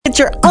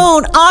your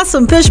own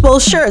awesome Fishbowl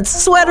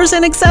shirts, sweaters,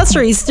 and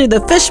accessories through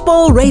the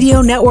Fishbowl Radio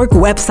Network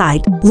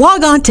website.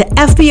 Log on to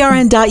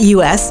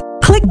fbrn.us,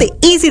 click the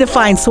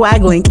easy-to-find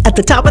swag link at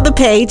the top of the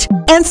page,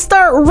 and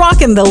start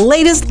rocking the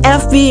latest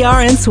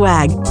FBRN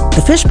swag.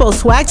 The Fishbowl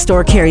Swag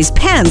Store carries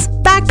pens,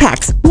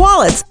 backpacks,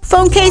 wallets,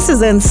 phone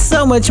cases, and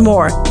so much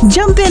more.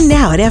 Jump in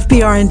now at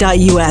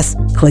fbrn.us,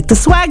 click the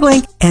swag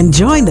link, and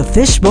join the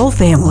Fishbowl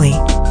family.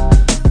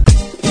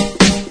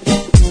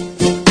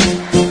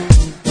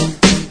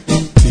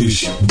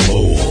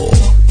 Fishbowl.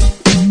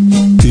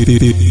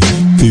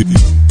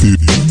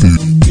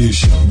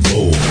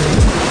 Fishbowl.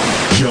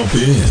 Jump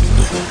in.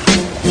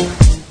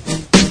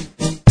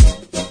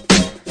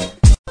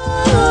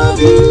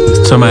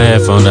 Turn my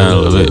headphone down a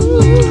little bit.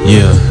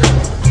 Yeah.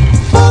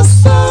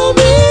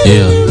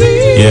 Yeah.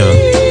 Yeah.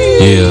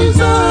 Yeah.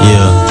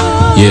 Yeah.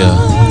 Yeah.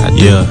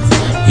 Yeah.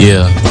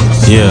 Yeah.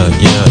 Yeah.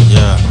 Yeah.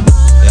 Yeah.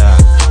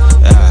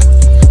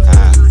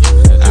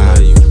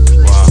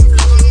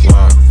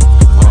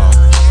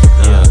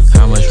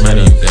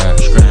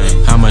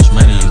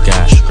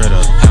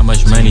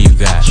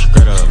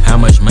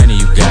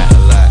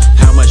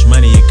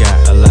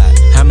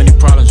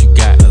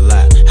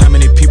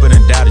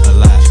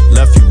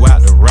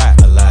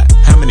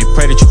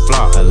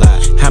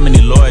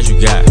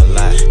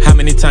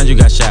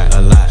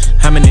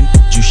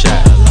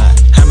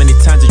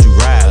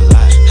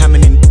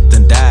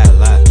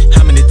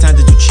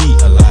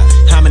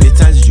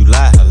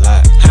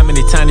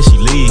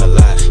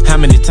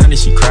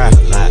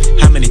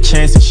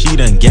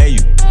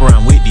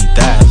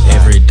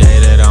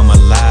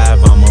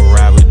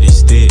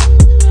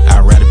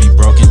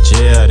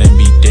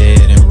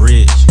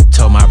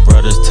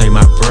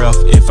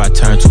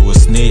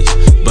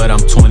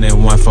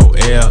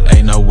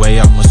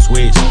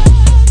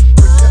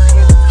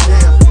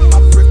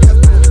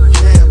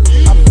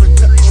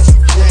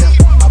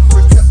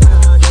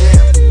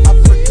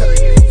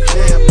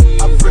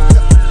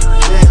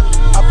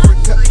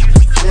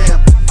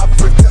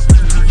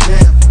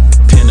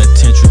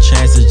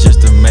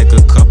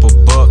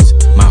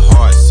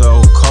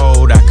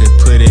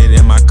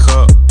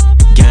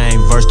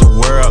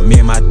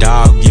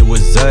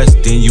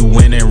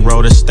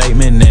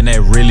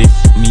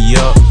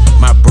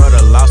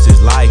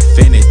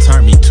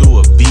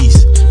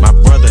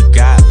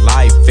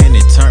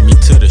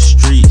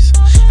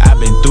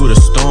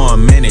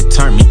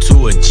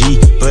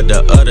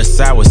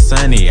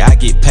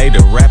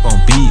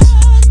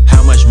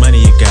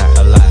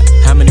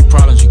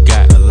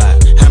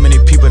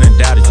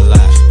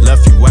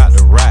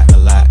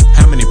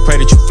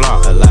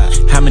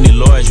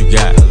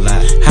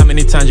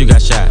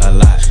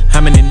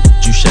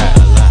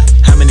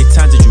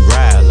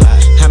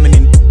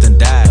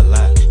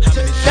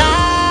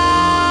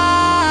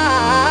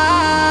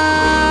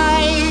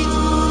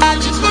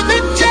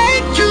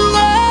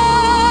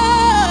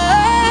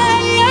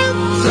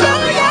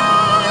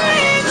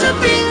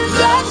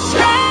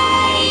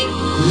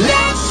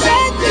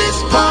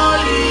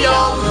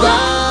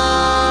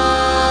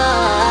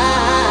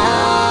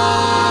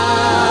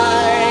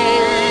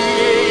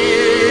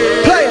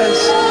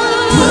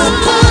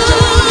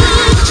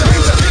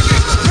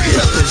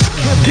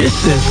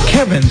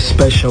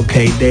 Special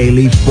K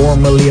Daily,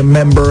 formerly a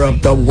member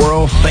of the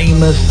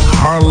world-famous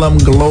Harlem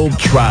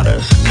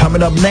Globetrotters.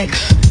 Coming up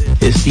next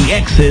is the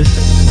X's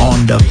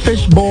on the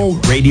Fishbowl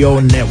Radio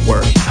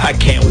Network. I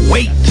can't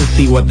wait to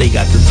see what they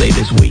got to say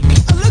this week.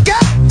 Look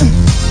out!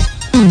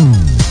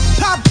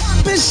 Pop,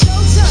 it's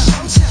showtime.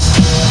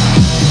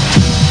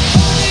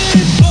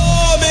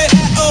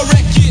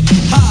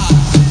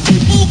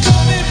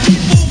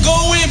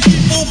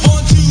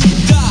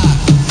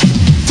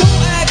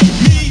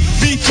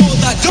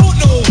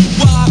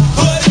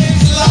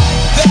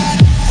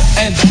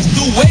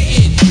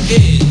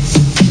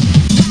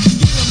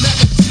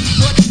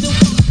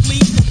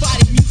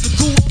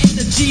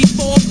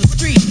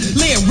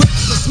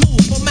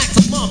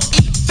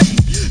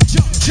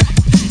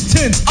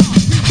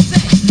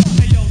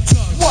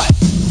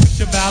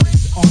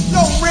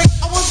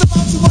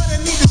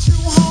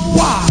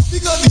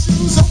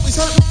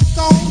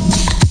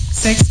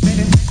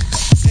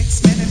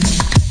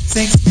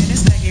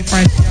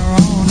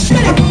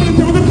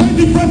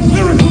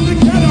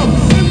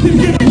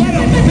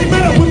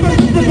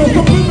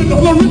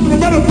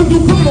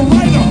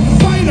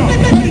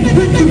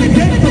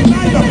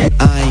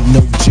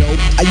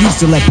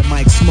 To let the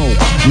mic smoke.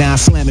 Now I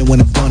slam it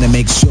when I'm done and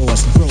make sure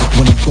it's broke.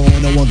 When I'm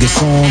going, no one gets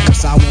on,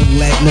 cause I won't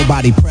let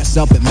nobody press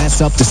up and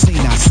mess up the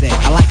scene I set.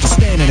 I like to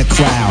stand in the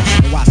crowd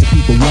and watch the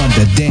people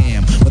wonder,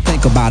 damn. But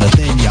think about it,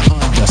 then you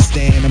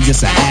understand. I'm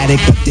just an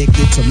addict,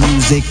 addicted to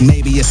music.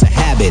 Maybe it's a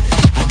habit,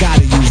 I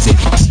gotta use it.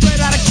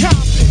 Straight out of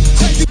Compton,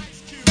 crazy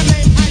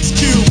name Ice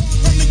Cube.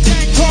 From the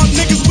gang called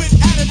niggas with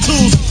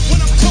attitudes.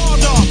 When I'm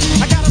called off,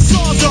 I got a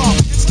sawed off.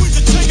 Squeeze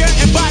the trigger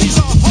and bodies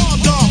are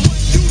hauled off.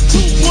 You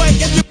too, boy,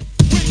 if you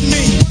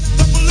me.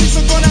 The police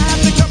are gonna have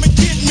to come and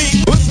get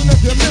me. Listen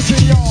if you're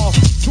missing, y'all.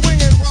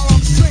 Swinging while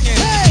I'm singing.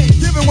 Hey!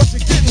 Giving what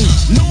you're getting.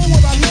 Knowing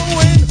what I know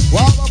in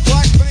while the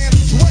black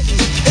band's sweating.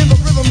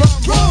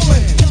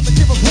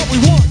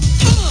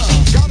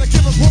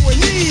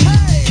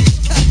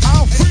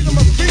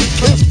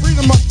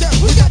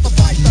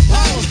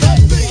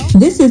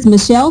 is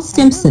Michelle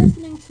Simpson,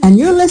 and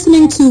you're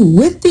listening to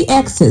With the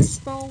X's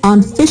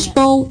on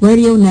Fishbowl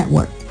Radio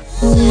Network.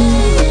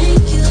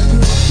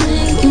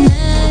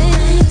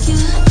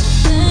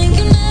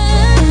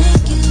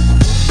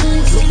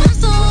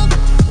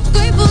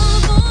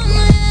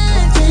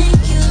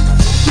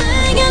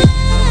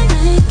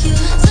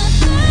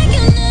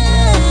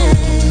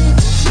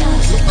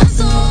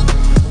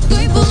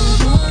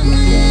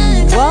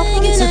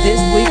 Welcome to This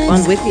Week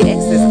on With the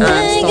X's.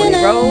 I'm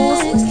Stony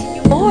Rose.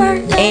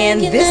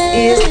 And this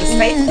is the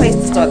safe place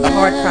to start the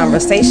hard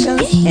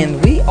conversations.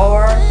 And we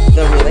are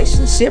the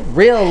relationship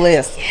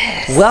realists.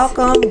 Yes.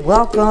 Welcome,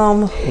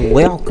 welcome,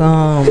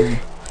 welcome.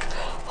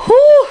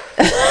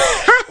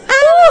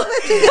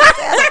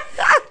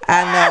 I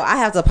know. I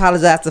have to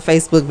apologize to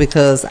Facebook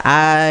because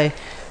I,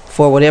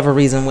 for whatever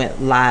reason,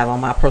 went live on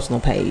my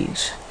personal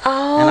page.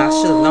 Oh. And I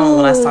should have known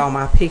when I saw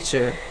my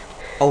picture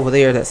over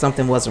there that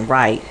something wasn't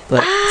right.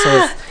 But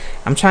so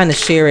I'm trying to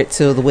share it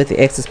to the With the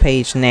X's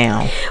page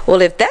now.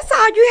 Well, if that's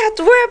all you have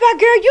to worry about,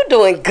 girl, you're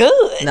doing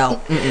good.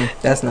 No,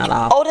 that's not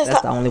all. Oh,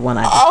 that's the only one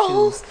I just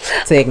choose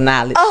to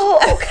acknowledge. Oh,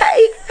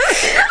 okay.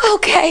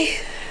 Okay.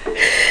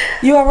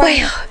 You all right?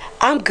 Well,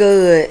 I'm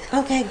good.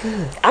 Okay,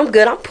 good. I'm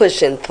good. I'm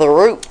pushing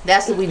through.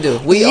 That's what we do.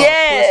 We are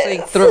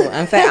pushing through.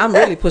 In fact, I'm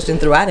really pushing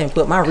through. I didn't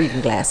put my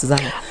reading glasses on.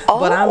 Oh.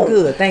 But I'm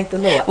good. Thank the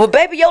Lord. Well,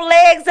 baby, your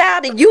legs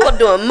out and you are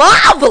doing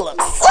marvelous.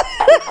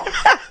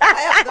 I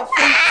have the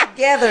feet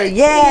together.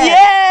 Yes.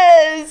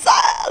 Yes.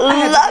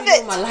 I love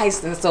it. My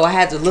license, so I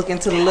had to look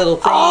into the little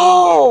thing.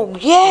 Oh,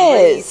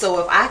 yes. So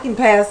if I can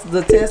pass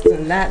the test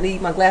and not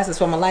need my glasses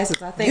for my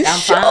license, I think I'm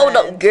fine. You showed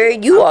up, girl.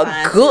 You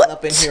are good.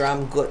 Up in here,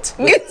 I'm good.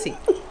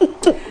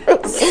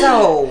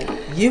 So,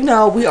 you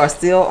know, we are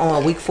still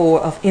on week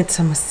 4 of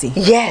intimacy.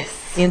 Yes.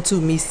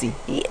 Intimacy.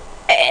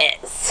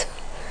 Yes.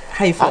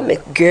 How you feeling?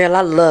 Girl,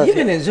 I love You've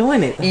been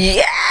enjoying it.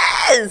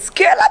 Yes.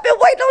 Girl, I've been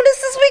waiting on this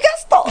since we got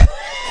started.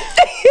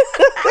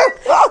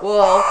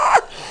 Well,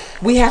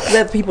 we have to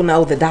let people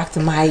know that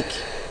Dr. Mike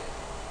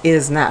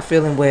is not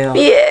feeling well.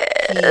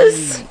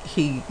 Yes.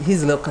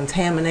 He's a little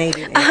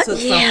contaminated and took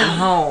something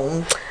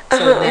home.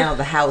 So now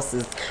the house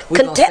is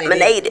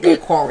contaminated. We're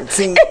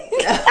quarantined.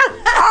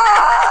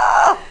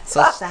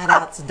 So shout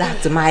out to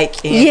Dr.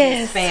 Mike and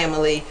his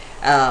family.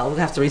 We'll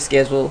have to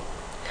reschedule.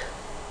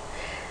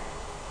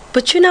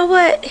 But you know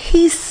what?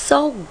 He's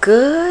so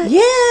good.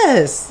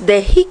 Yes.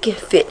 That he can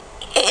fit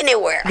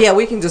anywhere. Yeah,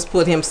 we can just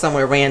put him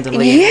somewhere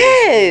randomly.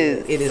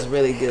 Yes. It is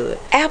really good.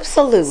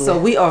 Absolutely. So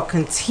we are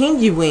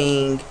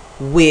continuing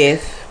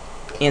with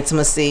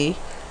intimacy.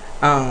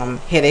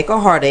 Headache or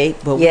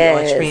heartache, but we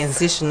are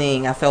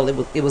transitioning. I felt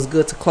it was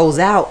good to close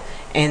out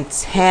and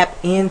tap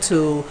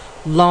into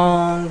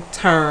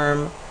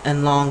long-term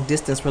and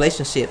long-distance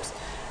relationships.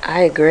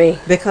 I agree.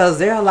 Because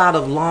there are a lot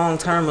of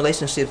long-term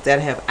relationships that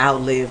have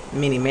outlived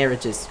many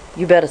marriages.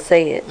 You better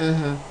say it.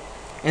 And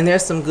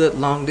there's some good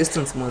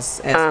long-distance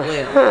ones as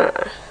well.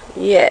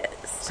 Yes.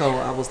 So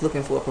I was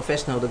looking for a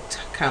professional to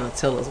kind of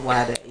tell us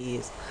why that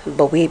is.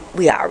 But we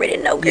already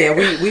know, girl.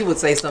 Yeah, we would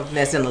say something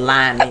that's in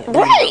alignment.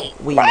 Right.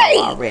 We know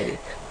already.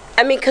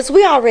 I mean, because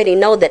we already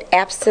know that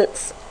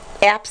absence,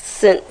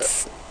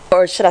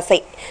 or should I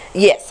say,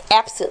 yes,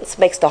 absence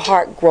makes the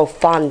heart grow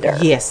fonder.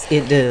 Yes,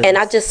 it does. And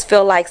I just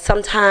feel like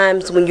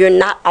sometimes when you're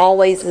not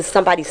always in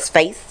somebody's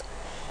face,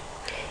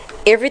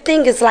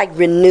 everything is like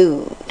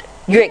renewed.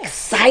 You're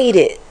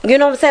excited. You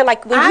know what I'm saying?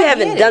 Like when you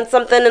haven't done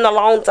something in a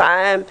long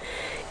time,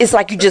 it's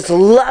like you just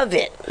love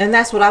it. And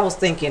that's what I was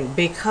thinking.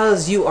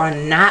 Because you are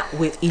not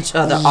with each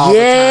other all the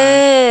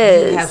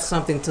time, you have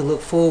something to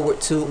look forward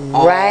to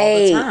all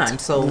the time.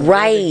 So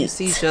whether you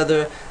see each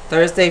other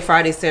Thursday,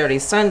 Friday, Saturday,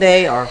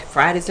 Sunday, or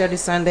Friday, Saturday,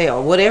 Sunday,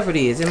 or whatever it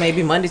is. It may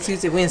be Monday,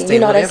 Tuesday, Wednesday,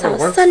 you know, whatever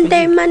works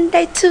Sunday, for you.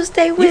 Monday,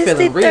 Tuesday,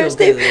 Wednesday,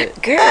 Thursday.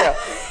 Good. Girl,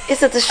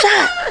 it's at the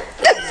shop.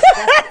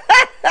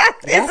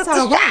 It's at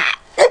the shop.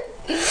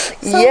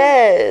 So,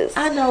 yes.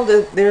 I know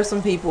that there are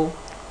some people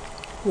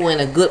who are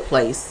in a good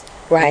place.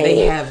 Right.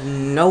 They have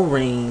no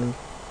ring,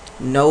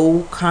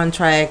 no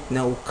contract,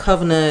 no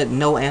covenant,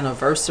 no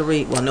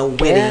anniversary, well, no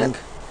wedding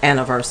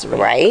anniversary.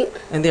 Right.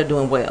 And they're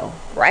doing well.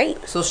 Right.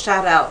 So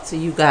shout out to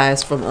you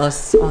guys from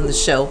us on the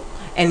show.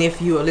 And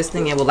if you are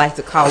listening and would like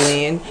to call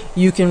in,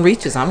 you can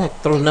reach us. I'm going to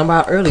throw the number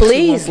out early.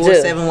 Please do.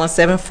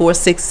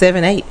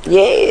 717-4678.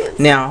 Yes.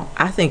 Now,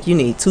 I think you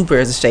need 2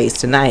 pairs of shades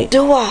tonight.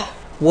 Do I?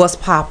 What's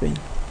popping?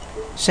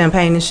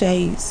 Champagne and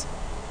shades.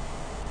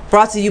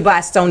 Brought to you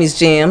by Stoney's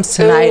Gems.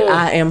 Tonight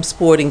I am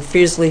sporting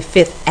Fiercely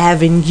 5th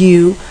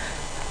Avenue.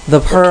 The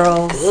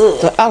pearls.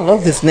 I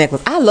love this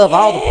necklace. I love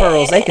all the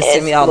pearls. They can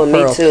send me all the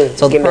pearls. Me too.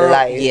 So give the pearl,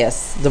 life.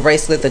 yes, the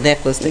bracelet, the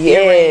necklace, the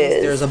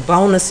earrings. There's a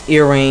bonus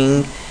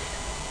earring,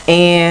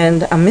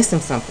 and I'm missing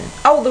something.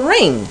 Oh, the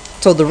ring.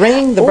 So the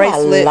ring, the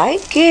bracelet, I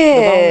like it.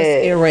 the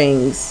bonus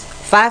earrings.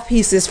 5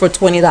 pieces for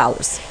 $20.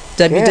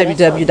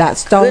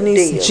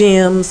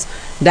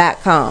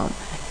 www.stoney'sgems.com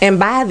and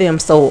buy them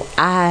so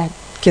I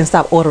can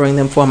stop ordering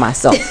them for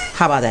myself.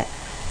 How about that?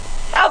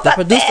 The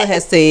producer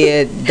has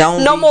said, don't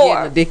be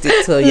getting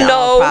addicted to your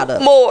own product.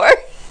 No more.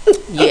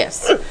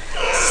 Yes.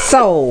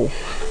 So,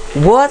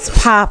 What's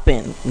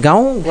popping?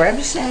 Go on, grab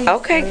your shade.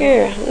 Okay,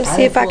 girl. Let me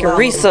see if I can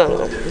read some.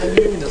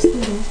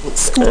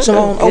 Scooch them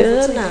on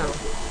over to now.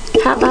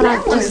 How about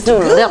I just do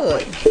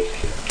lip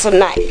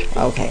tonight?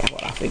 Okay,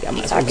 well, I think I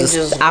might as I well can just,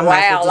 just I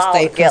might as well growl just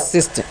stay all together.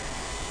 consistent.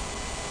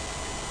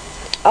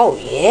 Oh,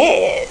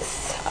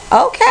 yes.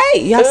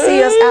 Okay, y'all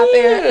see us out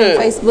there in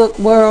Facebook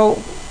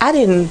world.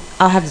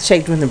 I'll have to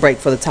check during the break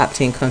for the top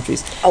 10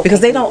 countries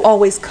because they don't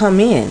always come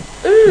in.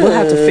 We'll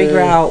have to figure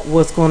out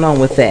what's going on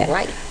with that.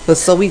 Right. But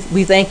so we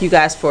thank you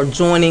guys for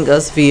joining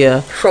us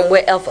via From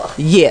wherever.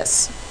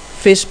 Yes,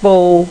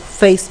 Fishbowl,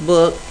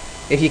 Facebook.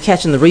 If you're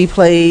catching the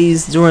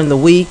replays during the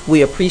week,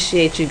 we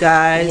appreciate you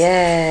guys.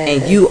 Yes.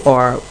 And you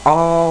are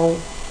all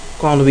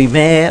going to be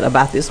mad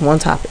about this one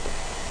topic.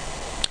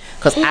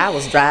 Because I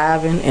was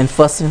driving and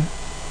fussing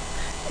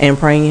and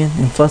praying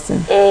and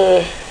fussing.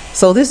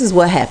 So this is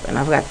what happened.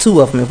 I've got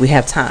two of them if we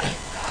have time.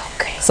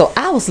 Okay. So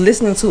I was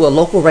listening to a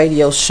local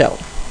radio show.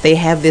 They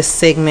have this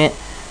segment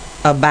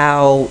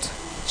about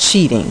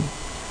cheating.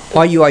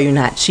 Are you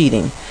not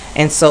cheating?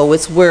 And so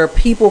it's where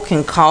people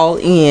can call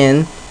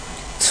in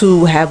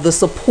to have the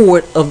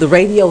support of the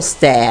radio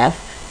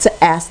staff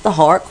to ask the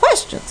hard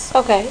questions.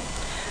 Okay.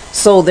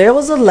 So there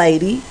was a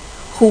lady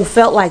who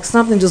felt like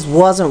something just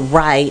wasn't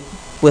right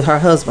with her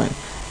husband.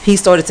 He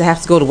started to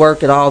have to go to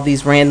work at all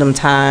these random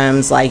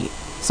times, like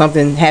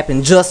something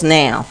happened just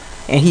now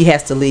and he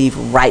has to leave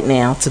right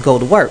now to go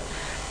to work.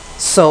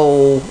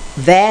 So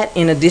that,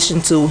 in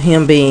addition to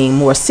him being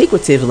more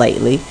secretive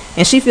lately,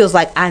 and she feels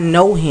like, I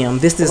know him,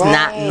 this is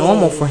not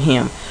normal for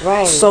him.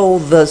 Right. So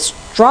the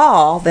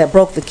straw that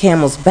broke the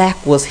camel's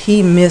back was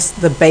he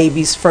missed the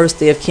baby's first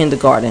day of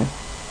kindergarten.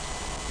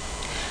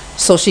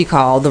 So she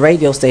called the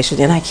radio station,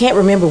 and I can't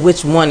remember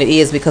which one it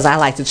is because I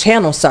like to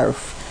channel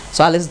surf.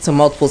 So I listen to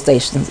multiple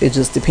stations. It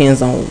just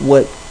depends on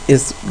what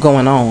is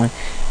going on.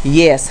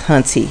 Yes,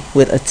 Hunty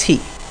with a T.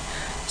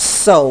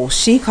 So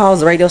she calls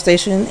the radio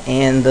station,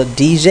 and the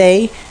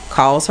DJ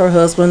calls her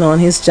husband on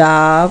his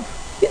job.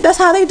 That's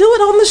how they do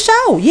it on the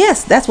show.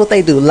 Yes, that's what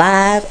they do,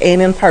 live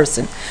and in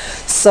person.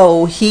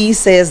 So he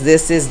says,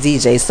 this is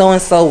DJ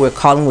so-and-so. We're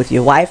calling with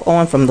your wife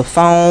on from the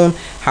phone.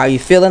 How are you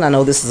feeling? I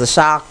know this is a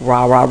shock.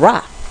 Rah, rah,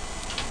 rah.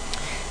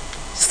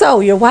 So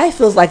your wife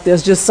feels like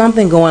there's just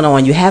something going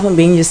on. You haven't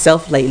been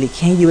yourself lately.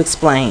 Can you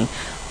explain?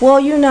 Well,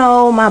 you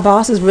know, my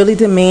boss is really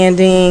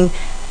demanding.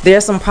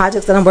 There's some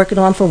projects that I'm working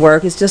on for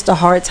work. It's just a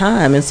hard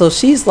time. And so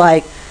she's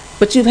like,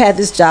 but you've had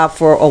this job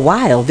for a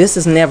while. This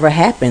has never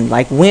happened.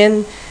 Like,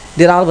 when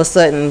did all of a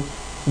sudden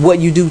what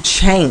you do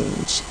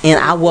change? And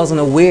I wasn't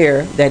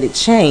aware that it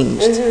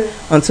changed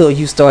until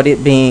you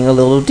started being a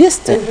little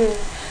distant.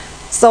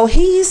 So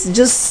he's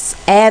just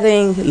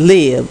adding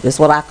lib, is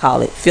what I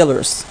call it,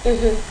 fillers.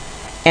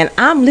 And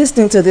I'm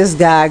listening to this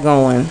guy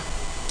going,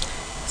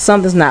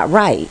 something's not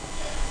right.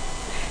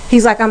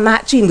 He's like, I'm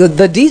not cheating.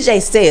 The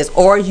DJ says,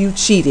 are you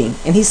cheating?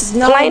 And he says,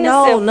 no, Plain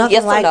and simple. nothing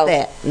Yes or like no?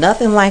 that.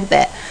 Nothing like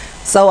that.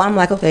 So I'm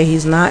like, okay,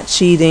 he's not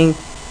cheating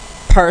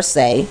per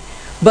se.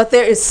 But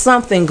there is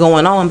something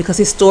going on because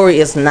his story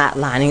is not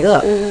lining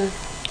up.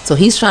 So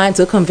he's trying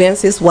to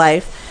convince his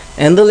wife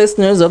and the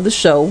listeners of the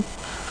show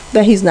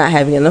that he's not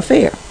having an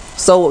affair.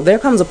 So there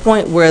comes a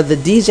point where the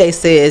DJ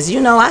says, you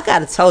know, I got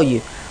to tell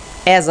you,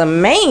 as a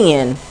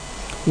man,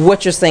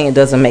 what you're saying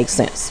doesn't make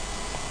sense.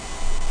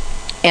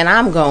 And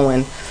I'm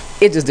going,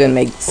 it just didn't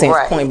make sense.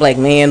 Right. Point blank,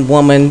 man,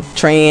 woman,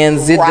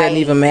 trans, it Right. doesn't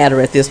even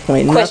matter at this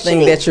point.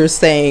 Questioning. Nothing that you're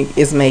saying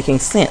is making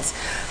sense.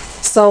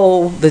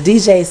 So the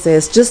DJ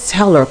says, just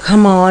tell her,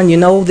 come on, you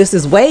know, this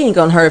is weighing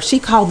on her. If she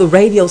called the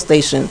radio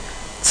station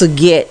to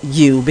get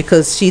you,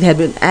 because she had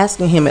been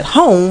asking him at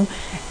home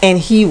and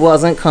he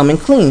wasn't coming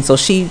clean. So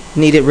she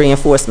needed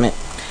reinforcement.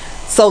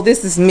 So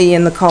this is me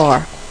in the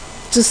car.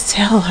 Just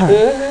tell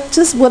her.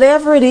 Just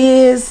whatever it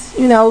is,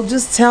 you know,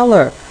 just tell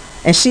her.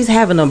 And she's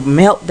having a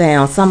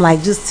meltdown. So I'm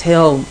like, just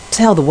tell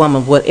the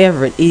woman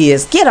whatever it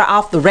is. Get her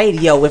off the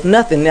radio, if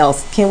nothing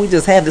else. Can we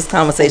just have this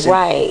conversation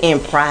in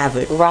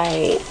private?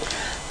 Right.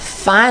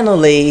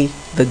 Finally,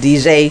 the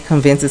DJ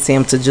convinces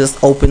him to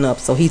just open up.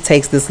 So he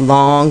takes this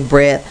long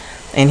breath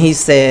and he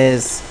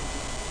says,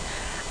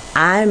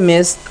 I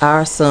missed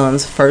our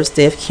son's first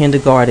day of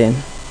kindergarten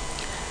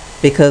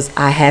because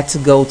I had to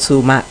go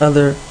to my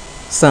other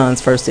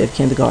son's first day of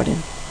kindergarten.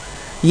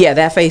 Yeah,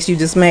 that face you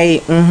just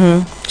made.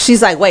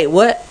 She's like, wait,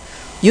 what?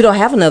 You don't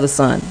have another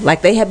son.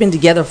 Like, they have been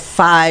together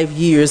 5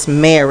 years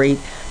married,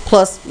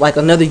 plus like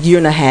another year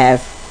and a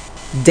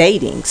half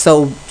dating.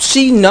 So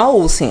she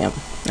knows him.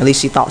 At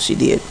least she thought she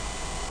did.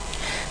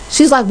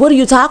 She's like, what are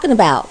you talking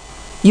about?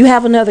 You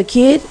have another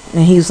kid?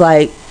 And he's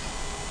like,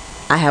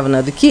 I have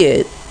another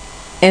kid.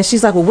 And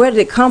she's like, well, where did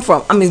it come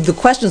from? I mean, the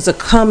questions are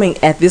coming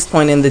at this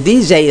point, and the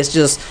DJ is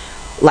just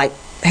like,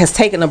 has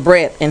taken a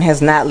breath and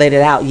has not let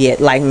it out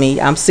yet. Like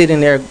me, I'm sitting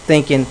there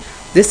thinking,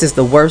 this is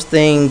the worst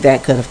thing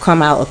that could have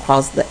come out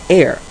across the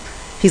air.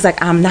 He's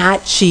like, I'm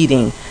not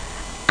cheating.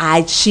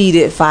 I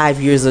cheated 5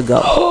 years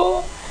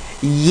ago.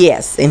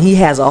 Yes, and he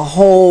has a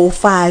whole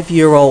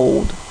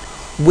 5-year-old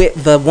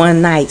with the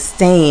one night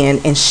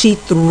stand, and she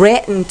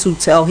threatened to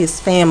tell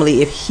his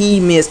family if he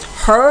missed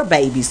her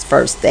baby's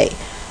first day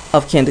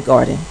of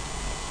kindergarten.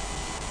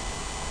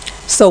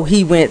 So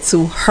he went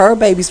to her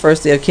baby's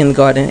first day of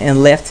kindergarten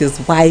and left his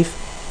wife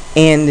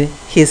and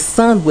his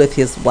son with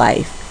his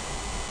wife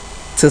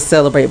to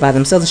celebrate by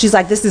themselves. And she's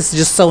like, this is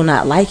just so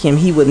not like him.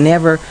 He would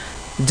never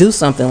do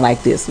something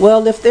like this.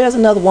 Well, if there's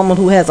another woman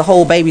who has a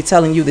whole baby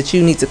telling you that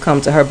you need to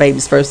come to her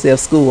baby's first day of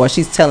school, or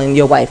she's telling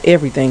your wife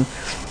everything,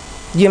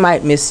 you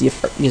might miss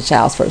your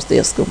child's first day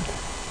of school.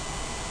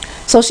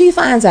 So she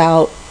finds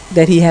out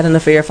that he had an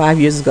affair 5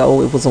 years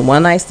ago. It was a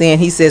one-night stand.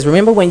 He says,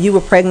 remember when you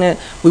were pregnant,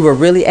 we were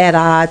really at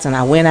odds, and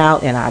I went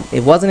out, and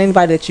it wasn't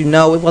anybody that you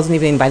know. It wasn't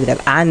even anybody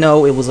that I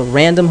know. It was a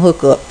random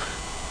hookup,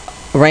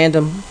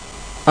 random,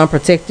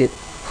 unprotected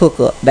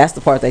hookup. That's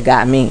the part that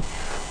got me.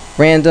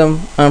 Random,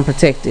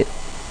 unprotected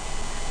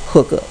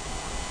hookup.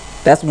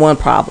 That's one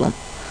problem.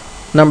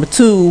 Number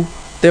two,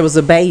 there was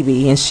a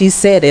baby, and she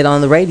said it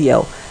on the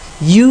radio.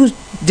 You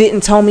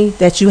didn't tell me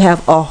that you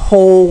have a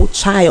whole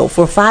child.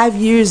 For 5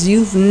 years,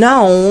 you've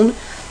known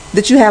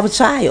that you have a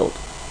child,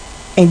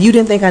 and you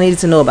didn't think I needed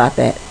to know about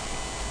that.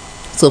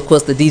 So, of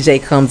course, the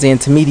DJ comes in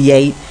to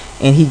mediate,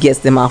 and he gets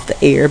them off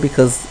the air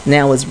because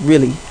now it's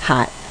really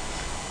hot.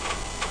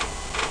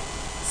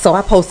 So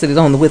I posted it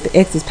on the With the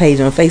Exes page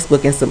on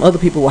Facebook, and some other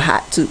people were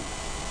hot, too.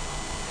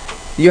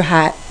 You're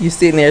hot. You're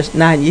sitting there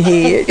nodding your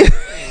head.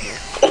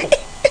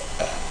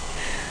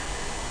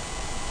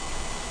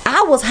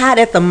 I was hot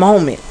at the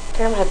moment.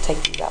 I'm gonna have to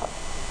take these out.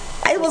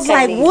 I was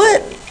like,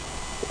 what?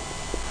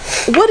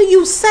 What do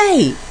you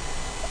say?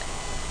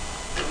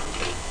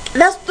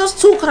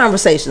 That's two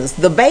conversations.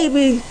 The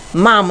baby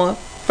mama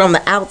from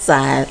the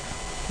outside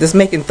that's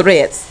making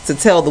threats to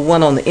tell the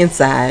one on the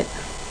inside,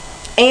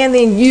 and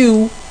then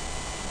you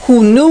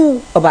who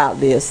knew about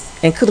this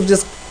and could have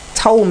just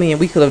told me, and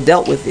we could have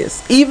dealt with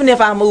this. Even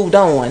if I moved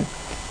on,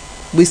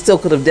 we still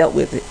could have dealt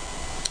with it.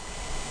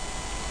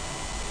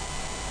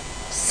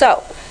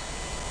 So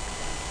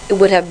it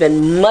would have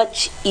been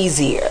much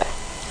easier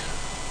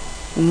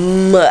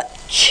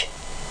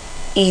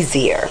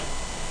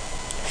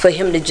for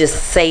him to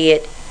just say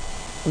it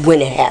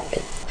when it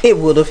happened. It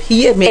would have.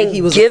 He admitted and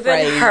he was given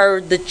afraid.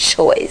 her the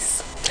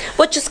choice.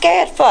 What you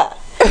scared for?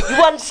 You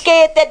wasn't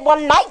scared that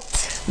one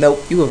night.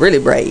 Nope, you were really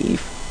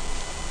brave.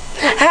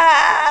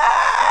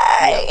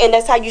 And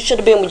that's how you should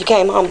have been when you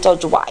came home and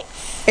told your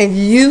wife. And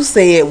you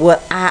said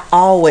what I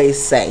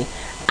always say.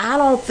 I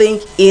don't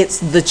think it's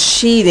the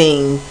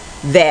cheating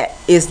that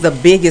is the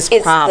biggest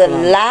problem.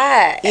 It's the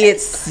lie.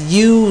 It's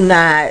you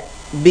not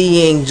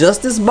being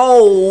just as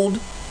bold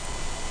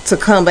to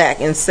come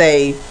back and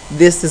say,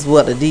 this is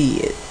what I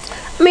did.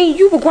 I mean,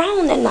 you were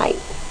grown that night.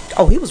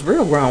 Oh, he was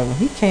real grown.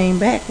 He came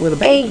back with a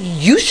baby. And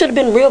you should have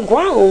been real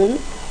grown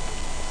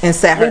and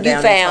sat her when down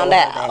you found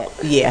and told her out.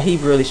 that. Yeah, he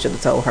really should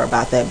have told her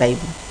about that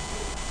baby.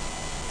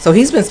 So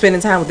he's been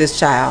spending time with this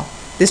child.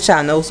 This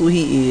child knows who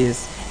he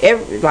is.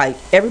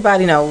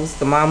 Everybody knows,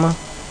 the mama,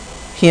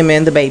 him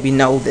and the baby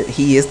know that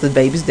he is the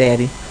baby's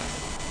daddy.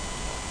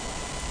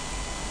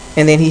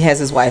 And then he has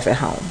his wife at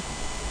home.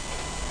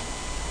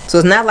 So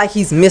it's not like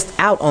he's missed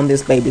out on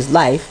this baby's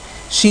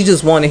life. She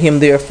just wanted him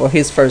there for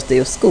his first day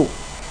of school.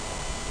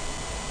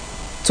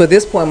 So at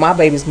this point, my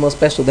baby's more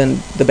special than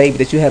the baby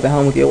that you have at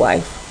home with your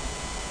wife.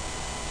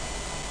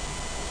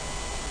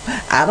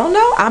 I don't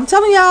know. I'm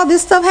telling y'all,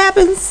 this stuff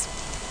happens.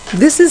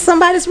 This is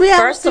somebody's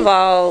reality. First of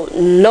all,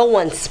 no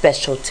one's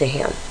special to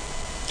him.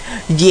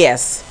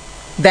 Yes,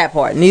 that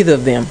part. Neither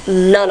of them.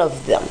 None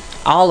of them.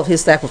 All of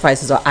his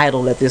sacrifices are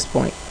idle at this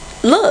point.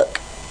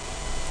 Look,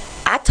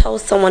 I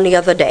told someone the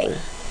other day,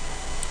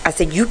 I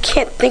said, you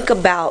can't think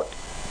about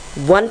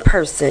one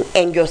person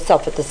and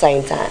yourself at the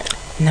same time.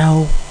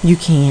 No, you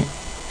can't.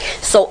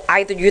 So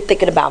either you're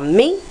thinking about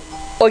me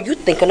or you're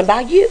thinking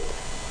about you.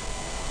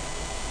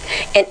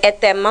 And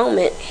at that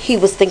moment, he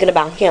was thinking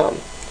about him.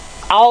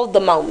 All the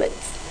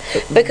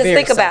moments. Because Very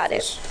think about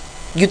it.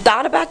 You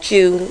thought about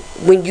you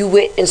when you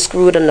went and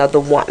screwed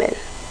another woman.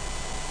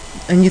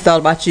 And you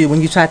thought about you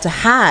when you tried to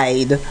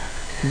hide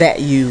that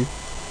you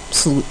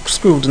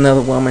screwed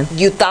another woman.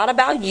 You thought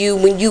about you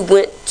when you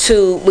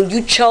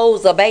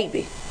chose a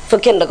baby for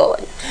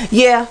kindergarten.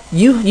 Yeah,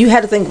 you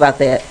had to think about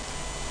that.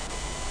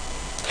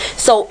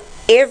 So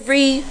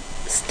every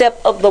step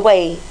of the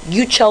way,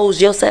 you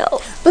chose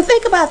yourself. But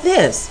think about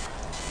this.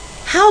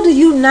 How do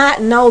you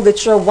not know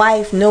that your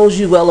wife knows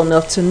you well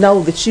enough to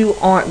know that you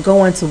aren't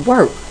going to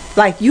work?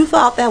 Like, you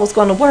thought that was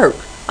going to work.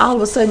 All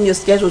of a sudden, your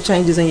schedule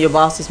changes and your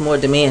boss is more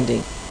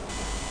demanding.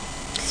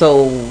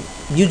 So,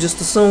 you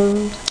just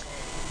assumed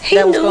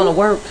that was going to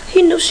work?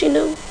 He knew she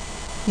knew.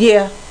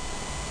 Yeah.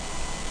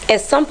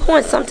 At some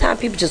point, sometimes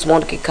people just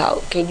want to get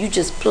caught. Can you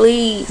just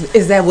please?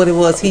 Is that what it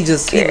was? He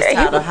was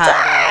tired of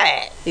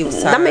hiding. He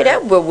was tired. I mean,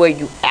 that will wear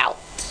you out.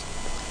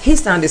 He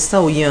sounded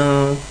so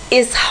young.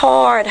 It's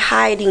hard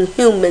hiding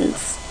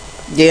humans.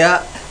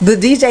 Yeah. The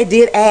DJ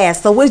did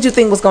ask, so what did you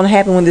think was going to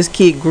happen when this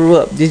kid grew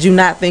up? Did you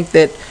not think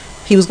that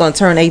he was going to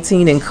turn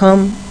 18 and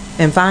come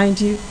and find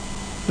you?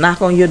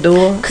 Knock on your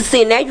door? Because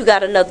see, now you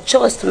got another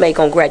choice to make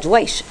on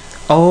graduation.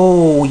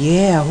 Oh,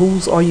 yeah.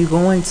 Whose are you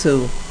going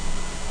to?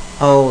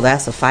 Oh,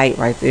 that's a fight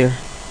right there.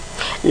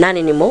 Not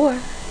anymore.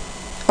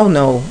 Oh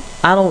no,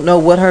 I don't know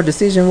what her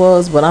decision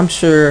was, but I'm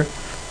sure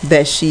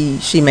that she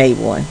made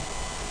one.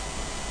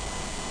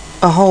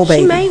 A whole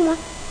baby. She made one.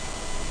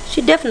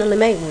 She definitely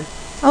made one.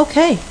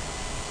 Okay.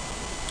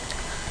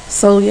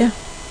 So yeah,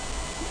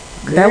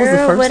 that was the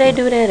first. Where they one.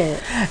 do that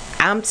at?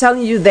 I'm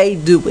telling you, they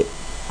do it.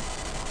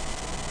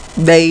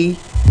 They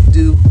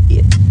do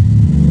it.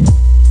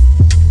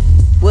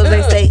 What do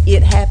they say?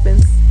 It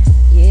happens.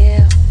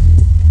 Yeah.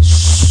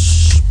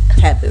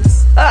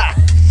 Happens.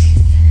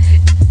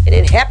 And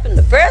it happened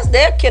the first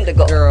day of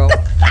kindergarten. Girl.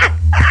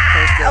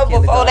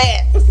 Before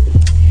that.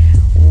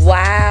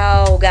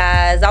 Wow,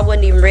 guys. I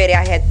wasn't even ready.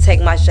 I had to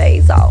take my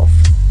shades off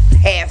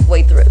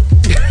halfway through.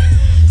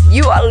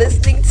 You are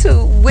listening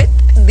to With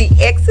the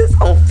Exes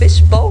on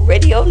Fishbowl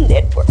Radio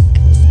Network.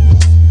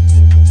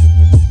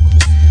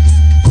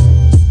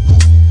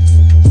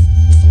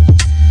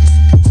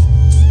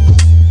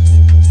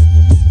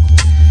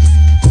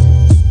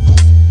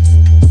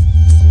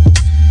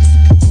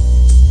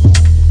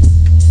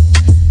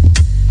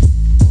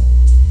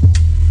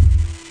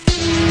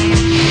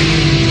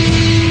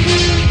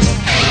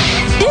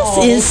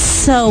 Is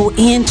so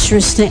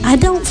interesting. I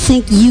don't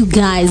think you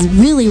guys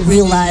really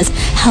realize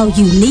how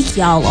unique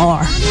y'all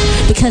are,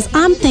 because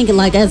I'm thinking,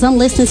 like, as I'm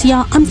listening to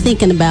y'all, I'm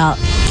thinking about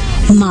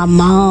my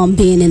mom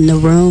being in the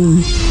room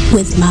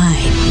with my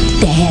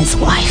dad's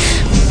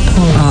wife.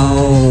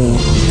 Oh,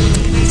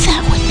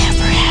 that would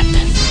never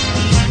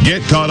happen.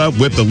 Get caught up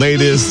with the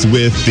latest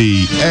with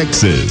the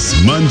Exes,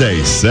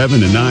 Monday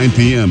 7 to 9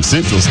 p.m.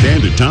 Central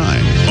Standard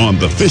Time on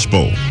the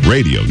Fishbowl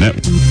Radio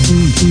Network.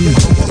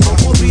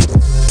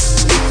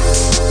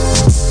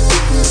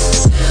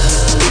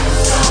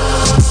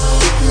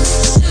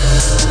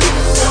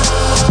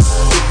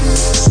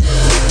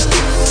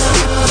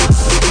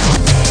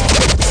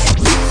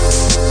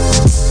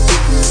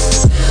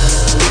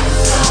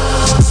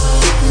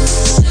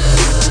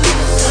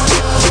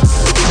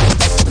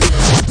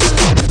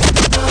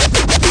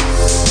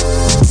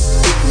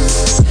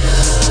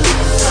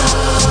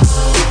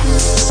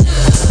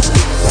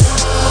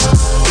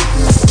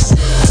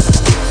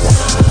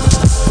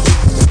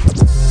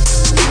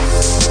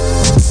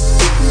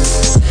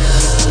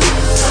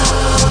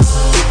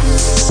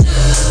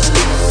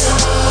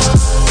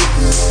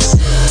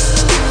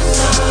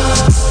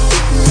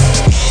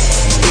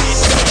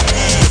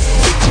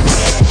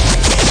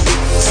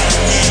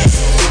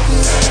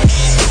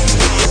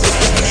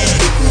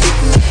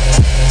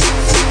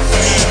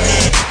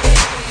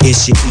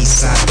 It's your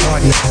Eastside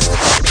partner.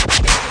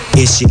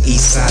 It's your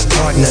Eastside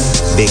partner.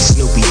 Big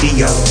Snoopy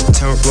Dio.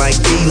 Turf like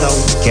D-Lo.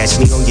 Catch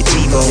me on your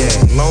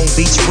TiVo. Long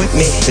Beach with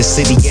me. The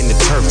city and the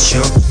turf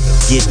chump.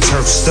 Get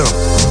turf stumped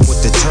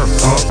with the turf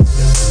pump.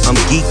 I'm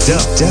geeked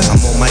up.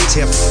 I'm on my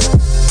tip.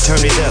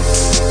 Turn it up.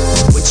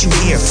 What you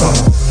here for?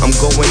 I'm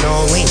going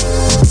all in.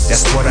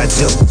 That's what I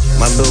do.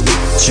 My little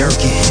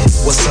jerkin.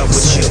 What's up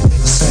with you?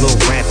 Slow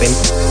rapping.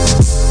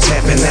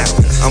 Tapping out.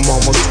 I'm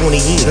almost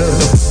 20 in.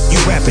 You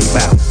rapping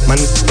about? My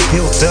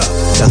built up.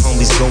 The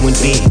homies going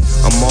big.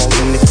 I'm all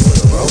in the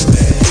club.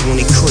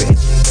 20 crib.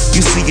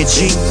 You see a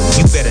G,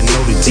 you better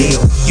know the deal.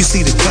 You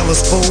see the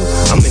colors, fool?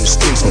 I'm in the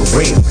streets for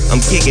real. I'm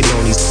gigging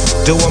on these,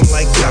 do them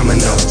like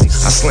dominoes.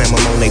 I slam them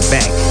on their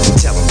back and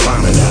tell them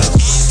bombing up.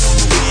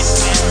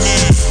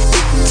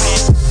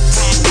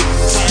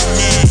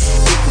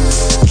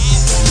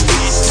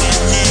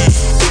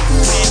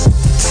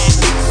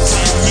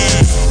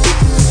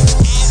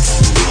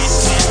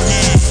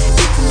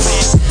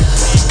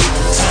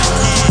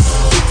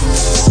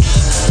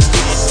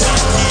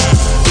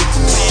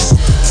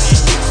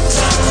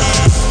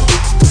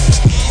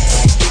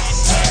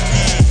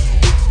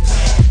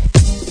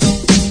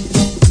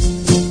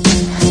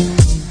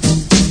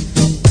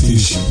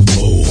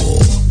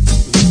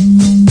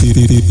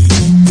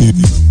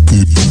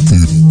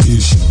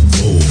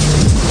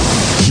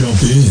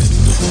 Jump in.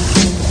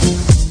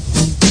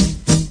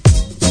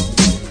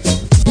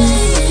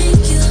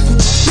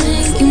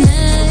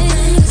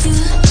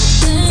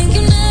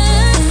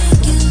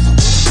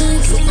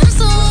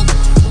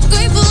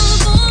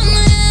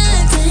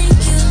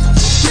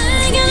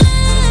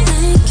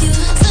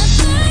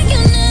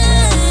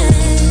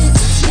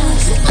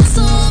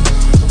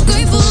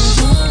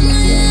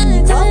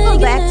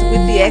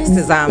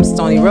 I'm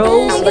Stony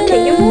Rose. I'm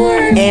Lakenya Moore.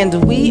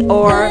 And we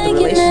are the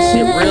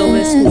relationship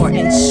realists who are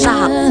in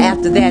shock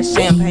after that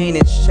champagne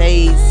and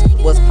shades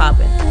was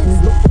popping.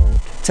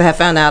 To have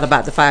found out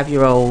about the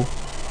 5-year-old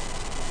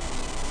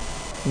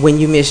when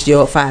you missed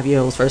your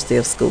 5-year-old's first day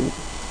of school.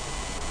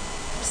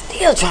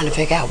 Still trying to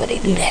figure out why they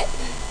do that.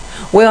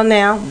 Well,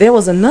 now, there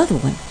was another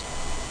one.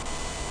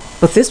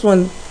 But this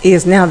one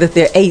is now that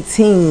they're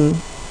 18.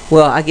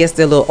 Well, I guess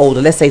they're a little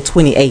older. Let's say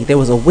 28. There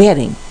was a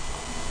wedding.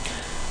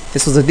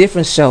 This was a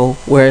different show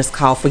where it's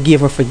called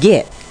Forgive or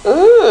Forget.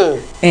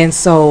 And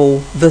so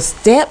the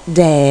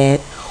stepdad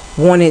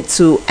wanted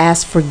to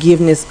ask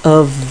forgiveness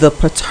of the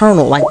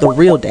paternal, like the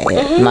real dad.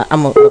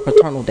 I'm a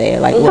paternal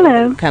dad. Like,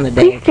 hello. What kind of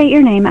dad? Please state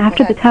your name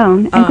after the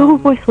tone, and Google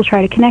Voice will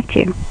try to connect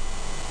you.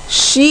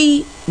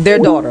 She their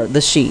daughter,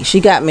 she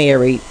got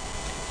married.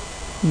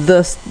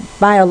 The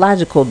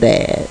biological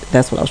dad,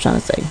 that's what I was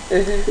trying to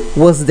say,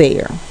 was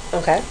there.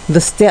 Okay. The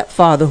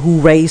stepfather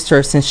who raised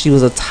her since she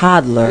was a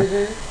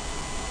toddler,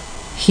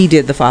 he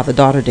did the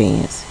father-daughter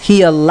dance.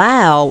 He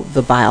allowed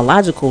the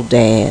biological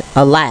dad,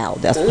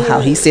 that's how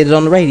he said it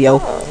on the radio,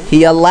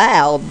 he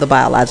allowed the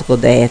biological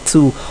dad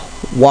to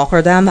walk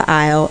her down the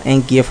aisle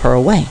and give her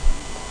away.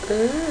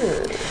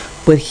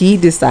 But he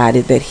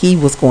decided that he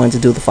was going to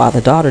do the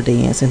father-daughter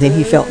dance, and then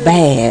he felt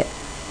bad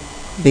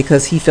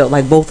because he felt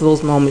like both of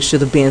those moments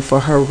should have been for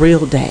her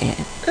real dad.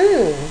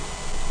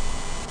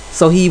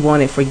 So he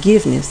wanted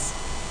forgiveness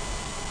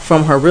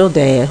from her real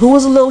dad, who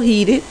was a little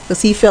heated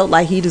because he felt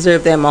like he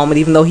deserved that moment,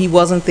 even though he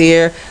wasn't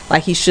there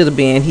like he should have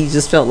been. He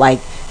just felt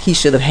like he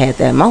should have had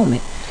that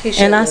moment.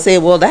 And I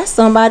said, well, that's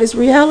somebody's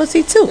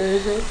reality too.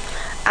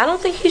 I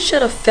don't think he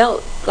should have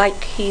felt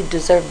like he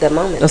deserved that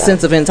moment. A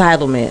sense of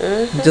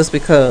entitlement, just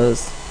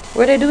because.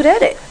 Where they do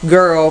that at?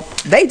 Girl,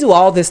 they do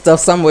all this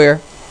stuff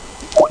somewhere.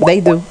 They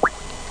do.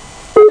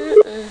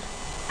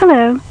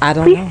 Hello. I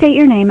don't Please know. state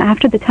your name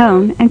after the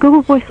tone, and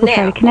Google Voice will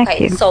try to connect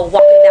you. So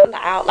walking down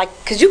the aisle,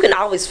 because you can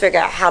always figure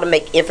out how to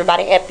make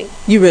everybody happy.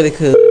 You really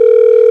could.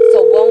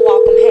 So one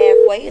walk them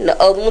halfway, and the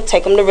other one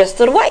take them the rest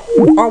of the way.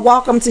 Or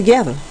walk them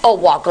together. Or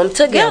walk them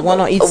together. Yeah,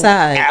 one on each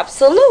side.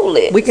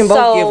 Absolutely. We can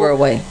both give her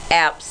away.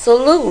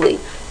 Absolutely.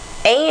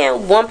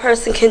 And one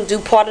person can do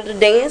part of the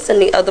dance,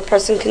 and the other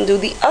person can do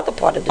the other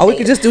part of the dance. Or we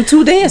could just do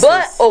two dances.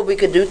 Or we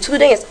could do two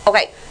dances.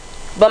 Okay.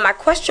 But my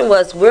question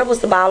was, where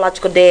was the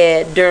biological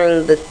dad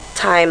during the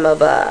time of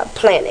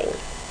planning?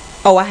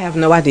 Oh, I have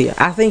no idea.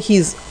 I think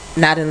he's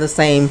not in the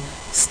same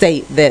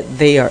state that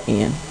they are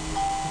in.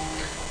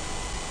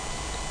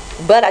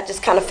 But I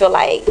just kind of feel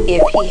like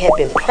if he had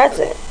been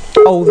present,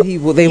 they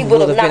would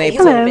have been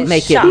able to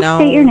make it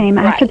known. State your name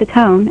after the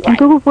tone, and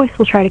Google Voice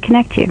will try to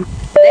connect you.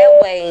 That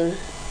way,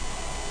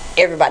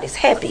 everybody's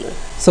happy.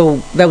 So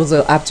that was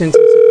an opportunity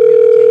to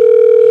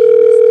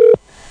communicate.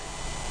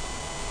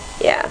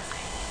 Yeah.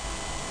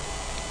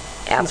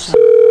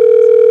 Absolutely.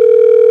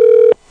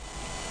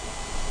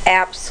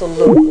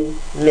 Absolutely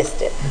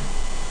missed it.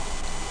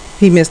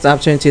 He missed the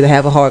opportunity to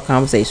have a hard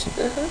conversation.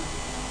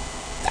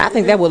 I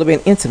think that would have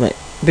been intimate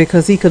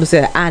because he could have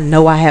said, I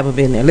know I haven't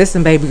been there.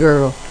 Listen, baby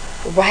girl.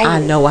 Right. I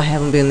know I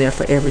haven't been there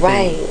for everything.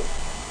 Right.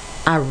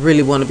 I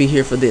really want to be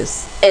here for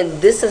this. And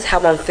this is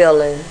how I'm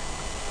feeling.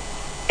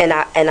 And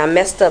I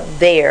messed up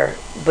there,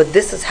 but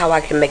this is how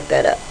I can make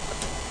that up.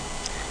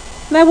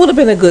 That would have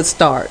been a good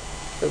start.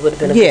 It would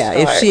have been a good start.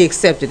 Yeah, if she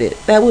accepted it.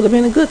 That would have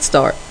been a good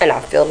start. And I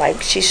feel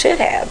like she should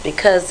have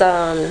because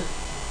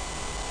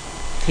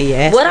he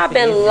asked what I've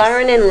been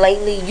learning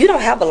lately, you don't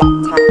have a lot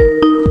of time.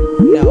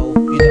 No,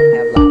 you don't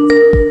have a lot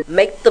of time.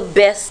 Make the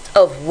best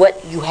of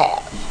what you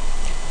have.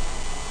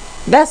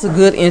 That's a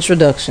good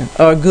introduction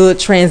or a good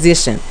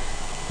transition.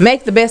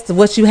 Make the best of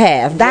what you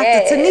have.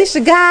 Dr.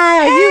 Tanisha Guy,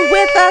 are you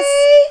with us?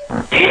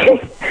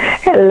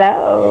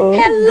 Hello.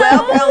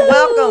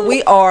 Welcome.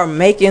 We are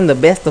making the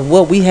best of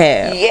what we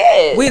have.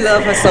 Yes. We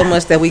love her so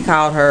much that we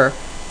called her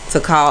to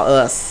call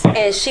us.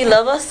 And she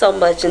loved us so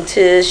much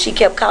until she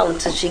kept calling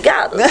until she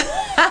got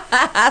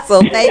us.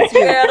 So thank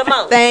you.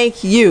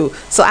 Thank you.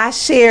 So I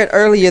shared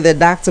earlier that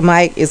Dr.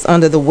 Mike is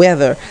under the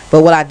weather,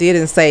 but what I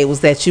didn't say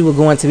was that you were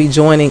going to be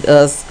joining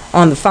us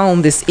on the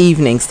phone this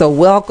evening. So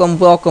welcome.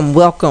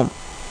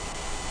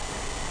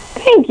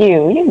 Thank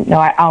you. You know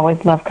I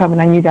always love coming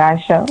on you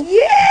guys' show.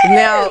 Yeah.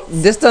 Now,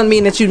 this doesn't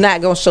mean that you're not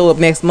going to show up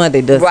next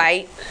Monday, does it?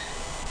 Right.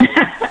 No,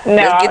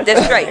 let's get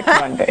that straight.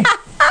 Monday.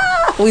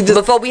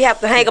 Before we have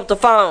to hang up the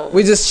phone.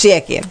 We just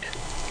checking.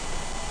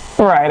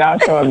 Right, I'll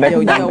show up next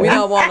Monday. We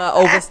don't want to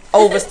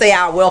overstay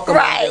our welcome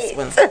on this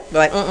one.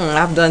 Like,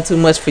 I've done too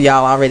much for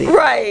y'all already.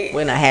 Right.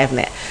 We're not having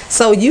that.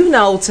 So,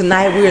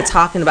 tonight we're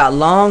talking about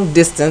long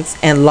distance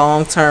and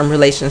long-term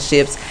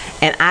relationships.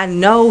 And I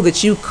know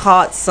that you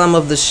caught some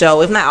of the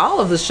show, if not all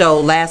of the show,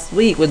 last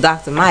week with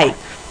Dr. Mike.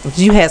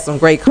 You had some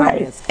great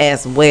comments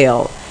as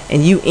well.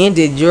 And you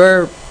ended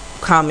your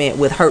comment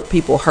with hurt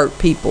people.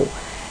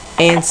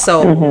 And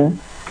so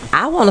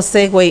I want to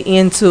segue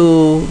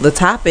into the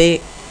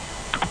topic.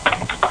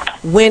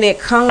 When it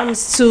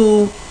comes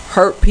to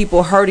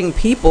hurting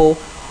people,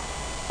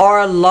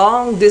 are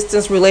long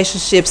distance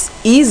relationships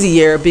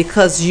easier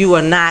because you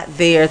are not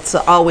there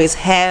to always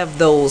have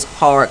those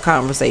hard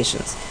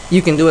conversations?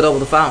 You can do it over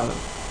the phone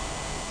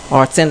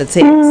or send a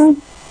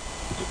text.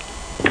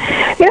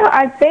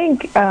 I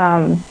think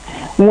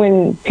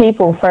when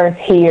people first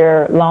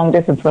hear long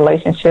distance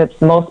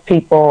relationships, most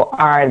people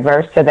are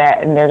adverse to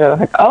that, and they're just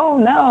like, oh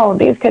no,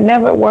 these could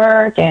never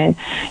work, and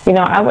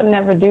I would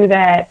never do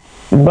that.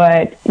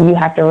 But you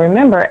have to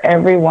remember,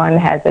 everyone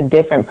has a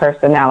different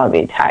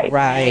personality type.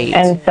 Right.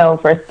 And so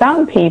for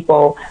some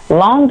people,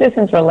 long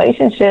distance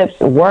relationships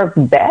work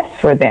best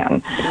for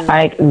them.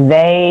 Like,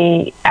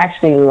 they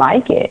actually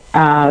like it.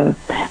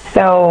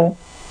 So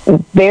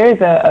there's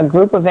a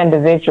group of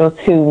individuals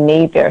who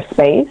need their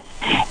space.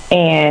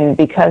 And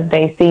because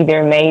they see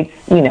their mates,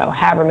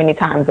 however many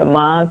times a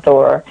month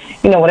or,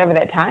 whatever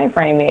that time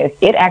frame is,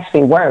 it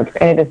actually works.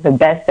 And it is the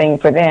best thing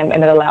for them,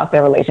 and it allows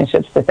their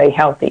relationships to stay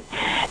healthy.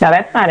 Now,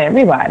 that's not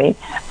everybody.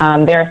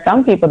 There are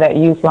some people that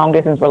use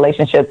long-distance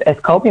relationships as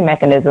coping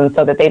mechanisms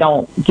so that they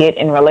don't get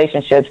in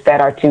relationships that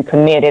are too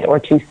committed or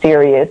too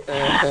serious.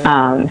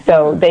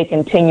 So they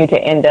continue to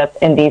end up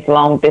in these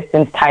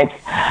long-distance types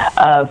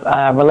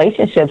of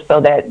relationships so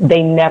that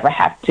they never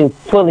have to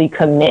fully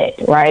commit,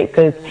 right?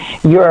 Because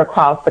you're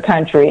across the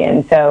country,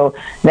 and so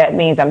that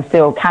means I'm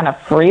still kind of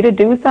free to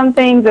do some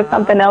things if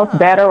something else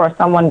better or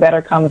someone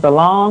better comes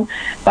along.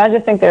 So I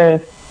just think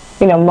there's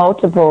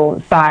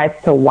multiple sides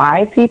to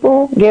why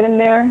people get in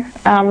their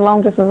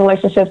long-distance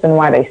relationships and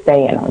why they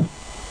stay in them.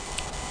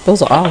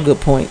 Those are all good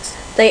points.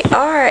 They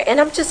are, and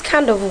I'm just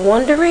kind of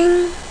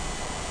wondering,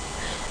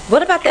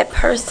 what about that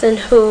person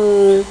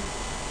who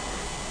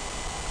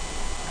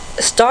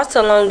starts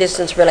a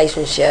long-distance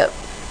relationship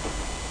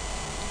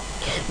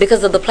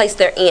because of the place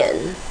they're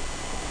in?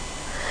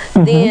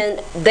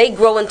 Then they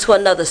grow into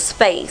another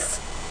space,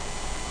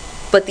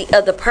 but the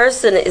other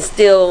person is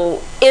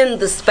still in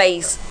the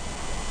space.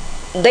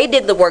 They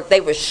did the work. They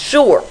were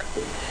sure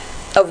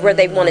of where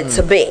they wanted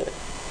to be,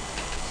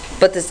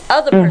 but this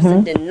other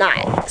person did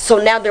not. So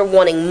now they're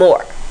wanting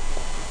more.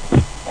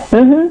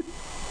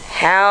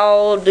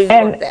 How do you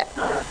work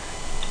that?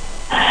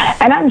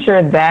 And I'm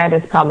sure that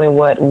is probably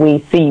what we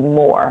see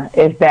more,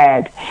 is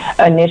that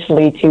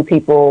initially two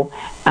people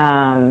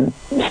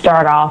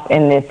start off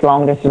in this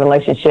long-distance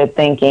relationship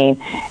thinking,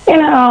 we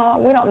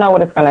don't know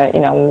what it's going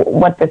to,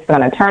 what this is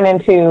going to turn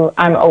into.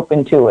 I'm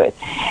open to it.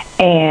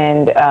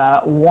 And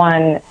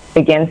one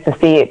begins to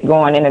see it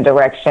going in a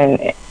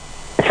direction,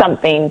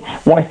 something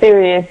more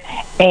serious,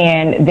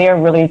 and they're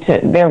ready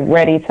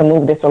to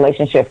move this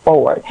relationship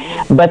forward.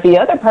 But the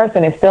other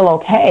person is still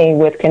okay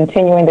with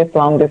continuing this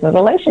long distance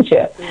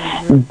relationship.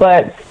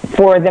 But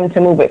for them to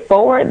move it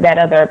forward, that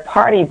other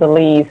party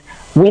believes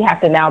we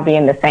have to now be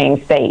in the same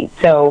state.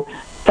 So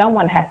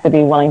someone has to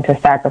be willing to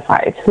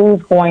sacrifice.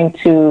 Who's going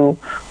to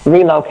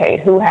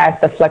relocate? Who has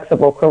the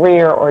flexible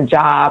career or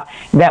job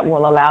that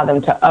will allow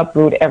them to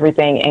uproot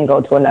everything and go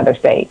to another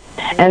state?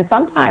 And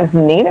sometimes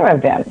neither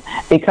of them,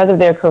 because of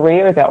their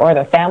careers or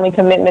the family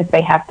commitments,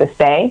 they have to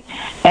stay.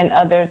 And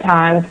other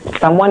times,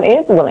 someone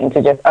is willing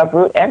to just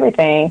uproot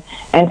everything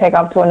and take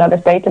off to another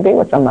state to be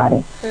with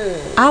somebody.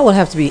 I would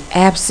have to be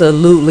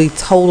absolutely,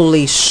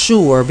 totally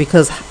sure,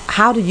 because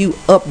how do you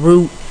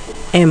uproot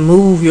and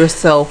move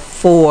yourself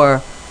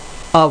for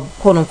a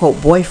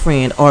quote-unquote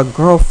boyfriend or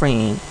girlfriend?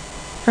 You know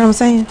what I'm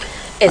saying?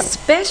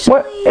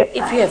 Especially if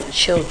you have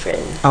children.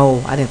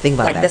 Oh, I didn't think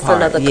about that that's part.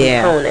 Another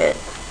component.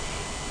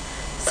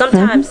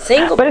 Sometimes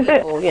single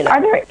people,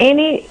 Are there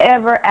any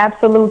ever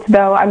absolutes,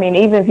 though? I mean,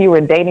 even if you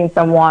were dating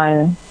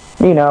someone,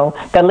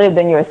 that lived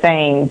in your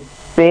same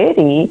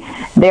city,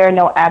 there are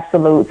no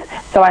absolutes.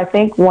 So I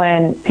think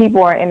when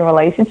people are in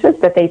relationships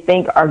that they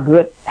think are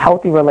good,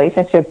 healthy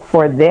relationships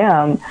for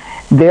them,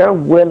 they're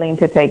willing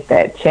to take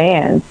that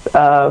chance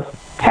of,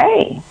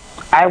 hey,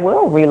 I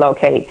will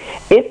relocate,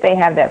 if they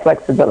have that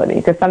flexibility,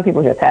 because some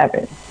people just have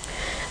it.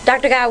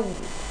 Dr. Guy,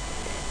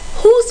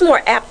 who's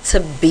more apt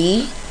to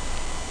be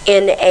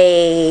in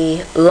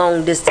a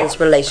long-distance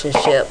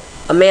relationship,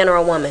 a man or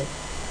a woman?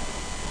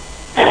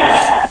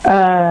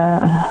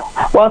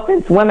 Well,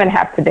 since women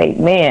have to date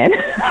men,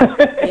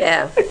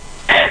 yeah,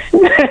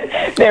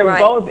 they're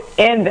both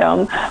in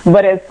them.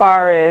 But as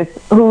far as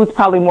who's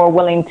probably more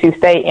willing to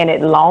stay in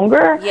it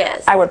longer,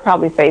 yes, I would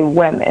probably say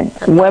women.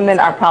 Women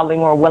are probably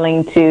more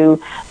willing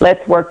to,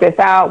 let's work this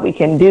out, we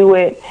can do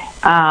it.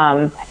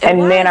 And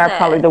men are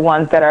probably the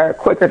ones that are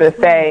quicker to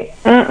say,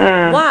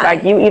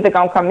 like, you either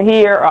gonna come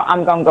here or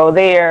I'm gonna go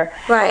there.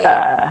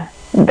 Right.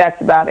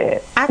 That's about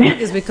it. I think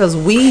it's because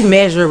we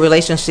measure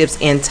relationships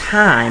in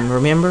time,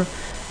 remember?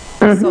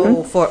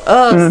 So for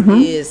us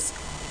is,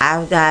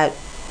 I've got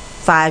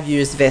 5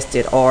 years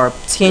vested or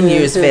 10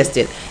 years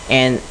vested,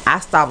 and I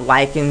stopped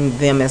liking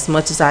them as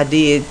much as I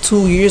did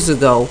 2 years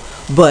ago,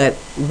 but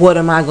what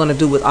am I going to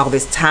do with all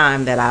this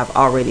time that I've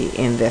already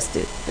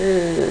invested?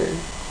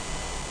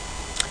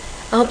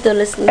 I hope they're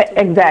listening to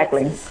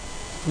exactly.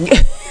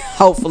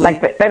 Hopefully.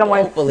 Like they don't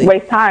want to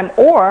waste time,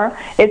 or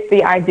it's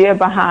the idea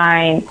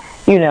behind,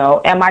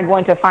 am I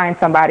going to find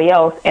somebody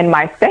else in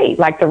my state?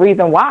 Like, the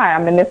reason why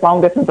I'm in this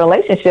long distance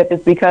relationship is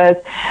because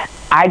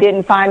I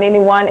didn't find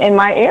anyone in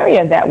my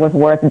area that was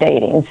worth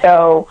dating.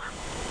 So,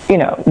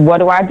 what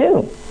do I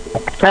do?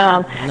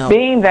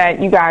 Being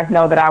that you guys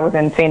know that I was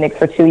in Phoenix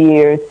for 2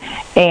 years,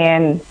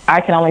 and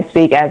I can only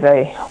speak as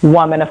a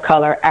woman of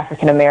color,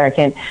 African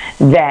American,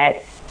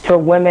 that for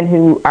women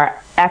who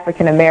are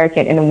African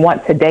American and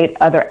want to date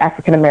other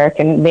African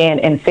American men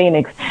in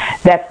Phoenix,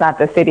 that's not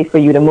the city for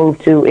you to move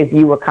to if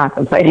you were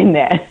contemplating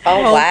that.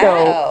 Oh,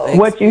 wow.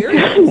 So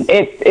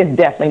it's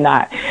definitely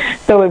not.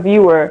 So if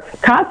you were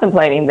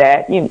contemplating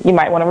that, you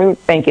might want to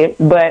rethink it.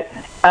 But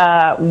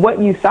what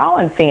you saw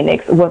in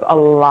Phoenix was a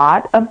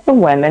lot of the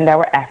women that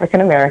were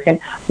African American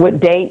would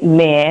date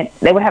men.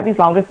 They would have these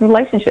long distance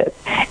relationships,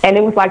 and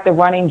it was like the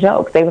running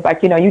joke. They was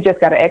like, you just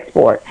got to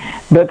export,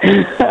 because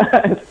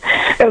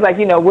it was like,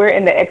 we're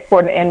in the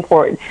export and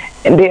import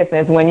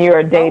business when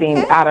you're dating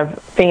out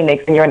of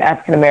Phoenix and you're an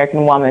African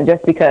American woman,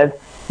 just because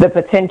the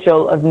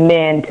potential of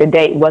men to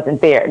date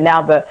wasn't there.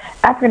 Now, the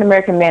African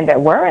American men that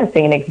were in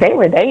Phoenix, they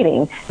were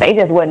dating. They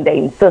just wasn't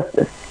dating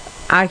sisters.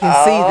 I can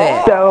see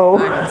that. So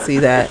I can see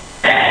that.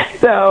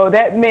 So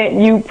that meant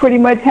you pretty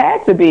much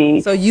had to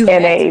be in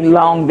a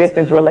long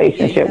distance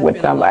relationship with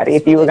somebody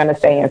if you were going to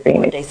stay in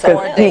Phoenix,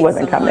 because he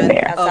wasn't coming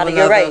there.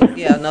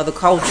 Another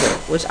culture,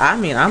 which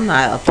I'm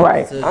not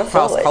opposed to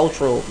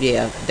cross-cultural,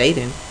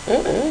 dating.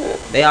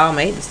 They all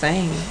made the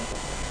same.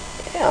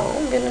 Yeah, I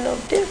don't really know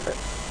the difference.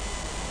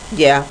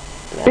 Yeah.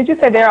 Did you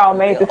say they're all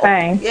made the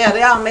same? Yeah,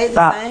 they all made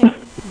the same.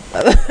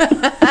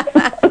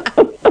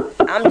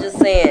 I'm just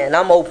saying,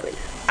 I'm open.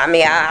 I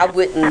mean, I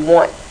wouldn't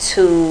want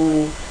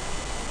to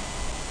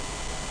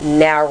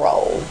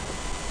narrow.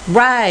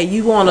 Right,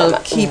 you want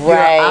to keep your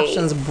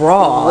options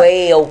broad.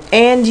 Way open.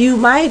 And you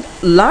might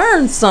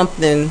learn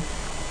something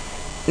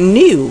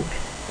new.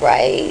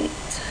 Right.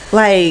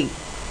 Like,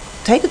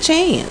 take a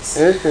chance.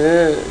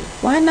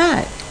 Why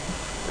not?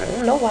 I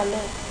don't know why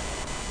not.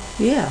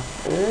 Yeah.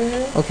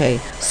 Okay.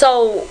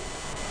 So,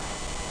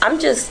 I'm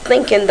just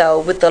thinking, though,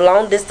 with the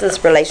long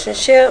distance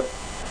relationship,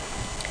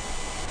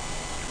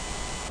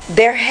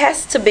 there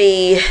has to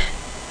be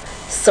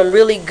some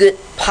really good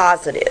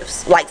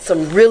positives, like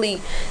some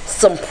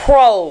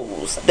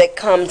pros that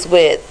comes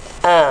with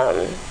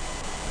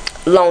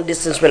long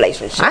distance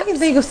relationships. I can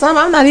think of some.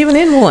 I'm not even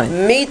in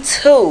one. Me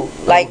too.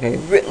 Like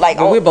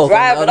we're both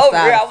driving over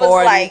here, I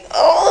was like,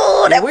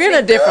 oh, that we're in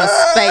a different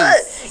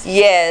space.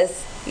 Yes.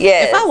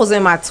 If I was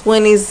in my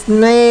 20s,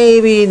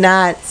 maybe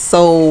not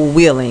so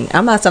willing.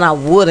 I'm not saying I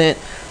wouldn't,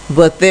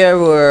 but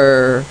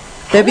there'd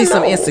be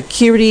some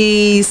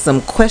insecurities,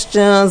 some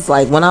questions,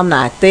 like when I'm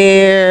not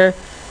there.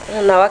 I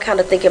don't know. I kind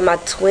of think in my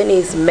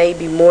 20s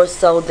maybe more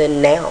so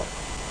than now.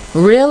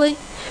 Really?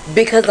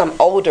 Because I'm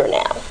older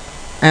now.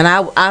 And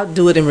I'll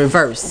do it in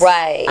reverse.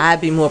 Right. I'd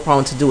be more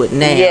prone to do it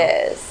now.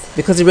 Yes.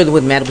 Because it really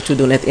wouldn't matter what you're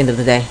doing at the end of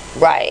the day.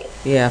 Right.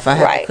 Yeah, if I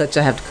have to cut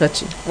you, I have to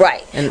cut you.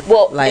 Right. And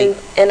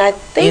and I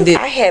think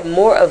I had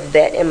more of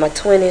that in my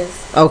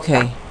 20s.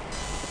 Okay.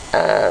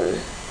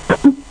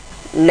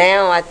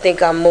 Now I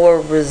think I'm more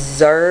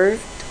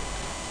reserved.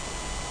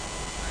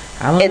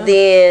 I don't know.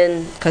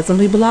 Then cut some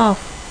people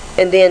off.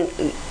 And then,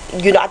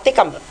 I think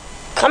I'm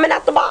coming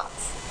out the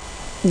box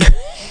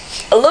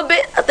a little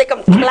bit. I think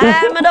I'm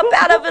climbing up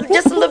out of it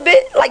just a little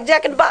bit, like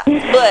Jack in the Box.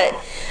 But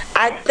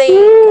I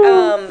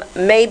think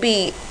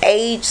maybe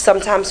age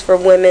sometimes for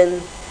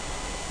women,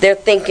 they're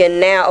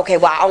thinking now, okay,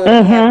 well, I only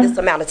have this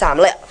amount of time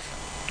left.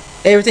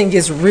 Everything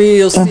gets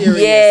real serious.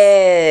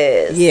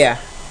 Yes. Yeah.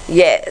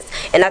 Yes.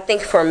 And I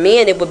think for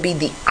men, it would be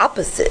the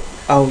opposite.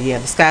 Oh, yeah.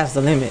 The sky's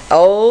the limit.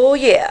 Oh,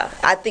 yeah.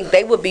 I think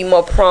they would be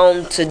more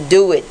prone to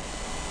do it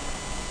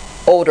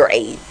older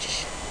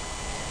age.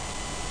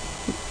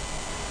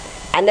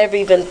 I never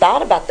even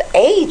thought about the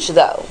age,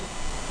 though.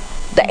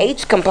 The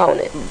age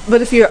component.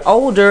 But if you're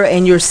older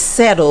and you're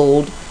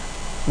settled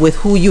with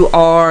who you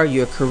are,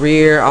 your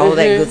career, all of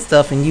that good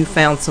stuff, and you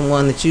found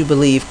someone that you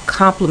believe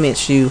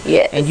compliments you,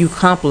 and you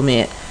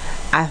compliment,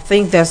 I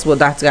think that's what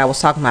Dr. Guy was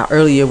talking about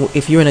earlier.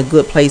 If you're in a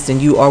good place and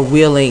you are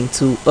willing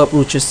to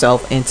uproot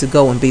yourself and to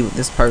go and be with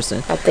this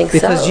person, I think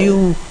because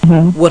you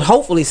would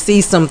hopefully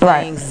see some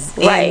things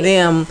in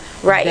them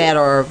that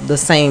are the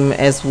same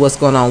as what's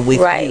going on with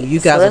you. You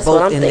guys are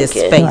both in this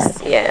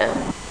space.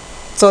 Yeah.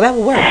 So that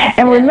will work.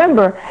 And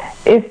remember,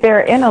 if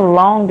they're in a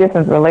long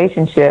distance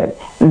relationship,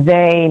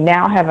 they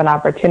now have an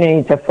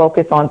opportunity to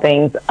focus on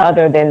things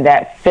other than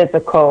that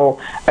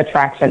physical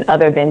attraction,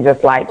 other than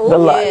just like the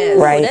lust,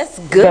 right? That's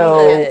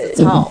good.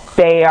 So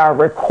they are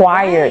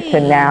required to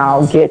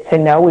now get to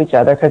know each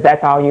other, because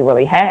that's all you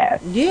really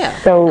have. Yeah.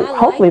 So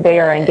hopefully they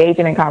are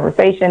engaging in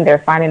conversation. They're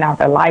finding out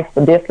their likes,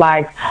 the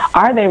dislikes.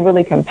 Are they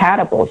really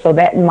compatible? So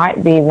that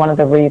might be one of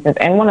the reasons.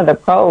 And one of the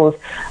pros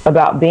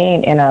about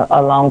being in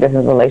a long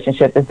distance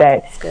relationship is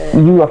that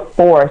you are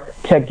forced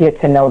to get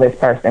to know this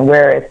person,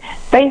 whereas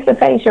face to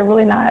face you're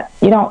really not.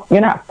 You're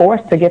not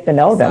forced to get to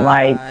know them.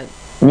 Like,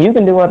 you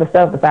can do other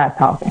stuff besides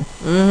talking.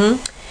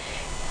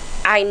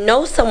 I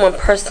know someone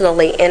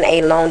personally in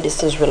a long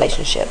distance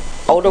relationship,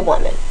 older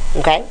woman,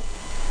 okay,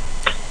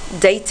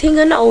 dating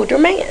an older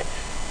man,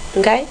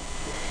 okay.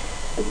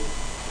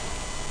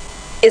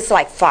 It's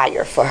like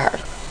fire for her.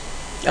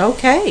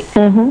 Okay.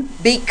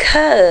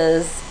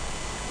 Because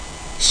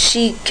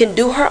she can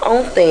do her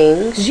own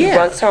thing. She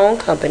runs her own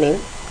company.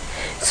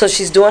 So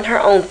she's doing her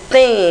own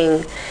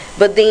thing,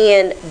 but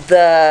then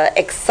the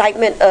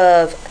excitement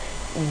of,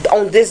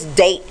 on this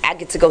date, I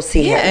get to go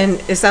see him.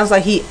 And it sounds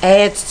like he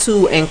adds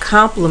to and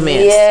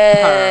compliments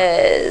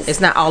her. It's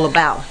not all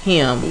about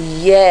him.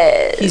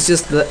 Yes. He's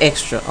just the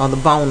extra or the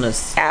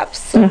bonus.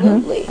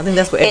 Absolutely. I think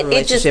that's what every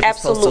relationship is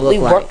supposed to look like. It just absolutely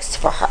works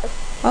for her.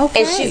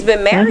 Okay. And she's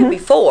been married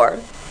before.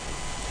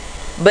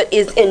 but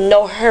is in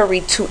no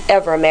hurry to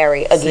ever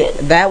marry again.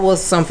 See, that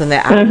was something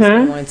that I was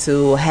going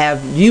to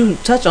have you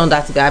touch on,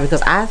 Dr. Guy,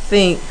 because I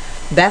think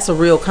that's a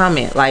real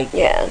comment. Like,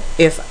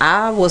 if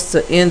I was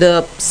to end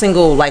up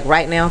single, like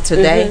right now,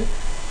 today,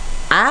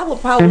 I would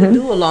probably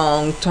do a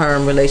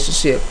long-term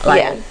relationship.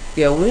 Like,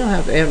 we don't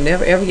have to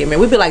never ever get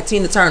married. We'd be like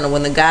Tina Turner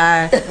when the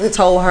guy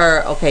told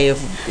her, okay,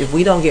 if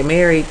we don't get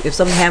married, if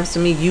something happens to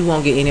me, you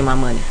won't get any of my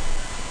money.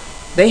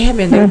 They had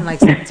been dating like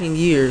 17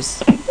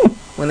 years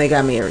when they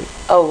got married.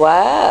 Oh,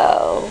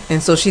 wow.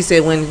 And so she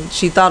said when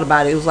she thought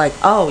about it, it was like,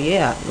 oh,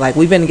 yeah, like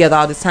we've been together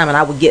all this time and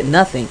I would get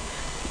nothing.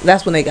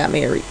 That's when they got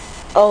married.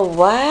 Oh,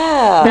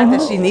 wow. Not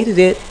that she needed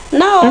it.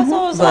 No, so it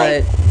was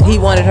but he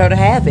wanted her to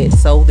have it,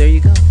 so there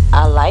you go.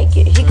 I like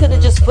it. He could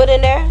have just put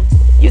in there,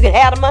 you can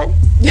have the money.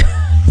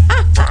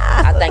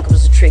 I think it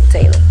was a trick,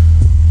 Tina.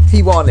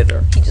 He wanted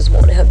her. He just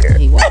wanted her, girl.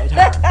 He wanted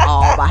her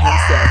all by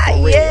himself,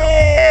 for real.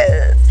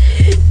 Yes.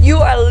 You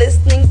are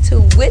listening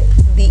to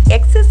With the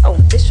Exes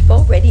on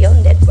Fishbowl Radio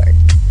Network.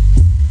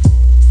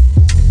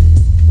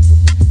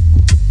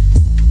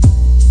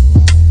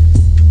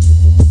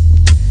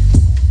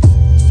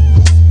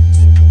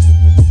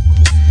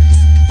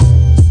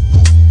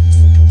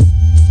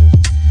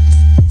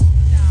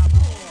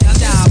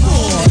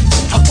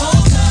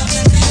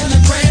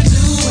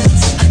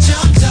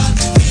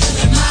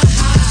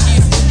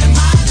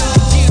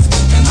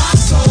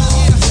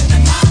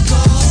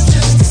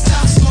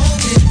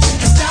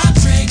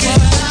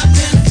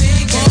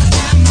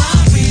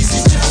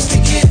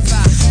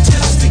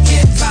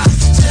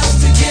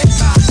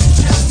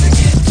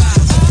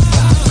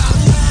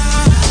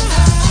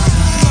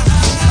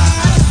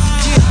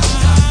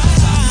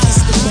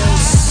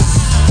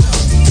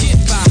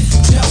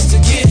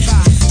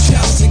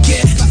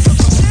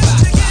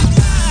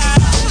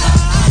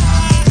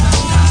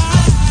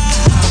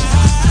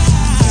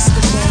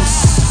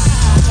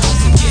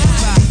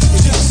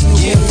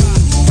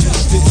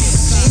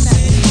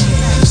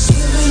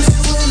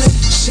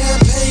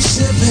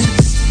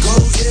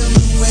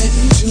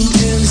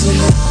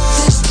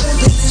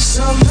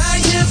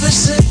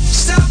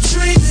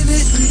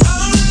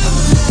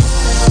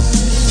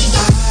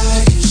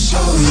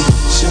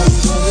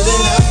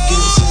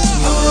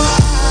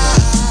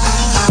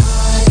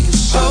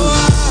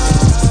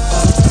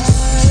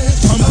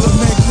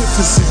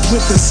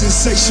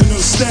 Sensational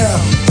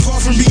style. Far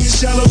from being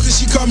shallow, cause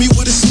she caught me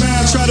with a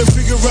smile. Try to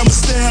figure out my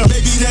style.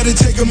 Maybe that'll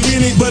take a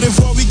minute, but if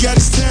all we got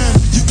is time,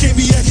 you can't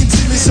be acting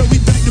timid, so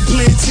we back to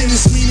playing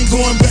tennis, meaning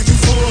going back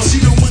and forth. She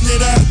the one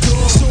that I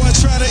adore, so I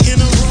try to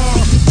enter raw.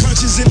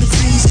 Punches in the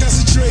fiends,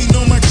 concentrating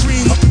on my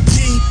cream. I'm a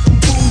king,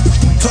 boo,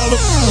 call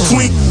her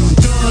queen.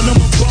 Done, I'm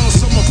a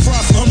boss, I'm a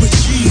prophet, I'm a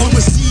G. I'm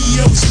a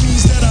CEO, which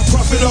means that I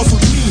profit off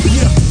of me.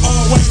 Yeah,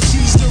 all white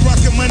tees, still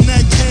rocking my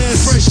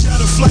nightcaps. Fresh out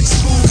of flight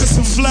school, cause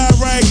I'm fly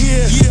right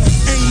here. Yeah,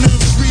 ain't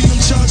nothing free, I'm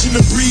charging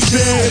the breed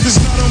bag. If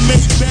it's not on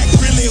Maybach,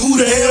 really, who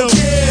the hell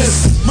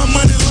cares? My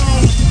money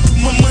long,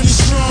 my money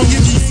strong.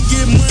 If you ain't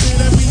get money,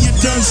 that mean you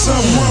done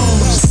something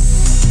wrong.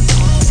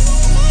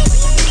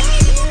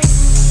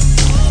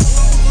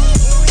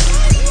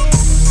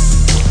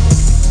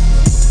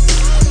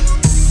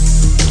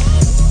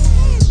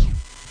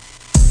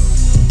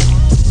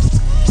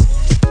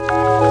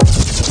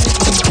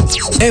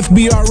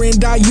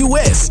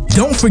 FBRN.US.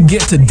 Don't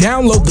forget to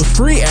download the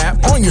free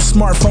app on your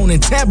smartphone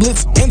and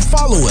tablets and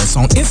follow us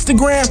on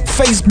Instagram,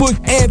 Facebook,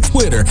 and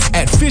Twitter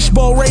at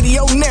Fishbowl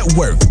Radio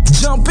Network.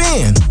 Jump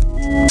in.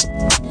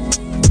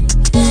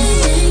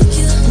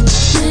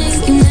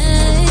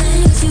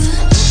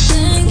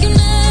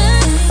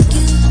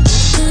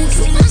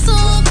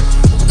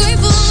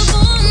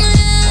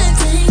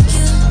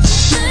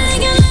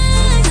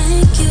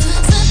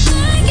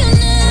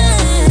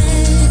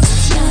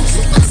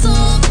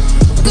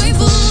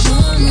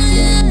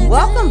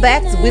 Welcome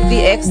back to With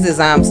the Exes.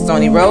 I'm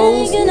Stony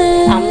Rose.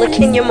 I'm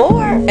LaKenya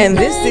Moore. And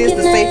this is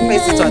the safe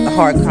place to start the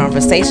hard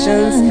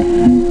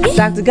conversations.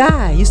 Dr.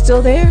 Guy, you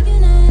still there?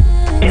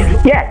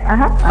 Yes,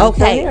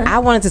 Okay, I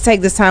wanted to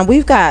take this time.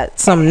 We've got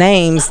some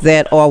names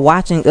that are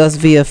watching us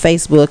via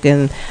Facebook,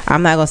 and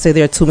I'm not going to say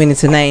there are too many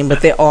to name,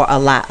 but there are a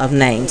lot of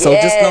names. So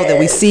just know that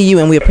we see you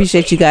and we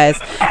appreciate you guys.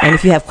 And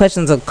if you have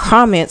questions or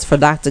comments for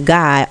Dr.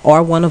 Guy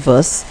or one of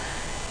us,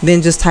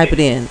 then just type it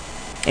in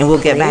and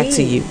we'll get back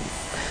to you.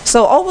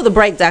 So over the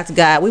break, Dr.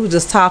 Guy, we were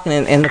just talking,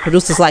 and the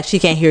producer's like, she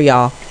can't hear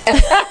y'all.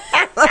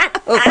 I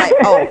was like,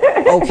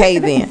 oh, okay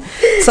then.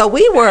 So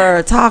we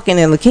were talking,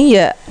 and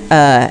LaKenya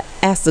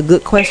asked a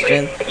good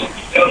question.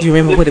 Do you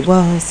remember what it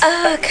was?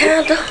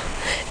 Kind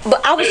of.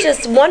 But I was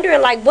just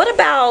wondering, like, what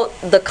about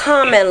the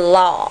common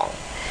law?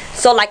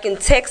 So, like in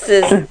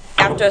Texas,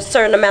 after a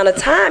certain amount of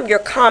time, you're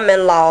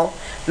common law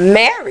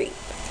married.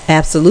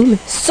 Absolutely.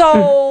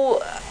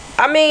 So,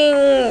 I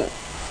mean,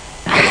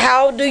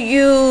 how do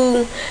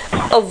you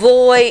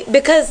avoid,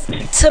 because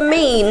to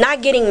me,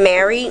 not getting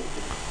married,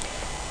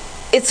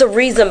 it's a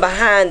reason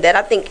behind that.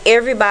 I think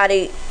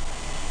everybody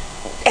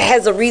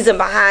has a reason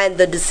behind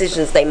the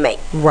decisions they make.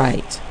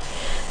 Right.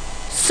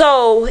 So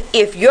So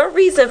if your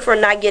reason for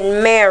not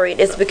getting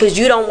married is because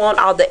you don't want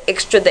all the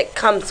extra that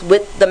comes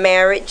with the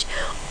marriage,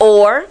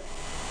 or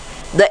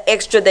the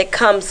extra that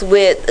comes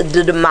with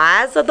the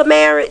demise of the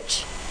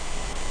marriage,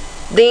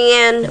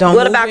 then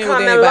what about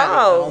common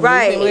law?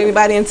 Right. Don't move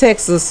anybody in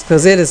Texas,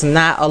 because it is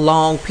not a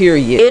long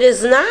period. It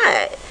is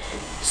not.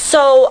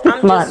 So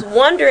I'm just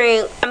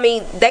wondering, I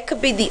mean, that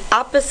could be the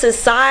opposite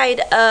side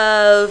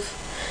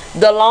of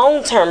the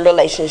long-term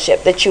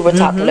relationship that you were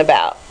talking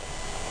about.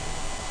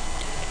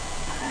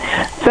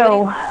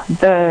 So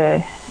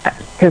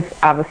because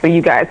obviously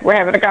you guys were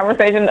having a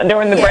conversation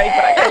during the break,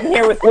 but I couldn't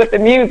hear with the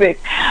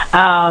music.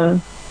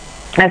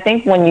 I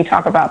think when you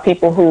talk about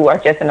people who are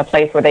just in a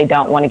place where they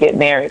don't want to get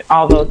married,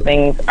 all those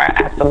things are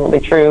absolutely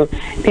true.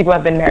 People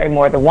have been married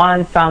more than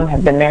once. Some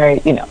have been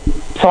married,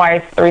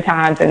 twice, 3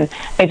 times, and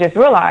they just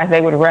realize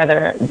they would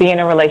rather be in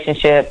a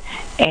relationship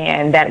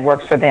and that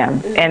works for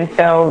them. And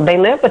so they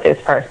live with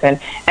this person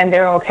and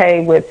they're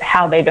okay with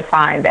how they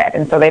define that.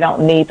 And so they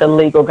don't need the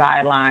legal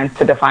guidelines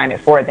to define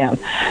it for them.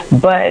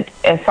 But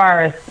as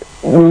far as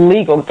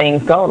legal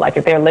things go, like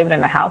if they're living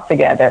in a house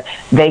together,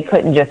 they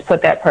couldn't just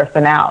put that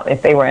person out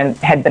if they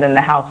had been in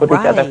the house with each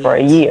other for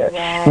a year.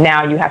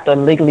 Now you have to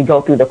legally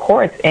go through the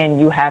courts and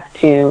you have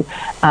to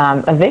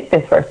evict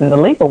this person the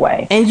legal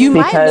way. And you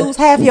might lose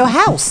half your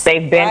house.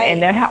 They've been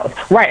in their house.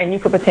 Right, and you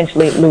could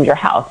potentially lose your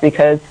house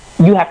because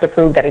you have to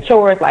prove that it's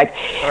yours,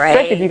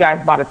 especially if you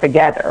guys bought it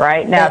together,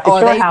 right? Now, if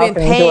it's your house and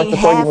it's yours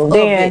before you moved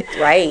in,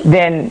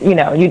 then,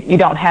 you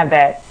don't have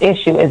that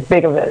issue as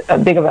big of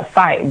a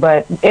fight,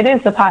 but it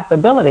is a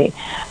possibility.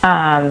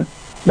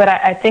 But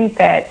I think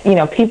that,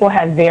 people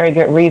have very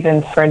good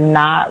reasons for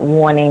not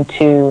wanting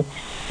to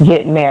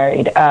get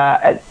married.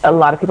 A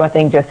lot of people, I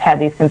think, just have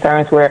these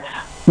concerns where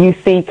you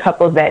see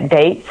couples that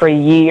date for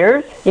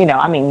years,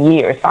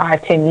 years,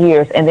 5, 10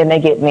 years, and then they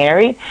get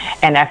married,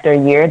 and after a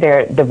year,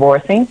 they're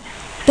divorcing.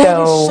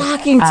 That is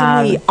shocking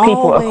to me.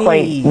 People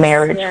equate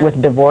marriage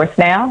with divorce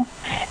now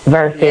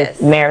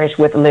versus marriage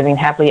with living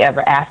happily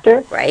ever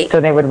after. Right. So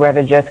they would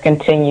rather just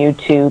continue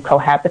to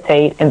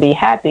cohabitate and be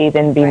happy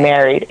than be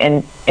married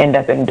and end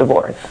up in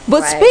divorce.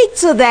 But speak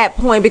to that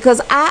point, because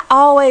I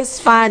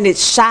always find it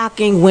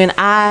shocking when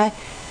I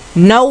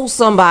know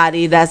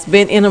somebody that's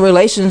been in a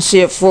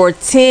relationship for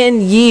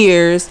 10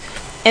 years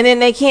and then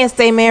they can't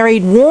stay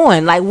married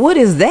one. Like, what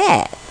is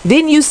that?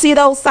 Didn't you see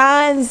those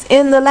signs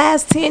in the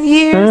last 10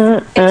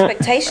 years?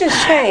 Expectations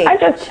change.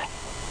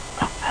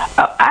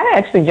 I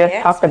actually just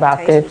talked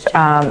about this,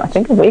 I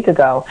think a week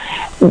ago,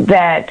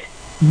 that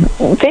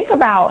think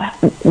about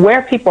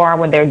where people are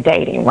when they're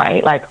dating,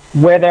 right? Like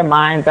where their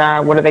minds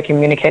are, what are they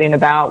communicating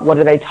about, what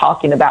are they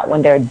talking about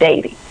when they're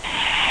dating?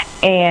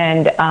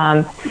 And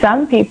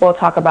some people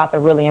talk about the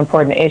really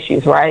important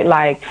issues, right?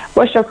 Like,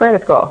 what's your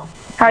credit score?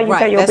 How you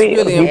pay your bills?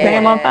 Really you pay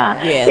them on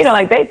time?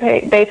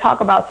 Yes. They talk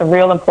about some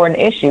real important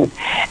issues.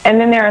 And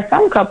then there are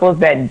some couples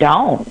that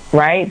don't,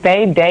 right?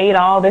 They date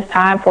all this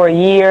time for a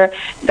year,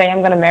 say I'm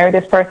going to marry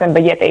this person,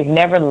 but yet they've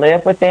never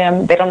lived with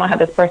them. They don't know how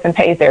this person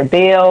pays their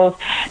bills.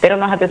 They don't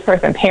know how this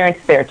person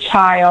parents their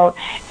child.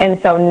 And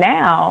so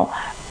now,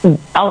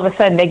 all of a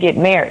sudden, they get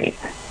married.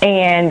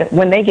 And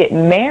when they get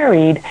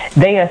married,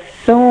 they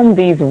assume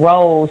these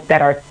roles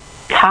that are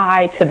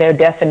tied to their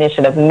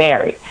definition of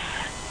married.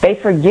 They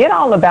forget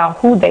all about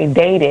who they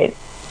dated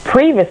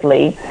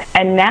previously,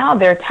 and now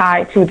they're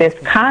tied to this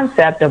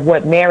concept of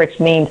what marriage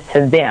means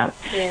to them.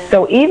 Yeah.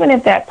 So even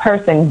if that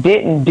person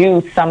didn't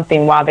do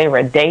something while they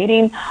were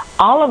dating,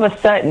 all of a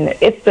sudden,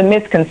 it's the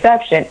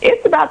misconception.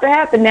 It's about to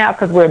happen now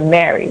because we're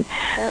married.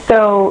 Yep.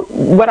 So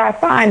what I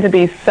find to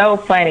be so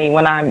funny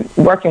when I'm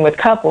working with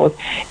couples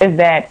is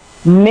that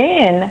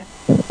men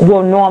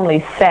will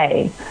normally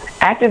say,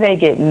 after they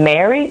get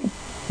married,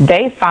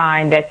 they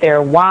find that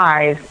their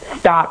wives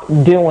stop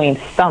doing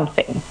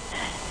something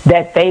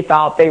that they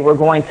thought they were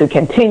going to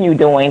continue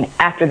doing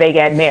after they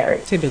got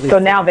married. So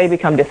now they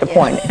become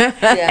disappointed. Yeah.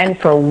 And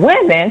for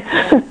women,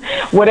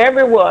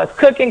 whatever it was,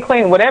 cooking,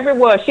 cleaning, whatever it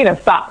was, she done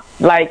stopped.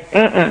 Like,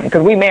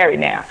 because we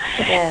married now.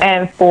 Yeah.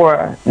 And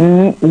for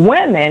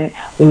women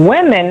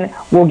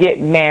will get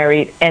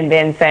married and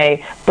then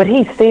say, but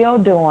he's still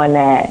doing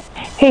that.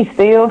 He's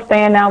still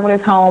staying out with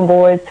his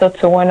homeboys till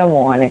 2 in the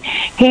morning.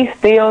 He's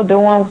still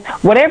doing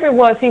whatever it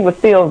was he was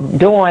still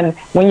doing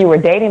when you were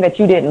dating that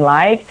you didn't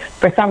like.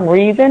 For some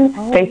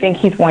reason, they think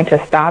he's going to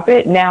stop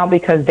it now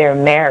because they're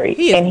married,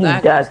 and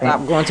he doesn't.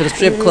 Stop going to the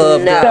strip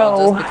club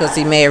just because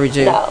he married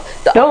you. No.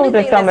 Those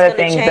are some of the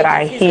things that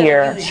I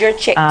hear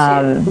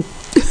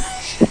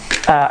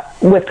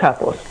with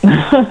couples.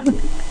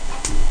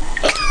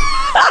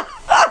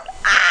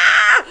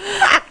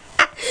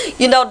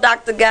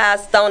 Dr. Guy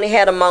Stoney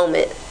had a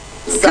moment.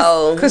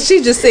 So, because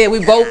she just said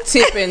we both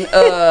tipping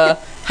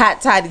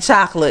hot toddy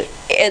chocolate.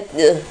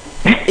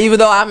 Even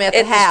though I'm at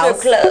the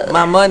house,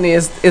 my money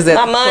is at the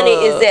club.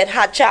 Is at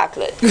hot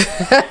chocolate.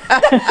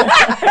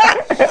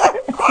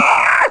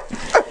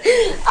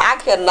 I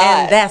could not.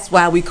 And that's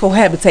why we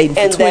cohabitating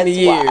for 20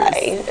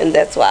 years. And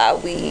that's why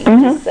we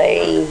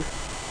say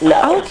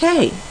no.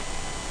 Okay.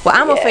 Well,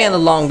 I'm a fan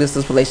of long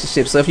distance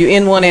relationships. So if you're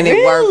in one and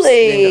it works,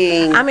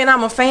 then I mean,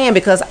 I'm a fan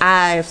because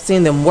I've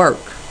seen them work.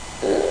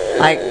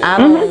 Like I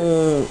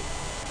don't.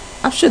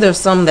 I'm sure there's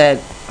some that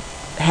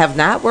have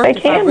not worked.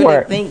 If I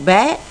really think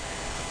back,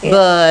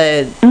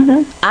 but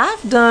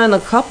I've done a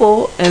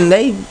couple, and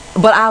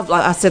But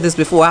like I said this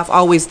before. I've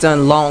always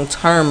done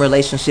long-term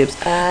relationships,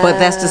 but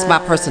that's just my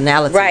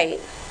personality.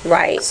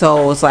 Right.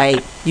 So it's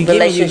like you get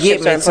me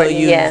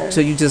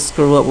until you just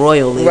screw up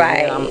royally.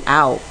 Right. And I'm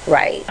out.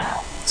 Right.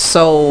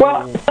 So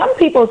well, some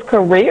people's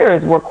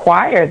careers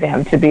require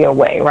them to be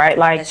away, right?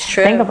 Like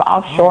think of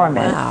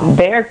offshoremen.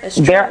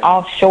 They're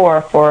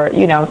offshore for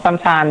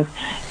sometimes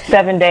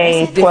 7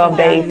 days, 12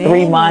 days,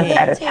 3 months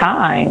at a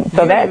time.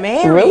 So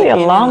that's really a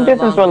long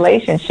distance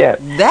relationship.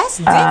 That's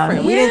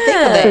different. We didn't think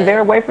of that. Because they're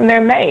away from their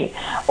mate,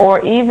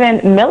 or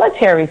even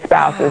military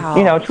spouses.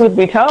 Truth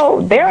be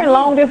told, they're in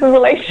long distance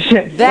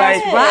relationships.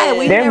 That's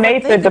right. Their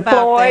mates are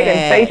deployed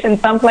and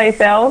stationed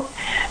someplace else.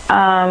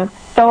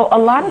 So a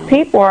lot of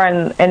people are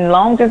in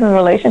long distance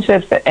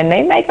relationships, and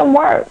they make them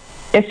work.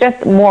 It's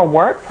just more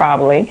work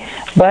probably,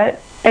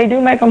 but they do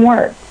make them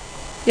work.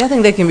 Yeah, I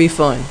think they can be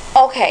fun.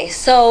 Okay,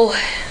 so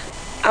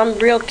I'm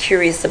real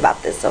curious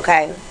about this,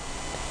 okay?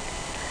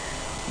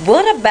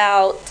 What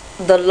about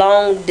the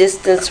long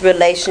distance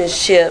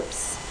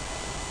relationships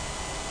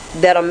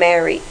that are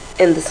married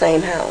in the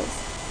same house?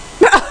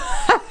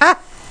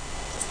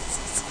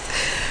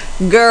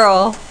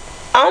 Girl,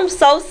 I'm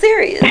so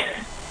serious.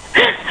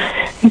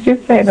 Did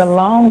you say the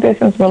long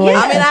distance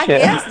relationship? I mean, I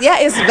guess,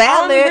 it's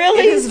valid. I'm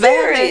really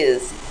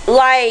serious.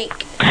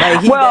 Like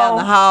he down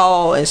the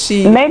hall and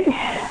she maybe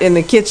in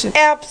the kitchen.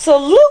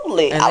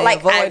 Absolutely. And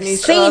I've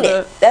seen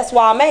it. That's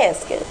why I'm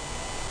asking.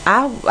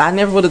 I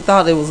never would have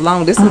thought it was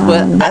long distance,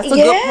 but that's a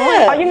good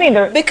point. Oh, you mean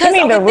the think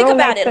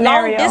about it.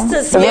 Scenario? Long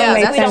distance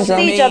means we don't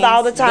see each other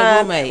all the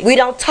time. We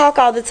don't talk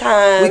all the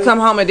time. We come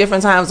home at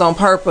different times on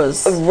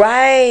purpose.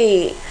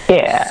 Right.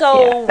 Yeah.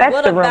 So that's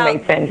what the about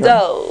roommate syndrome.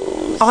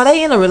 those? Are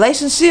they in a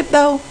relationship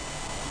though?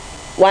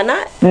 Why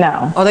not?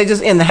 No. Or they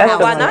just in the That's house?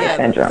 the roommate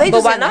syndrome. They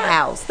just why in the not?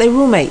 house. They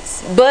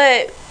roommates.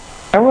 But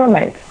they're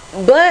roommates.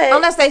 But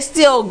unless they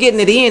still getting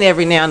it in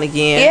every now and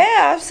again.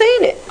 Yeah, I've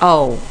seen it.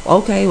 Oh,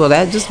 okay. Well,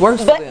 that just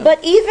works for them.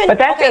 But even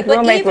that's just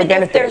roommates with if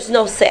benefits. there's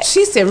no sex,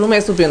 she said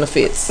roommates with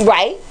benefits.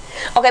 Right.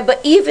 Okay, but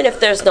even if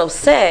there's no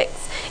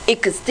sex,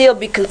 it could still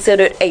be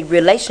considered a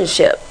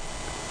relationship.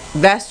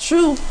 That's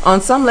true.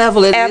 On some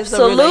level, it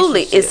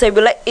absolutely is a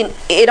relationship.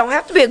 It don't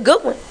have to be a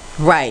good one.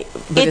 Right.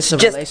 But it's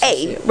just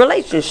a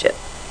relationship.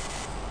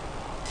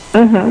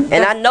 Mm-hmm.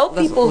 And I know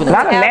people who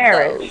not a have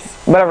marriage,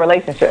 those. but a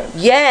relationship.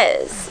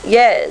 Yes.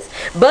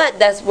 But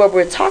that's what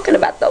we're talking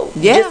about, though.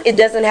 Yeah. It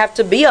doesn't have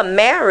to be a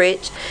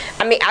marriage.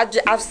 I mean,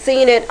 I've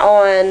seen it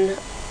on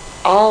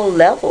all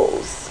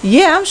levels.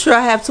 Yeah, I'm sure I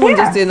have too. I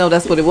just didn't know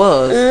that's what it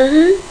was.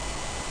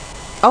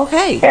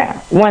 Okay. Yeah,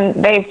 when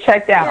they've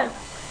checked out.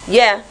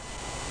 Yeah.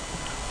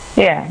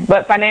 Yeah,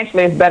 but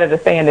financially, it's better to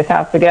stay in this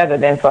house together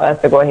than for us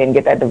to go ahead and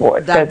get that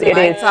divorce, because it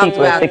is talked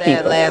cheaper about to keep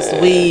that it. last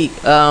week.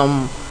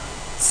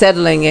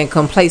 Settling and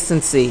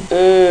complacency.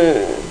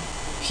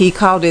 He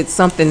called it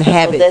something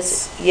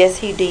habits. Yes,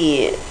 he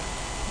did.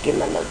 Give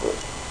my notebook.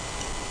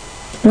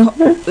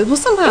 It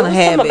was some kind of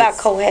habits. Something about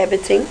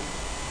cohabiting.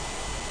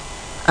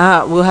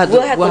 We'll have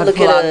to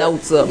pull our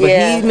notes up.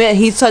 But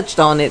he touched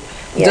on it.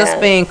 Yeah.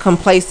 Just being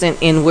complacent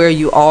in where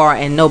you are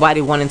and nobody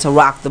wanting to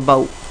rock the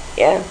boat.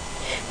 Yeah.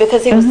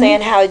 Because he was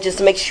saying how it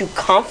just makes you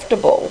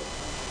comfortable.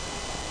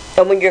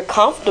 And when you're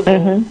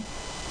comfortable,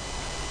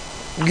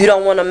 you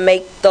don't want to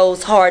make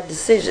those hard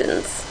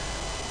decisions.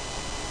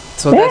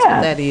 So that's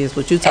what that is,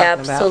 what you're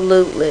talking about.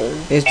 Absolutely.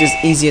 It's just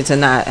easier to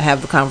not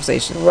have the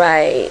conversation.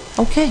 Right.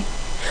 Okay.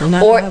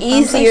 Or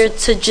easier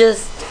to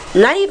just,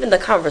 not even the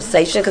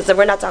conversation, because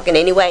we're not talking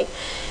anyway,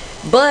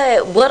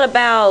 but what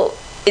about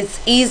it's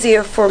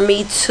easier for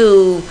me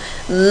to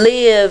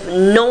live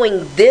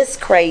knowing this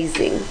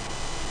crazy.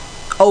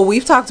 Oh,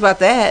 we've talked about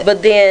that.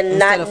 But then instead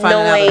not of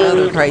finding knowing out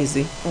another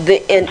crazy.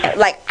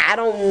 I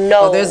don't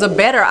know. Well, there's a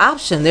better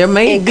option. There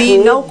may be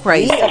no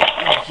crazy.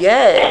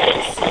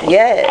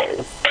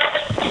 Yes.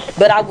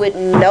 But I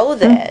wouldn't know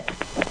that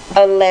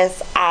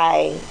unless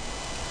I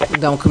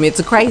don't commit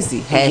to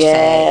crazy.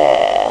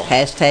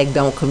 Hashtag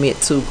don't commit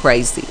to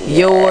crazy.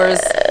 Yours,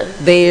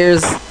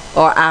 theirs,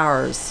 or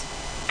ours.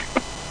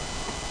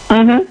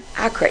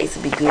 Our crazy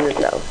be good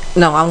though.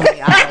 No, I'm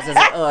mean ours as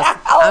us.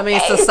 I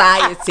mean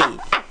society.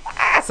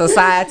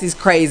 Society's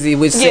crazy,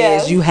 which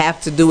says you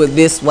have to do it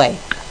this way.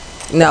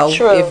 No,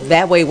 if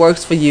that way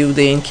works for you,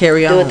 then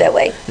carry on. Do it that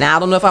way. Now I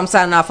don't know if I'm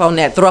signing off on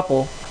that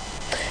throuple.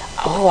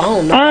 Oh, I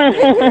don't know.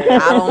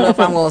 I don't know if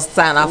I'm going to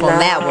sign off on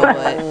that one,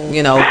 but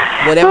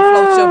whatever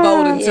floats your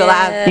boat until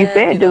You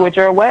said do it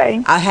your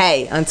way.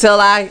 Until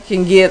I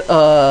can get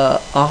a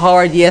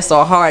hard yes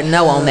or a hard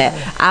no on that.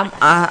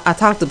 I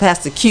talked to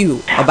Pastor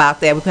Q about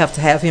that. We have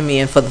to have him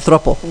in for the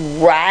throuple.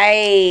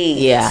 Right.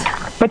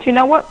 Yeah. But you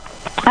know what?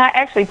 I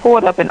actually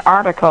pulled up an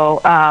article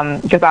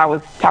because I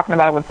was talking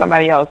about it with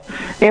somebody else.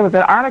 There was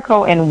an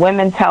article in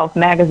Women's Health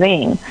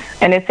magazine,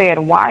 and it said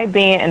why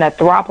being in a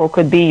throuple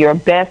could be your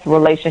best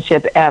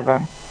relationship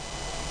ever.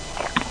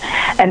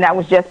 And that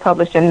was just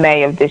published in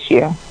May of this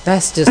year.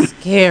 That's just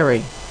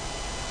scary.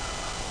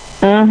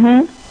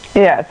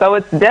 Yeah, so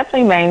it's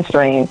definitely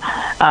mainstream.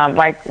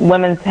 Like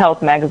Women's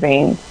Health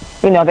magazine,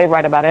 they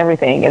write about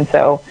everything. And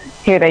so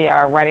here they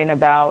are writing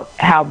about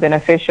how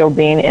beneficial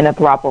being in a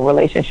throuple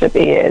relationship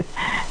is.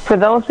 For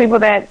those people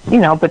that,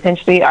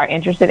 potentially are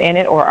interested in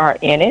it or are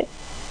in it,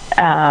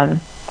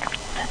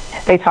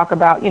 they talk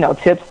about,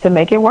 tips to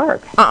make it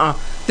work.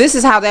 This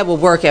is how that will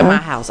work at my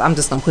house. I'm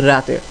just going to put it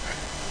out there.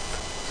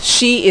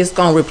 She is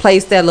going to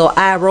replace that little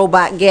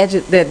iRobot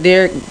gadget that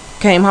Derek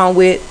came home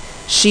with.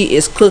 She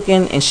is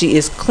cooking and she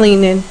is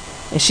cleaning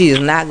and she is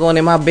not going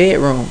in my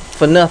bedroom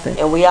for nothing.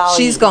 And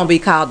she's going to be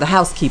called the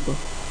housekeeper.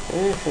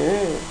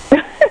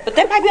 But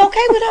that might be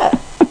okay with her.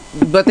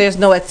 But there's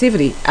no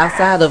activity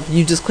outside of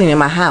you just cleaning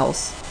my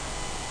house.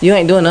 You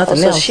ain't doing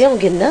nothing else. So she don't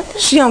get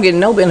nothing? She don't get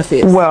no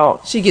benefits.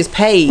 Well, she gets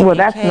paid. Well,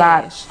 that's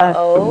not a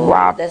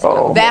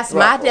throuple. That's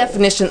my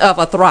definition of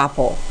a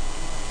throuple.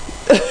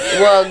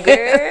 Well,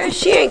 girl,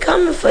 she ain't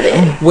coming for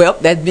that. Well,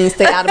 that means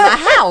stay out of my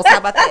house. How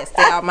about that?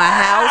 Stay out of my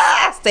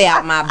house. Stay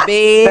out my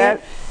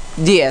bed.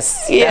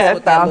 Yes. Yeah,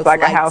 that sounds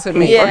like a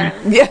housekeeper. Yeah.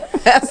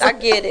 I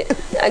get it.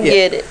 I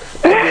get it.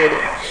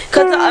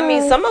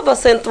 Because, some of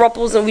us in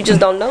thruples and we just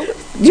don't know it.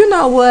 You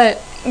know what?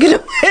 I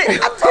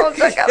told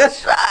her I got a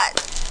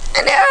shot.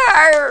 And it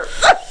hurt.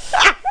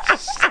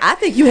 I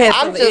think you had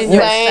something in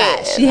your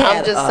shot. She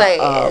had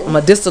a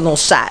medicinal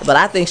shot, but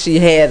I think she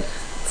had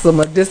some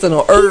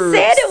medicinal herbs.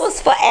 He said it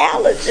was for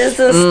allergies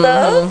and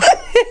stuff.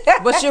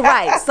 But you're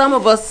right. Some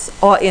of us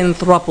are in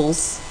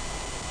thruples.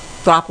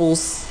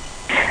 Waffles,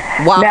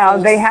 now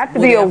they have to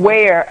be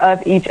aware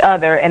of each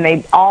other, and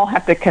they all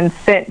have to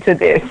consent to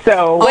this.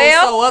 So,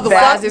 so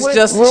otherwise it's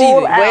just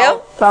cheating.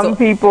 Well, some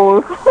people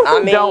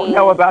don't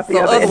know about the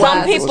other.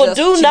 Some people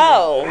do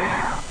know.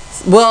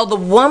 Well, the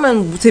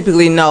woman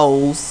typically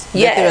knows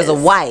that there's a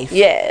wife.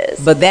 Yes,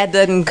 but that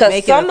doesn't make it a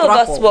throuple. Because some of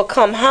us will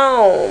come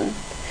home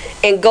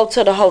and go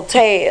to the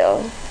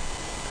hotel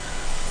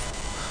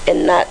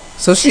and not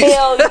tell you.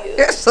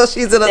 So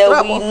she's in a that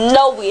throuple. We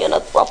know we in a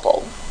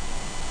throuple.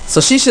 So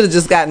she should have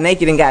just got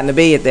naked and got in the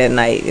bed that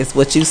night. Is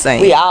what you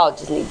saying? We all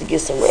just need to get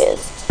some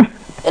rest.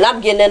 And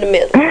I'm getting in the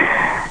middle.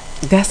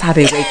 That's how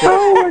they wake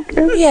up.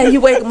 Yeah,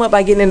 you wake them up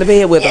by getting in the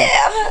bed with them.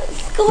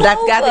 But I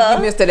think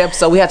you missed that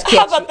episode. We have to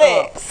catch you up.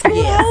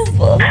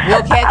 We'll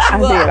catch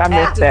you up. I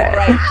missed that.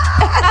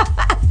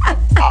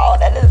 Oh,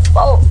 that is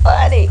so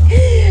funny.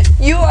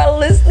 You are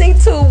listening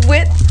to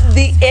With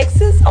the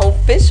Exes on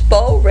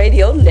Fishbowl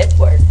Radio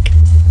Network.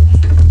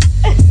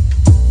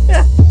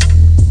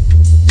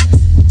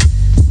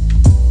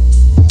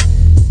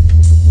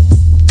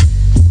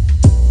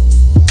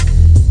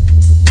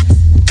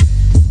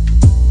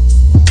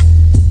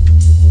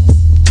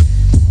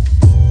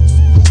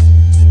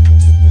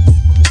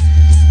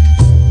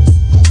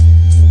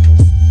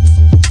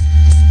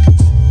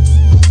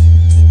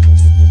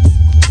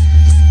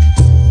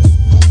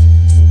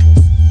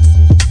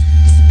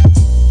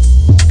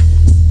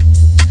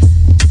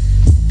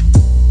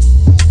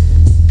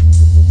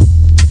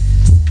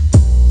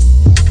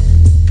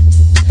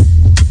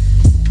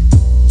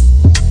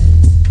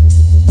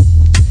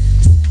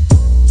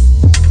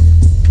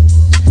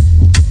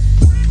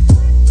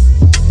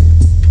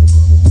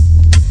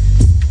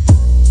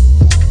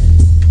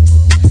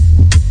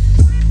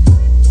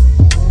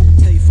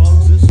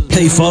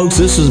 Hey folks,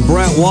 this is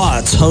Brett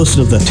Watts, host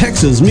of the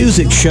Texas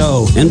Music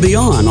Show and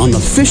Beyond on the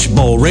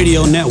Fishbowl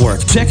Radio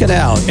Network. Check it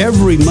out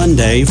every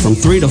Monday from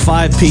 3 to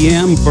 5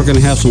 p.m. We're going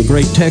to have some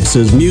great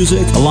Texas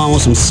music along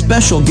with some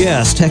special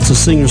guests, Texas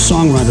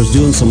singer-songwriters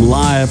doing some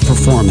live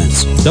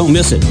performance. Don't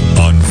miss it.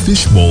 On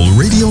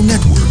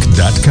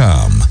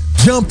FishbowlRadioNetwork.com.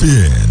 Jump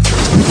in.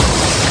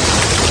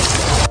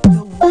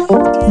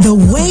 The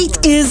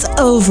wait is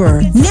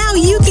over. Now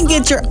you can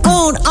get your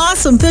own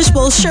awesome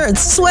Fishbowl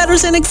shirts,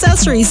 sweaters, and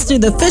accessories through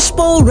the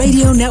Fishbowl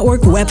Radio Network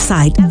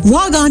website.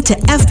 Log on to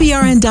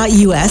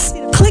fbrn.us,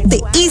 click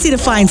the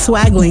easy-to-find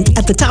swag link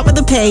at the top of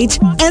the page,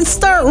 and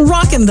start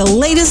rocking the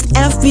latest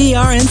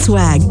FBRN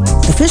swag.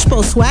 The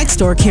Fishbowl Swag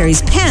Store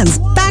carries pens,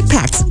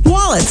 backpacks,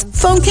 wallets,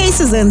 phone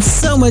cases, and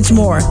so much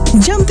more.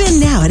 Jump in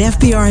now at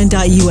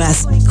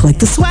fbrn.us, click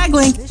the swag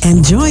link,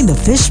 and join the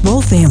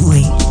Fishbowl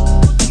family.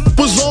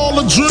 Was all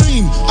a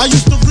dream. I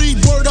used to read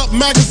Word Up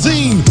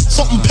magazine.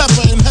 Salt and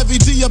pepper and Heavy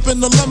D up in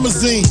the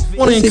limousine. I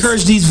want to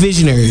encourage these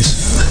visionaries.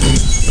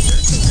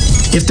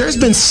 If there's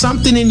been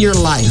something in your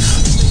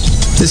life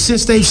that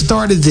since they've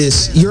started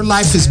this, your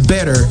life is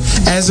better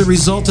as a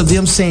result of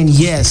them saying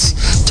yes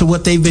to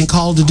what they've been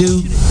called to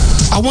do,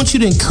 I want you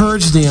to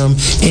encourage them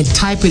and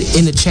type it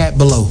in the chat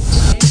below.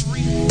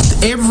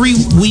 Every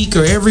week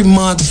or every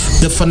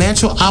month, the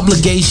financial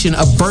obligation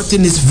of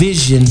birthing this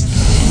vision,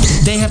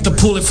 they have to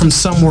pull it from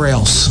somewhere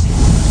else.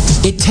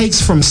 It takes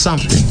from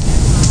something.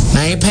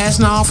 Now, I ain't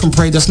passing off and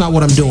pray. That's not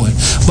what I'm doing.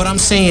 But I'm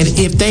saying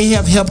if they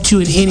have helped you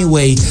in any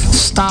way,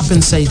 stop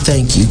and say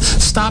thank you.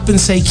 Stop and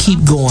say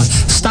keep going.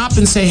 Stop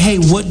and say, hey,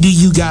 what do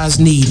you guys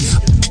need?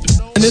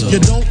 And if you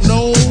don't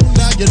know,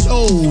 now you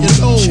know.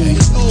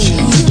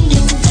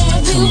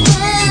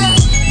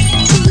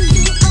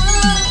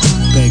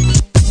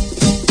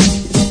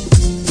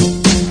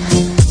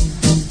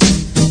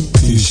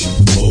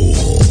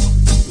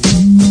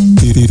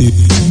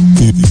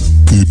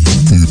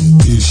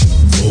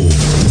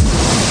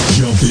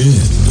 Jump in.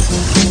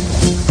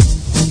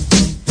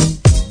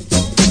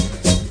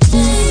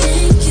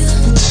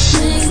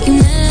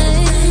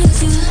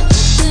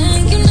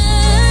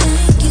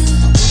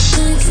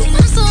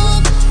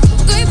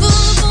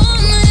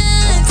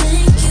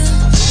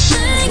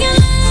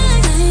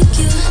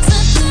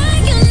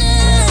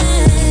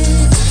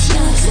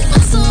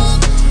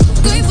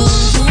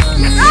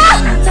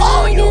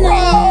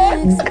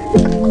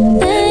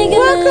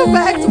 Welcome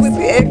back to With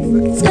the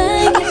Exes.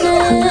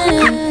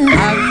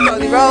 I'm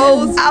Tony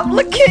Rose. I'm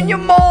LaKenya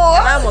Moore.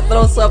 And I'm going to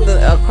throw something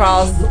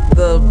across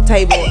the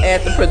table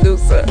at the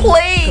producer.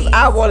 Please. Because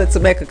I wanted to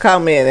make a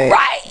comment. And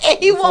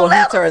he won't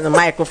let me turn the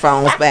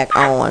microphones back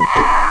on.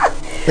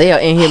 They are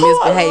in here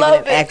misbehaving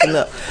and acting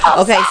up.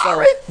 Okay,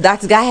 so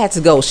Dr. Guy had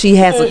to go. She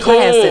has a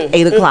class at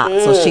 8 o'clock,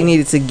 so she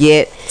needed to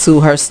get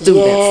to her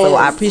students. So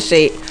I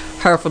appreciate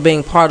her for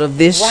being part of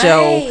this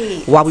show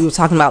while we were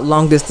talking about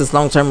long distance,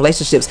 long-term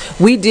relationships.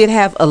 We did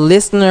have a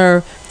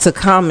listener to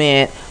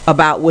comment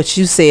about what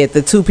you said,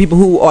 the two people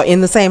who are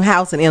in the same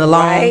house and in a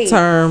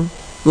long-term,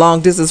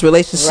 long-distance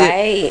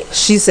relationship.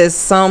 She says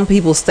some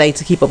people stay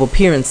to keep up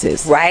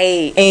appearances.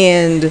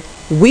 And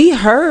we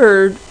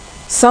heard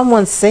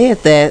someone said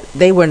that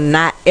they were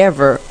not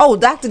ever,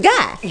 Dr.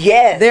 Guy.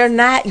 Yes. They're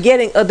not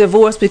getting a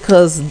divorce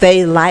because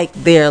they like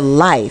their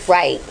life.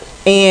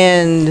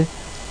 And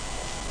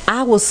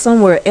I was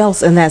somewhere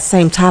else and that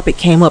same topic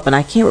came up and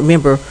I can't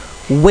remember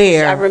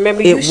where I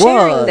remember you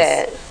sharing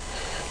that.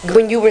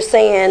 When you were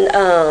saying,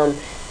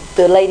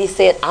 the lady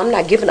said, I'm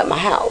not giving up my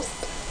house.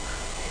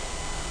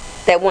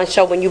 That one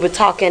show when you were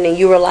talking and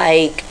you were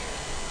like,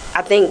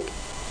 I think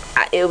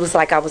it was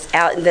like I was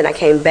out and then I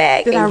came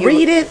back. Did I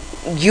read it?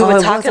 You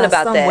were talking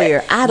about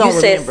somewhere. that. I don't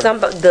remember. You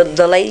said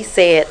the lady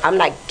said, I'm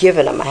not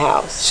giving up my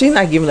house. She's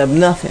not giving up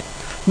nothing.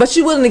 But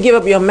you willing to give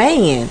up your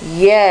man.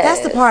 Yeah.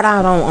 That's the part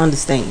I don't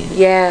understand.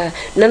 Yeah.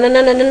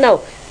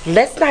 No.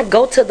 Let's not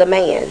go to the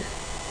man.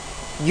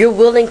 You're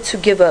willing to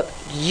give up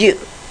you.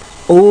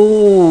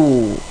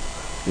 Ooh.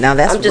 Now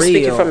that's real. I'm just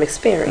speaking from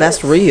experience.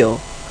 That's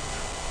real.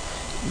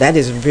 That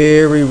is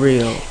very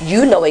real.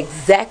 You know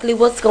exactly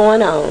what's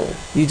going on.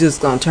 You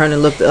just gonna turn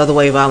and look the other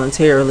way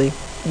voluntarily.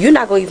 You're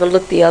not gonna even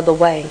look the other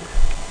way.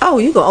 Oh,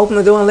 you gonna open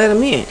the door and let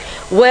him in?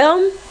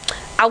 Well,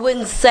 I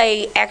wouldn't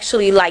say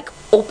actually like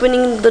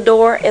opening the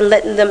door and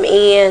letting them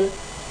in.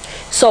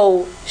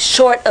 So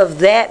short of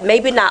that,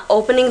 maybe not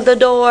opening the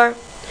door,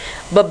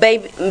 but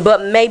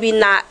maybe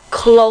not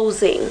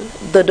closing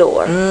the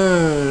door.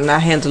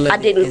 Not handling it. I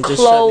didn't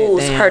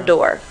close her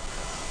door.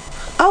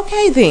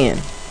 Okay then.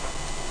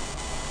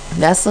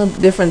 That's a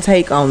different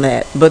take on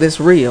that, but it's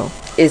real.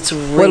 It's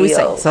real. What do we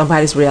say?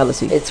 Somebody's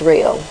reality. It's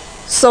real.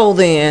 So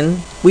then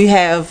we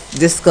have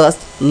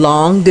discussed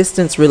long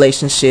distance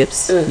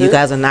relationships. You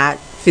guys are not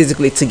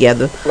physically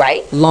together.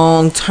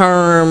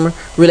 Long-term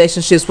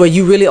relationships where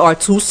you really are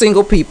two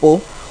single people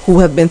who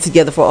have been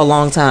together for a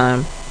long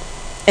time.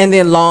 And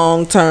then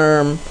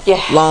long-term,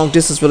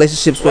 long-distance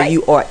relationships where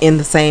you are in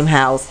the same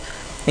house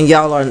and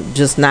y'all are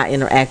just not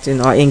interacting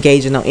or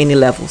engaging on any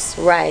levels.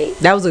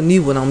 That was a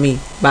new one on me,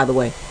 by the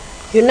way.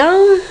 You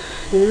know,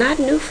 not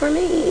new for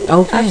me.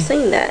 Okay. I've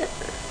seen that.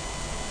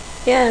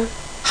 Yeah.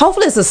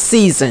 Hopefully it's a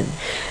season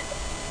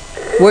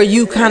where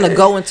you kind of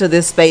go into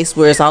this space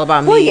where it's all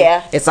about me.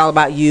 It's all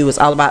about you. It's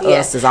all about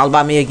us. It's all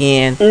about me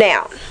again.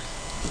 Now,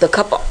 the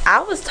couple I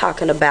was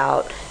talking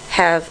about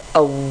have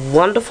a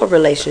wonderful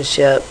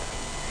relationship.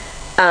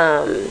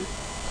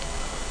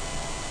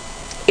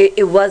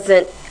 It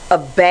wasn't a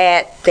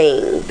bad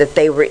thing that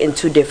they were in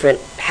two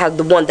different.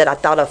 The one that I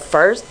thought of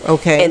first.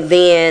 And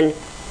then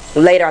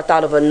later I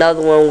thought of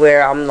another one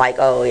where I'm like,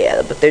 oh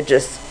yeah, but they're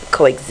just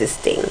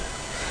coexisting.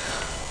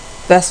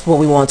 That's what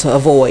we want to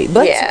avoid.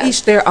 But to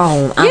each their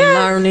own. I'm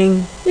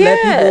learning.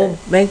 Let people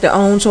make their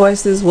own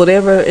choices.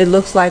 Whatever it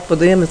looks like for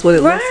them is what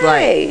it looks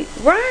like.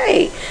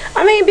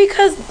 I mean,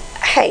 because,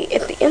 hey,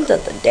 at the end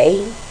of the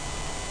day,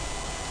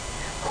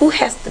 who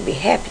has to be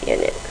happy in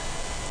it?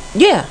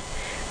 Yeah.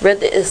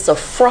 Whether it's a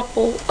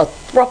throuple,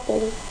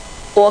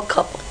 or a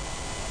couple.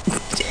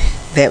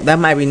 That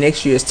might be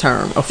next year's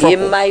term. A throuple.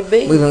 It might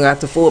be. We're going to got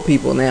to 4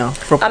 people now.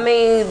 Throuple. I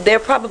mean, they're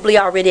probably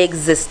already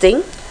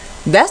existing.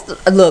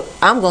 Look,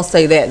 I'm going to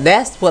say that.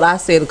 That's what I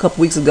said a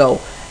couple weeks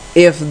ago.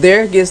 If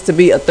there gets to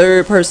be a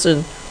third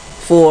person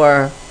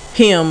for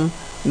him,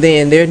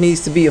 then there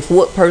needs to be a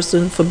 4th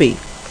person for B.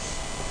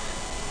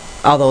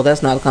 Although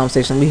that's not a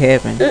conversation we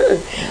having.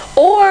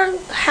 Or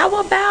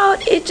how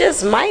about it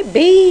just might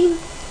be.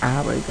 I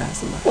already got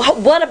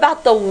somebody. What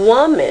about the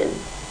woman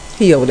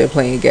He over there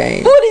playing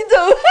games. What'd he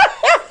do?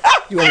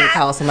 You want me to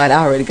call somebody?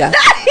 I already got it.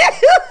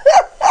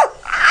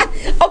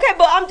 Okay,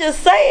 but I'm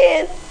just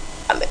saying,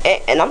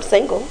 and I'm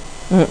single.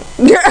 You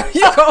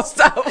gonna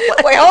stop?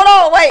 Wait, hold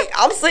on, wait.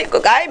 I'm single.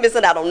 I ain't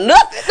missing out on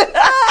nothing.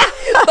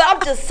 But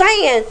I'm just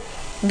saying,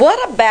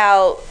 what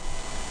about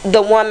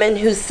the woman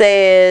who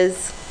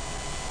says,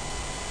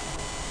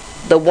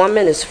 the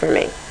woman is for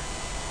me?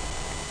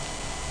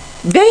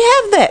 They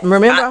have that.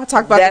 Remember, I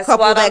talked about the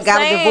couple that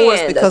got a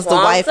divorce because the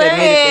wife admitted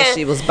that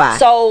she was bi.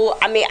 So,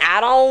 I mean,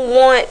 I don't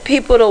want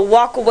people to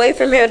walk away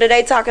from here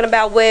today talking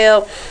about,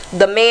 well,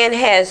 the man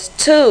has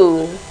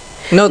two.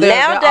 No,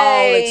 they're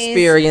all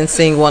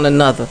experiencing one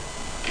another.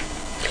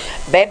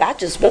 Baby, I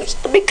just want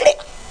to be clear.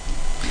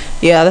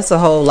 Yeah, that's a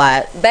whole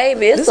lot.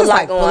 Baby, it's a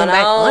lot going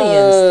back on.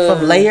 Onions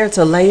from layer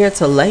to layer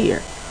to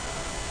layer.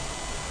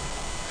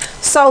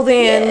 So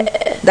then,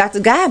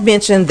 Dr. Guy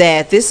mentioned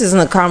that this isn't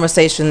a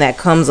conversation that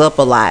comes up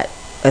a lot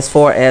as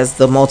far as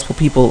the multiple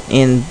people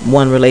in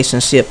one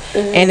relationship.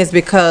 And it's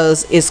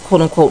because it's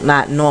quote unquote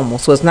not normal.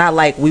 So it's not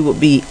like we would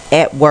be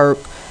at work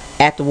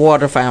at the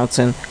water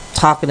fountain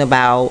talking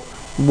about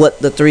what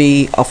the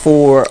 3 or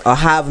 4 or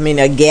however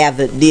many are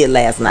gathered did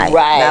last night.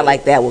 Right. Not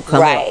like that would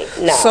come up.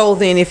 No. So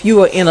then if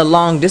you are in a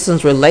long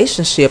distance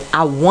relationship,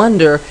 I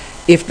wonder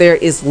if there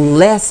is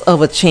less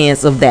of a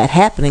chance of that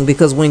happening,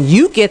 because when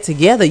you get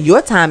together,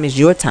 your time is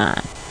your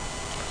time.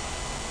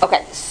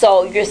 Okay,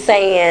 so you're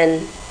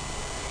saying,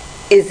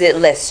 is it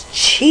less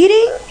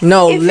cheating?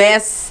 No,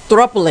 less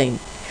throupling.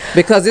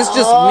 Because it's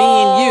just me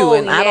and you,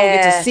 and I don't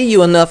get to see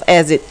you enough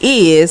as it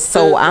is,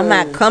 so I'm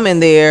not coming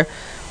there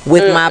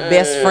with my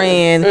best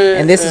friend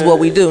and this is what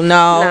we do.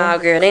 No,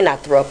 girl, they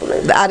not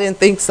throupling. I didn't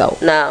think so.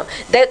 No,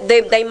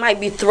 they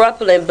might be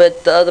throupling,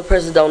 but the other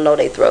person don't know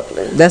they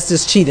throupling. That's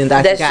just cheating.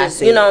 That's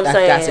just, you know what I'm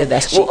saying? Dr. Guy said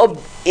that's cheating. Well,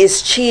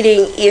 it's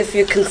cheating if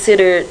you're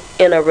considered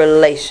in a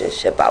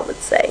relationship, I would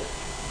say.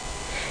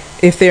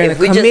 If they're in a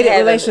committed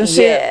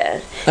relationship? Yeah.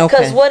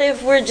 Because what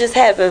if we're just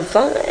having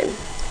fun?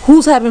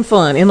 Who's having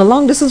fun? In a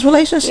long distance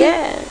relationship?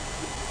 Yeah.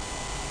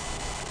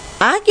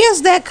 I guess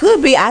that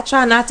could be. I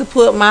try not to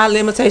put my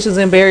limitations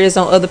and barriers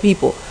on other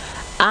people.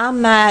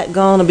 I'm not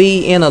going to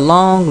be in a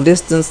long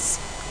distance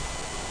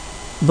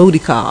booty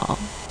call.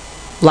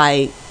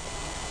 Like,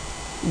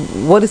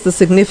 what is the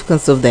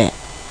significance of that?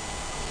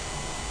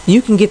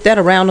 You can get that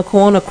around the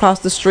corner, across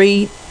the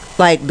street,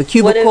 like the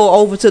cubicle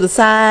over to the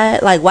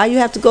side. Like, why you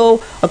have to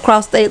go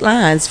across state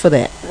lines for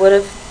that? What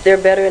if they're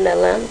better in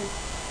Atlanta?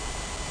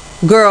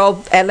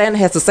 Girl, Atlanta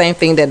has the same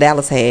thing that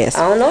Dallas has.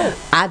 I don't know.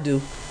 I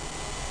do.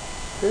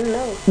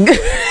 No. Okay,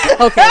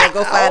 well,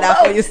 go find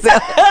out for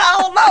yourself. I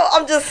don't know.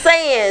 I'm just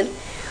saying,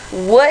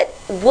 what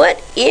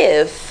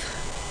if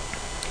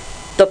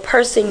the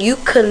person you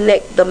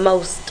connect the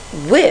most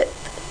with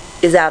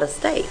is out of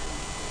state?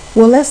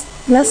 Well,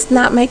 let's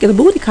not make it a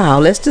booty call.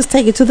 Let's just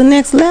take it to the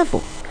next level.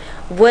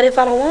 What if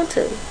I don't want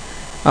to?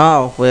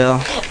 Oh,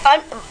 well.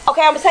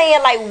 I'm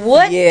saying, like,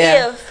 what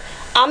if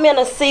I'm in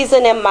a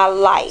season in my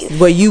life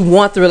where you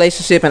want the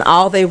relationship and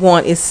all they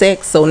want is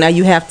sex, so now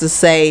you have to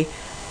say,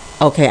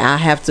 okay, I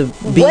have to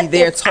be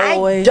their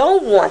toy. I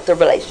don't want the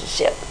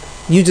relationship.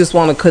 You just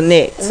want to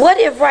connect. What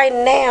if right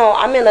now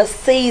I'm in a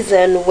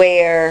season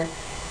where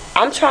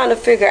I'm trying to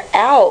figure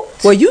out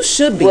well, you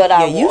should be. What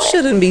I you want.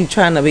 Shouldn't be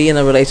trying to be in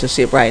a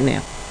relationship right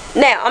now.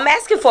 Now, I'm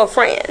asking for a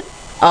friend.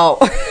 Oh,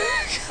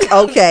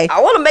 okay.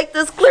 I want to make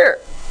this clear.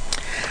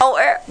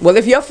 Well,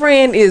 if your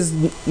friend is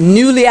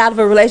newly out of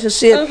a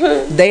relationship,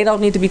 they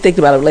don't need to be thinking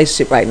about a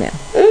relationship right now.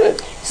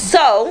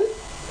 So,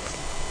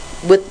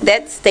 with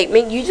that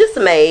statement you just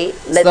made,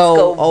 let's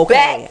go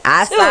back.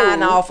 I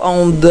sign off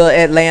on the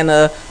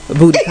Atlanta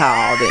booty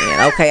call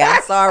then. Okay,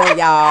 I'm sorry,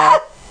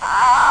 y'all.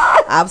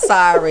 I'm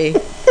sorry.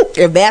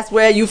 If that's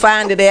where you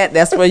find it at,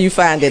 that's where you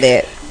find it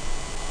at.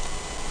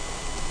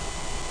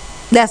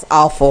 That's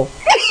awful.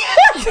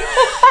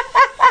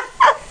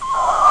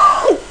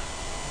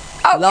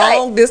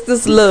 Long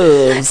distance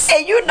loves.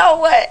 And you know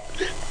what?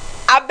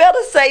 I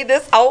better say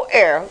this on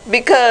air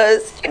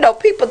because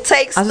people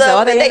take stuff.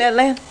 Are they in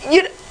Atlanta?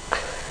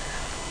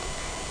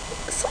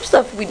 Some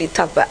stuff we need to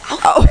talk about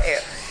off air.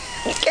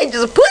 You can't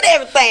just put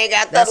everything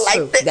out there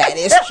like that. That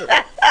is true.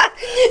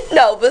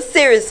 No, but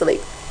seriously,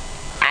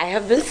 I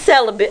have been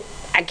celibate.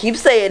 I keep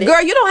saying it.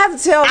 Girl, you don't have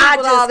to tell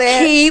people all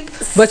that. I just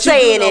keep but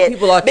saying it.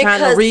 People are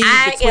trying to read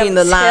between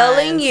the lines. I am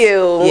telling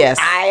you. Yes.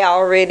 I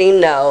already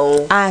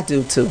know. I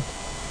do too.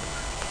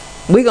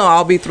 We're going to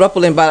all be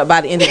throupling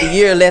by the end of the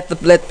year.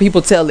 Let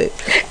people tell it.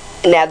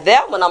 Now,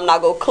 that one I'm not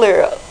going to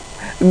clear up.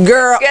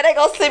 Girl. Yeah, they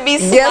going to see me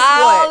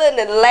smiling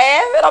and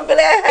laughing. I'm be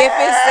like, if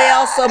it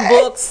sells some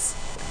books.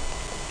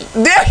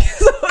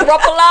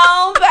 Thruple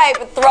on,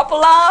 baby.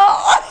 Thruple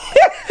on.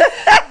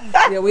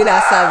 Yeah, we're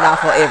not signing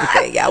off for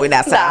everything, y'all. We're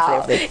not signing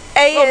off for everything.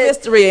 No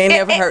mystery ain't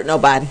never hurt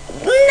nobody.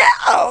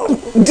 No.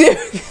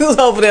 He's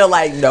over there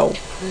like, no.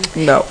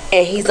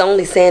 And he's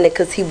only saying it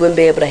because he wouldn't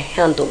be able to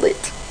handle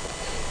it.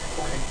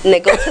 And they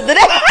go to the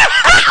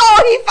oh,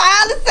 he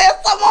finally said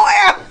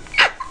somewhere.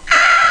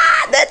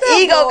 That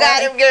ego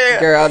got him, girl.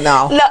 Girl,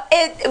 no.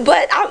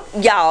 But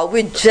y'all,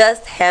 we're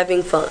just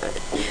having fun.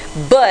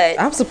 But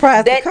I'm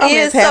surprised the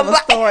comments haven't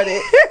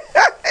started.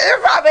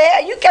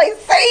 Robert, you can't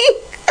see.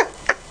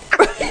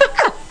 But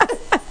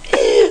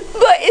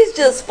it's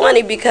just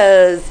funny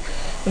because,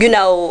 you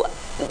know,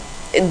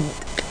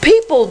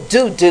 people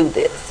do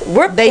this.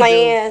 We're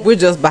playing. We're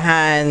just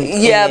behind.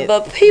 Yeah,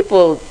 but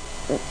people,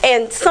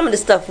 and some of the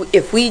stuff,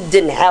 if we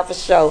didn't have a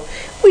show,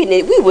 we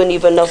wouldn't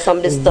even know some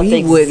of this stuff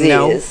exists. Wouldn't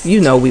know.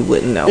 You know we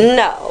wouldn't know.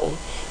 No,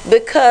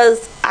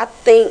 because I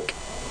think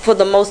for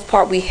the most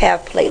part we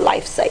have played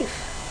life safe.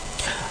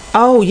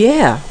 Oh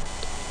yeah.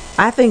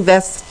 I think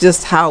that's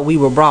just how we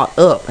were brought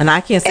up, and I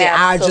can't say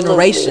our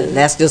generation.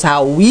 That's just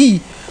how we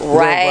were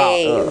brought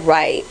up.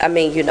 Right. I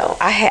mean, you know,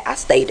 I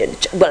stayed in the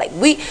church, but like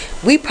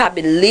we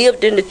probably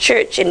lived in the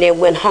church and then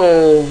went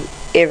home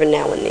every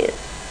now and then.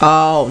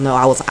 Oh no,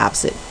 I was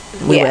opposite.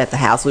 We were at the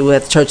house. We were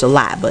at the church a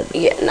lot, but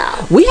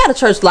no. We had a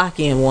church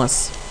lock-in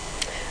once.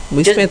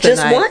 We spent the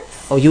night. Once?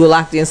 Oh, you were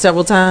locked in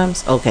several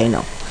times? Okay,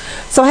 no.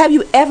 So, have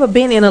you ever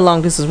been in a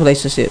long-distance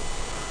relationship?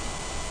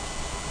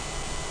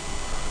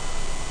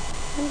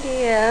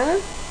 Yeah.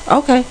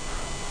 Okay.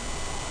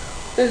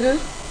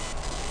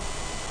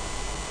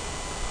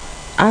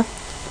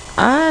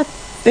 I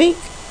think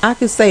I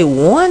could say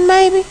one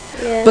maybe.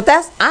 Yeah. But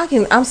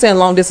I'm saying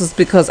long distance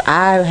because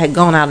I had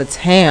gone out of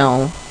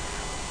town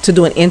to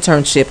do an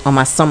internship on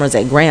my summers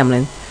at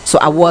Grambling. So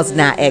I was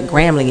not at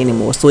Grambling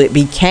anymore. So it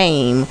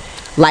became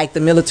like the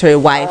military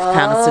wife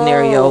kind of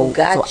scenario.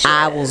 Gotcha. So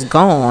I was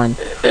gone.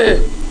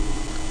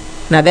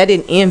 Now that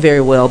didn't end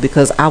very well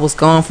because I was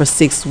gone for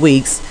 6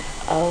 weeks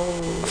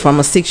from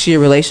a 6-year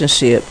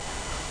relationship,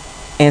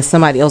 and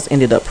somebody else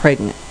ended up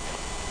pregnant.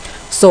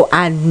 So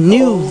I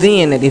knew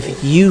then that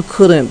if you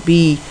couldn't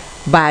be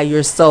by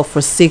yourself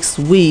for 6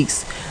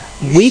 weeks,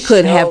 we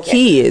couldn't have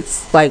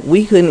kids. Like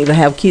we couldn't even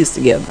have kids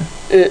together.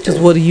 Because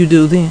what do you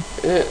do then?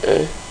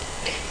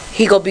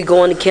 He gonna be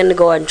going to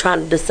kindergarten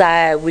trying to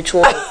decide which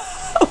one,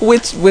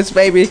 which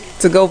baby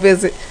to go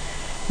visit.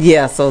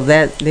 Yeah, so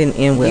that didn't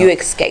end well. You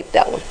escaped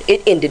that one.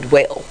 It ended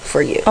well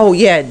for you. Oh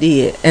yeah, it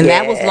did, and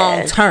that was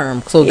long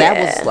term. So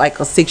that was like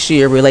a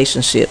 6-year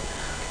relationship.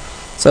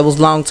 So it was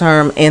long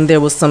term, and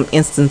there was some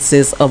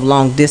instances of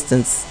long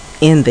distance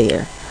in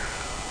there.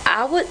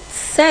 I would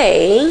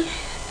say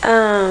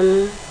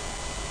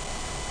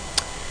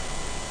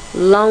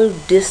long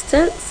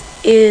distance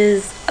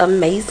is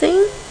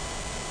amazing,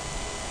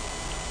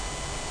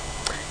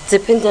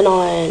 depending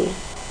on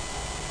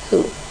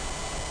who.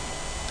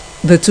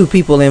 The two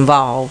people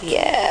involved.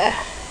 Yeah.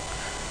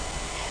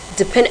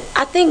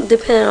 I think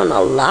depending on a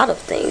lot of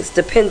things,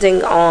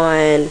 depending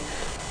on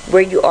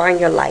where you are in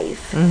your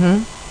life,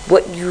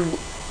 what you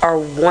are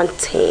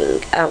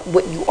wanting,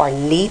 what you are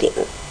needing.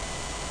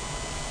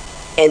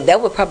 And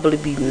that would probably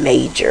be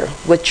major.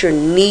 What you're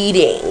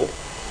needing.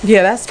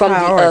 Yeah, that's from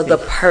priority. the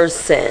other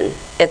person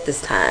at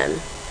this time.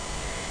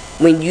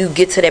 When you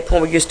get to that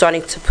point where you're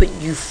starting to put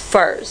you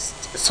first.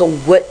 So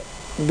what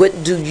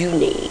do you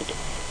need?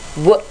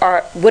 What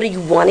are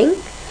you wanting?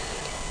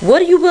 What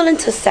are you willing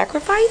to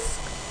sacrifice?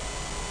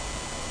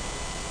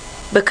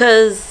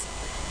 Because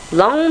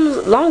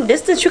long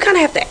distance, you kind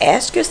of have to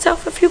ask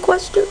yourself a few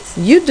questions.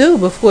 You do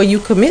before you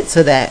commit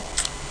to that.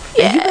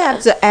 Yeah. And you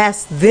have to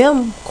ask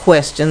them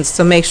questions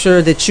to make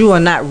sure that you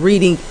are not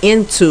reading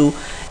into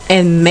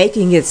and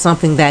making it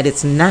something that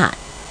it's not.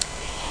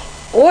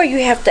 Or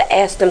you have to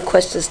ask them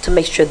questions to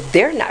make sure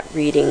they're not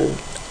reading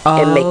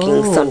and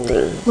making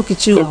something. Look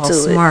at you, all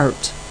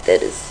smart.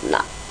 That is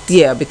not.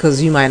 Yeah,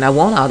 because you might not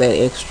want all that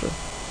extra.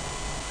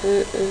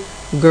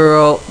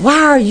 Girl,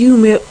 why are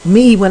you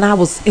me when I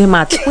was in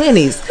my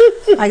 20s?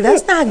 Like,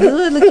 that's not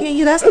good. Look at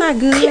you, that's not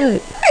good.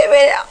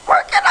 Baby, I'm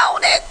working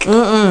on it.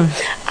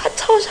 I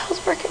told you I was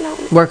working on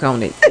it. Work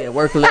on it. Yeah,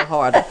 work a little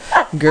harder.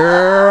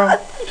 Girl,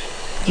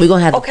 we're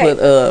going to have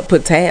to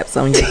put tabs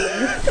on you.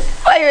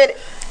 Wait a minute.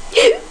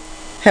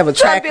 Have a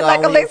tracker on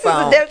like your Alexis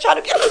phone. And they're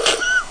trying to get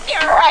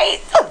you're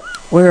right.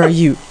 Where are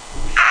you?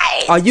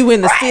 Are you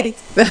in the city?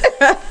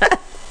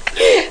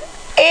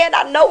 And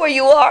I know where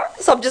you are,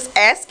 so I'm just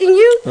asking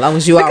you. As long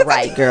as you are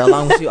right, girl. As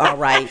long as you are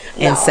right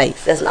and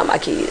safe. That's not my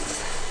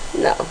kids.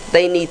 No,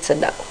 they need to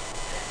know.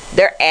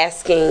 They're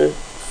asking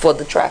for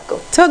the tracker.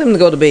 Tell them to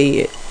go to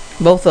bed.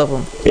 Both of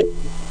them.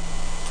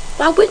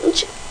 Why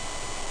wouldn't you?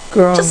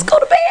 Girl, just go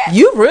to bed.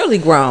 You really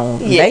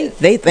grown. Yeah.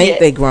 They think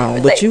they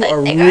grown, but you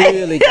are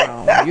really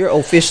grown. You're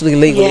officially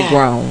legally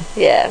grown.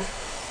 Yeah.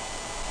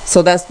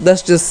 So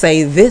let's just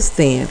say this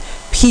then.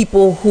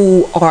 People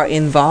who are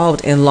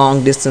involved in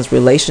long distance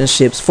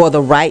relationships for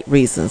the right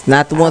reasons,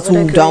 not the ones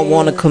who don't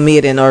want to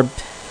commit and are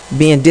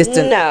being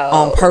distant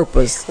on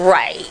purpose.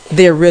 Right.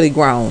 They're really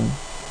grown.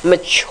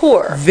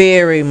 Mature.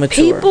 Very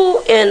mature.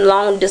 People in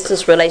long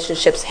distance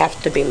relationships have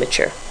to be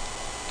mature.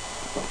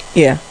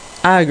 Yeah,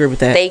 I agree with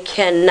that. They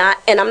cannot,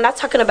 and I'm not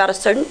talking about a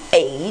certain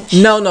age.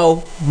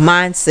 No,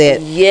 mindset.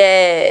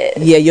 Yes.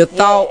 Yeah, your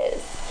thought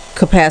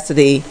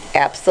capacity.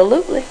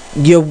 Absolutely.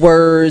 Your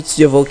words,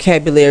 your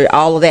vocabulary,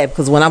 all of that.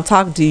 Because when I'm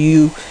talking to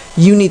you,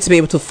 you need to be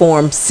able to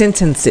form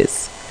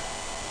sentences.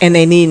 And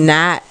they need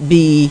not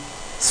be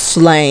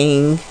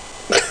slang.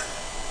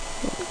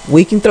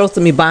 We can throw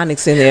some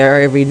ebonics in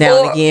there every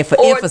now and again for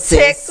emphasis. Or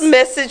text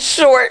message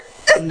short.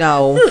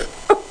 No.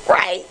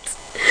 Right.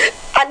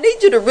 I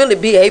need you to really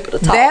be able to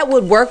talk. That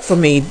would work for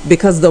me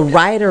because the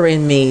writer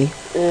in me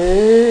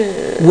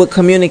would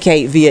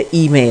communicate via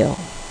email.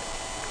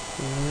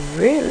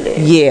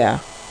 Really? Yeah.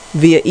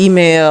 Via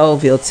email,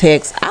 via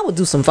text. I would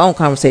do some phone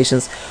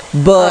conversations,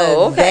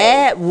 but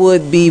that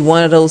would be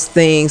one of those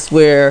things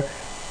where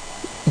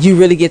you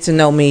really get to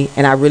know me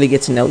and I really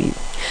get to know you.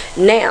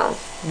 Now,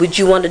 would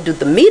you want to do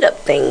the meetup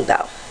thing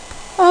though?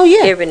 Oh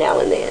yeah. Every now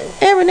and then.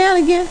 Every now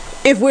and again.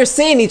 If we're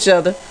seeing each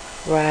other.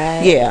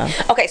 Right. Yeah.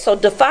 Okay, so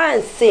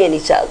define seeing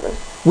each other.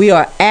 We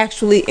are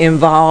actually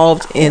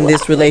involved in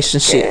this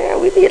relationship. Yeah,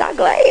 we need our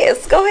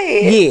glass. Go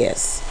ahead.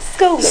 Yes.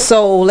 School me.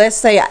 So let's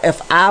say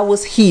if I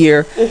was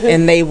here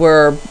and they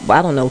were,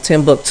 I don't know,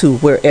 Timbuktu,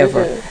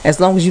 wherever. As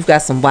long as you've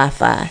got some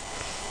Wi-Fi,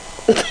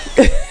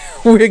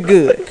 we're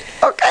good.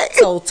 Okay.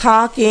 So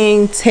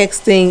talking,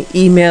 texting,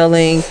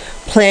 emailing,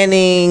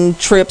 planning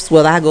trips.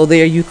 Well, I go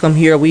there, you come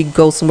here, we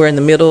go somewhere in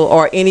the middle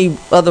or any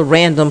other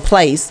random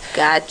place.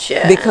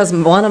 Gotcha. Because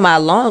one of my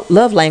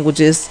love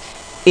languages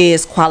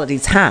is quality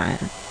time.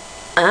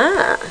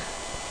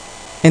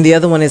 And the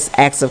other one is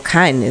acts of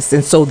kindness.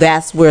 And so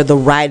that's where the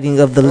writing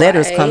of the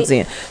letters comes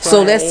in.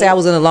 So let's say I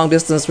was in a long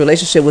distance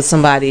relationship with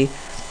somebody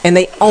and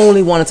they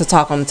only wanted to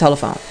talk on the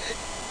telephone.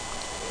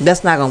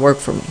 That's not going to work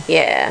for me.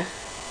 Yeah.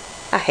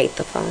 I hate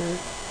the phone.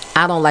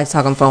 I don't like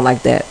talking on the phone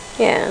like that.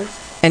 Yeah.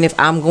 And if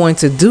I'm going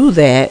to do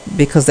that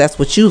because that's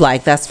what you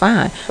like, that's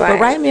fine.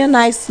 But write me a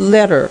nice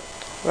letter.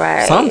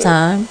 Right.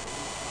 Sometime.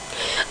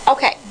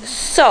 Okay.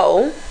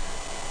 So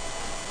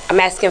I'm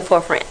asking for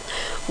a friend.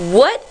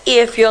 What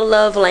if your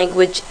love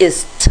language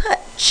is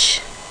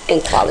touch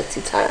and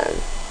quality time?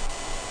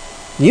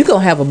 You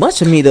gonna have a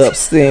bunch of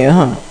meetups then,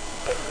 huh?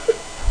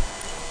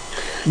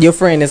 Your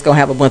friend is gonna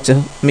have a bunch of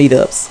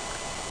meetups.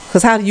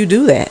 Cause how do you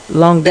do that?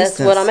 Long distance.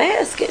 That's what I'm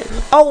asking.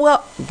 Oh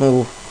well.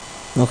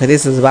 Okay,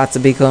 this is about to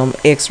become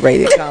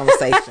X-rated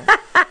conversation.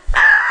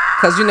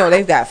 Cause you know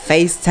they've got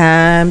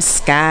FaceTime,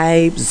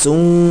 Skype,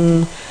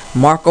 Zoom,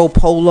 Marco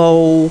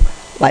Polo,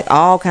 like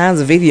all kinds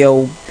of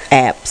video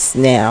apps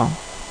now.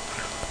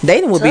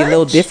 Dating would be a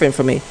little different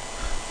for me.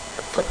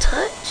 For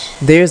touch?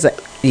 There's a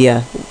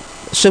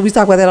Should we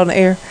talk about that on the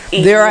air?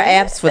 There are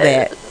apps for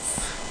that.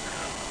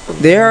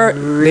 There are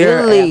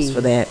apps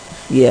for that.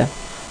 Yeah.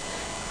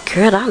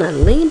 Girl, I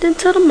done leaned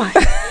into the mic.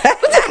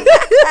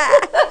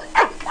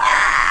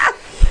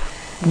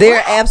 There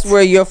are apps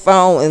where your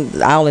phone,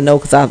 and I only know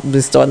because I've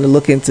been starting to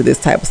look into this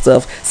type of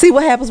stuff. See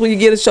what happens when you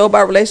get a show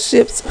about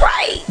relationships?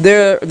 Right.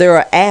 There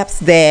are apps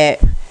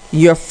that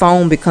your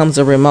phone becomes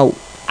a remote.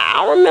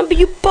 I don't remember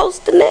you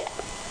posting that.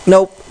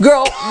 Nope.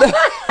 Girl.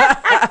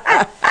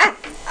 Because,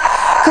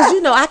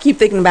 you know, I keep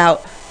thinking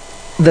about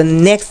the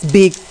next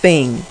big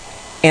thing.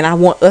 And I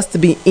want us to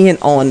be in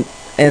on.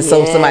 And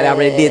so somebody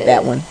already did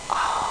that one.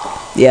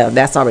 Yeah,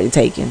 that's already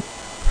taken.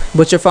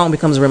 But your phone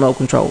becomes a remote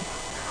control.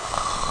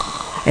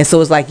 And so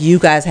it's like you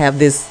guys have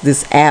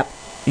this app.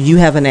 You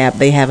have an app.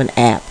 They have an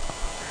app.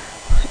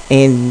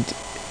 And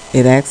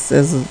it acts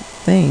as a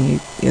thing.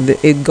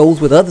 It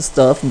goes with other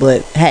stuff.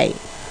 But, hey.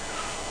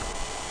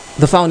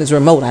 The phone is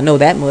remote. I know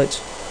that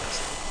much.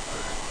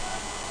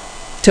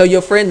 Tell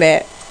your friend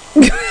that.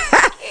 Yeah,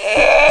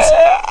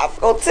 I'm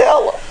going to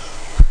tell her.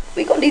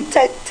 We going to need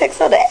to text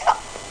her the app.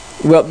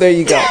 Well, there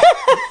you go.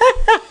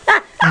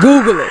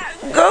 Google it.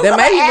 There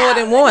may be more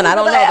than one. I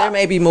don't know. There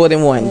may be more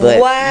than one. But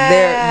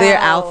they're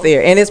out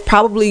there. And it's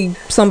probably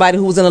somebody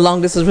who was in a long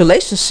distance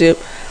relationship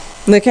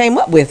that came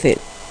up with it.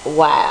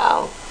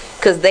 Wow.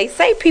 Because they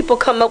say people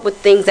come up with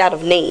things out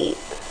of need.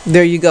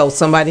 There you go.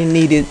 Somebody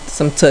needed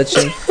some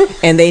touching,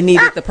 and they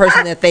needed the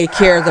person that they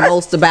care the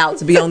most about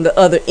to be on the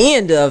other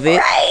end of it.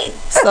 Right.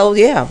 So,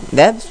 yeah,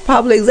 that's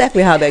probably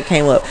exactly how that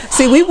came up.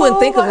 See, we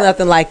wouldn't think of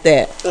nothing like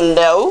that.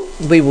 No.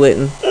 We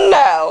wouldn't.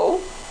 No.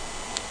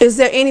 Is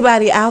there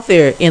anybody out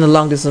there in a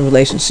long-distance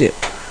relationship?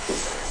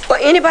 Or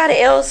anybody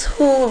else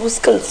who was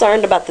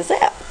concerned about this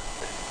app?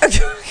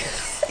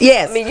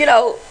 Yes. I mean, you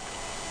know,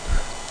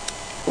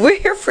 we're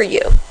here for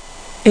you.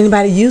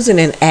 Anybody using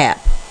an app?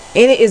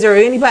 Is there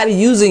anybody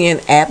using an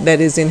app that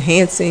is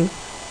enhancing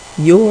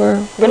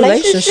your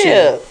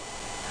relationship?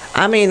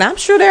 I mean, I'm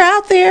sure they're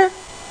out there.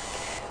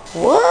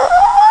 What?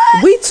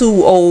 We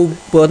too old.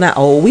 Well, not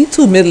old. We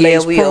too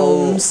middle-aged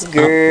pros.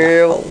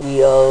 Girl,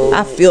 we old.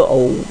 I feel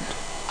old.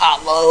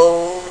 I'm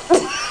old.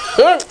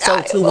 So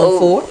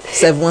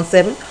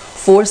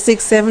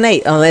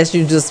 214-717-4678. Unless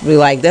you just be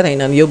like, that ain't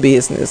none of your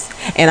business.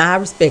 And I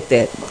respect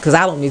that because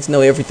I don't need to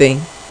know everything.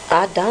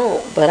 I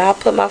don't, but I'll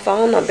put my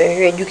phone number in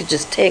here and you can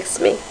just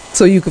text me.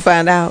 So you can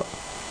find out.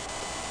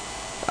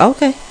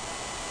 Okay.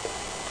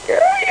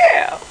 Girl,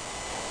 yeah.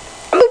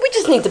 I mean, we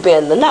just need to be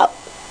in the know.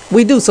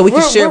 We do, so we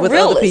can share with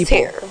other people.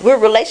 Here. We're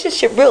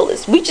relationship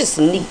realists. We just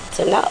need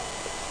to know.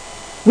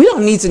 We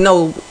don't need to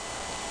know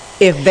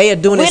if they are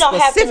doing it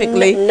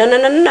specifically.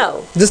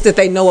 No. Just that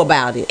they know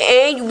about it.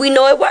 And we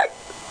know it works.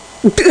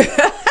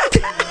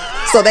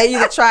 So they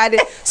either tried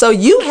it. So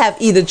you have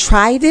either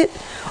tried it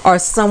or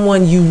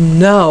someone you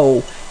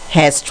know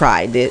has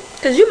tried it.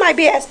 Because you might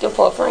be asking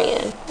for a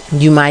friend.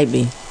 You might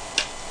be.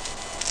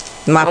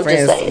 My I'm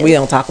friends, just saying. we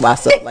don't talk about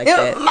stuff like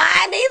that.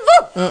 Mine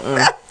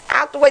either. I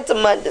have to wait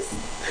till Mondays.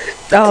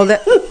 Oh,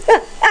 that.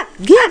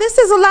 Yeah, this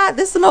is a lot.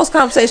 This is the most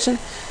conversation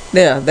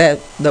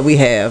that we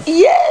have.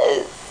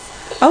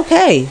 Yes.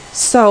 Okay,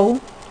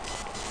 so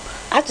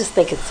I just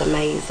think it's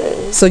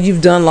amazing. So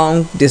you've done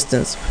long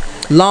distance,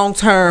 long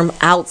term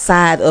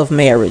outside of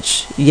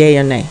marriage, yay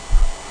or nay?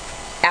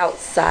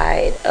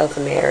 Outside of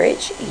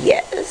marriage,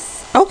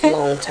 yes. Okay.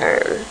 Long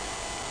term,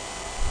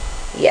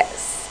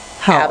 yes.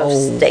 How Out of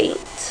old? state.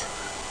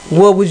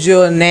 What would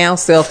your now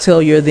self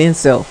tell your then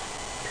self?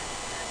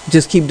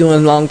 Just keep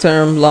doing long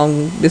term,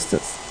 long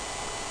distance.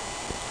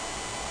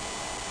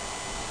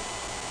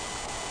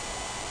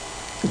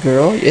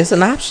 Girl, it's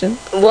an option.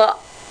 Well,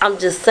 I'm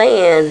just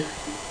saying,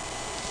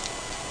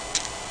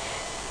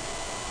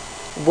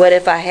 what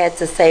if I had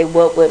to say,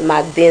 what would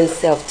my then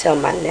self tell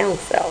my now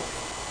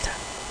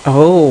self?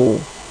 Oh,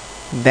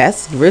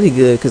 that's really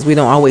good because we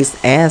don't always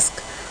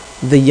ask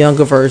the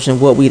younger version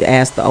what we'd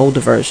ask the older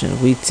version.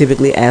 We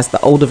typically ask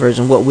the older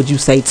version, what would you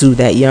say to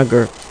that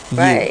younger you?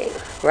 Right.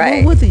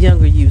 What would the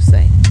younger you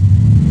say?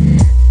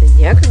 The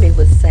younger me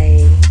would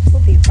say,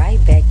 we'll be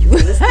right back. You will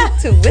listen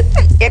to With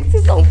the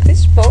Exes on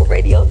Fishbowl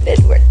Radio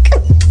Network.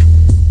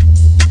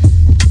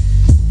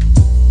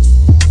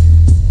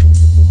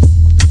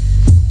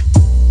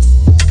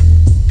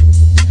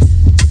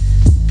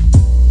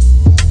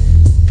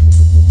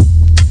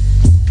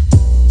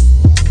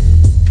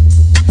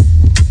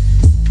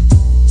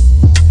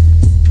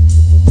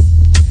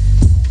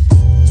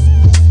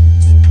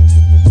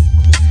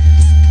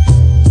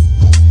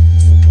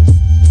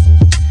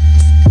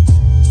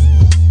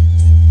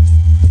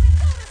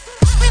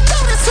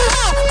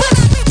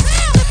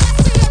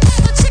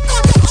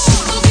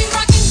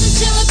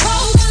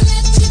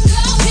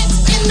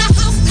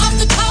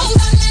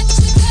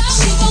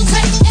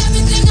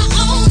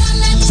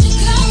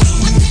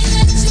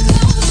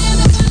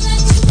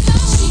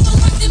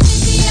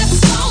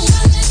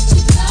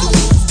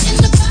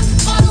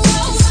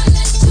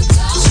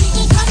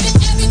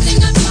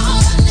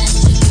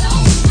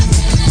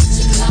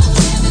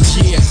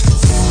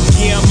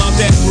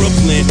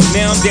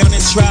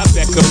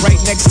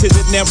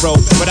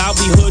 But I'll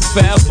be hood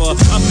forever.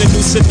 I'm the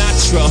new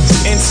Sinatra,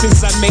 and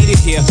since I made it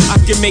here, I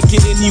can make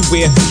it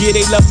anywhere. Yeah,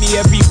 they love me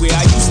everywhere.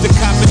 I used to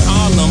cop in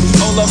Harlem,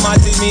 all of my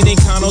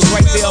Dominicanos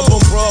right there up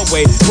on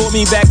Broadway. Pulled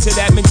me back to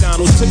that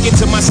McDonald's, took it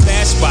to my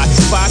stash spot,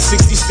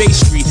 560 State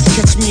Street.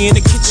 Catch me in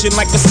the kitchen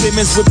like a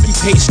Simmons whipping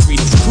pastry.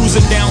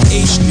 Cruising down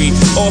A Street,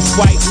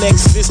 off-white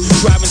Lexus,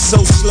 driving so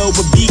slow,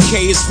 but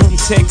BK is from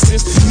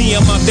Texas. Me,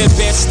 I'm out that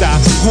Bed-Stuy,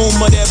 home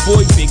of that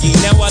boy Biggie.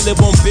 Now I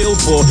live on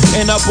Billboard,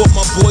 and I brought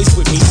my boys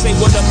with me. Say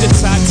what up to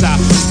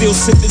Tata, still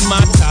sipping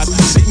my top,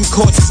 sitting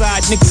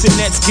courtside, Knicks and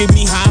Nets give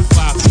me high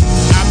five.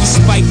 I be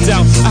spiked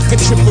out, I could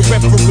trip a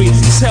referee.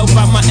 Tell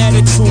by my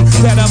attitude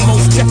that I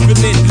most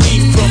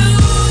definitely from.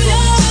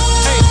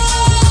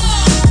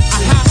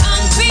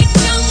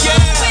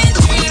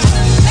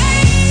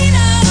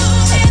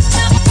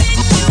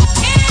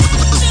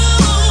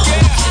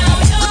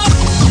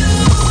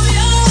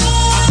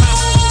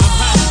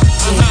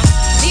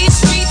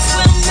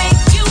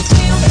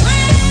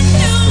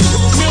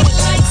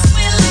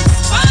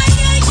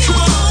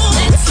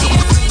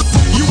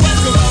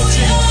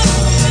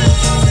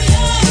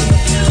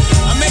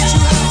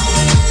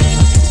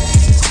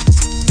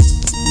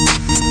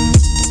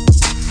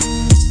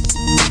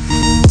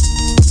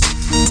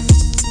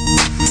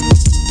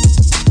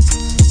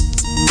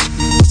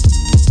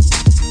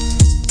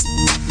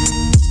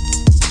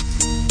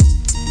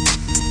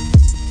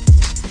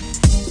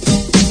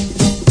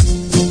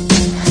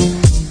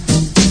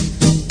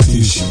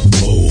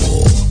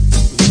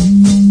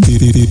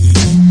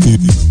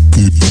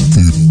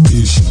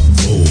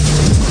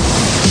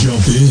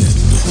 Jump in.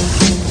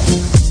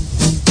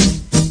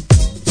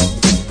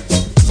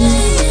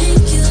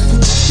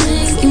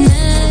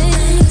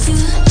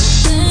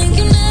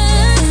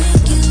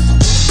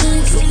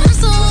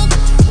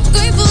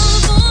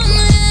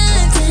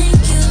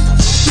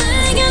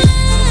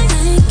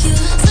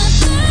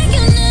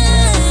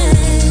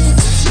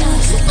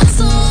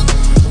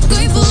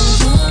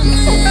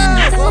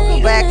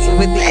 Welcome back to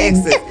With the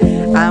Exes.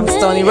 I'm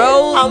Stony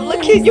Rose. I'm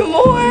looking you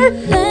more.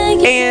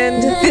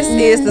 And this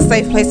is the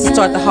safe place to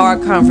start the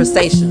hard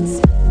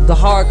conversations. The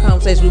hard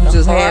conversation we were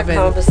just having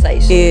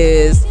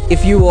is,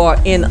 if you are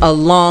in a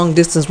long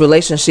distance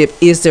relationship,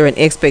 is there an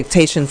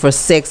expectation for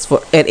sex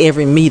at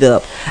every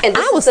meetup? And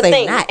this I would is the say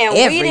thing. not And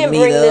every we didn't meetup.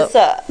 bring this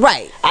up.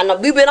 Right. I know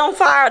we've been on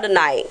fire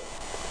tonight,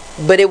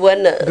 but it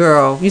wasn't us.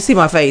 Girl, you see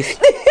my face.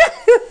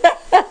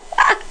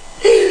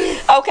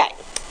 Okay,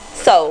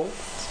 so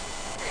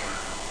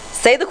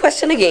say the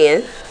question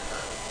again.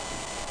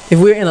 If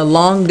we're in a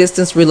long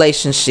distance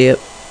relationship,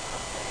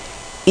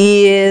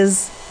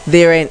 is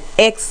there an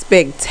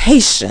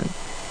expectation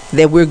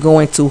that we're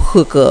going to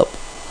hook up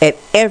at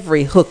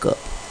every hookup?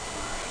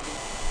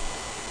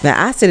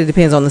 Now, I said it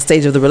depends on the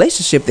stage of the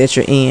relationship that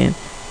you're in.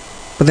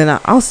 But then I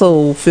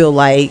also feel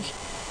like,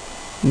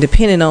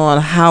 depending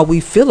on how we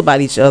feel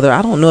about each other,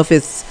 I don't know if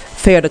it's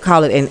fair to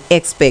call it an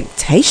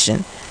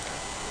expectation.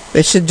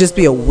 There should just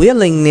be a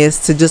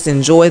willingness to just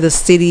enjoy the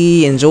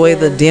city, enjoy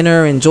the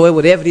dinner, enjoy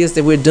whatever it is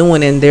that we're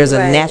doing. And there's a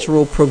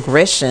natural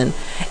progression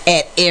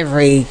at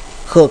every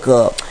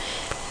hookup.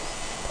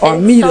 Or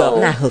meet up,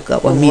 not hook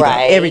up, or meet up.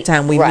 Every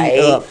time we meet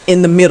up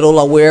in the middle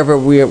or wherever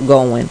we're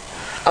going.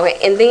 Okay,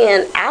 and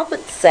then I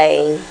would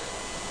say,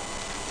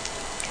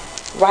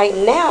 right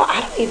now,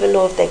 I don't even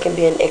know if there can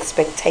be an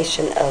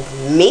expectation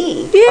of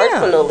me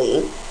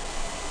personally,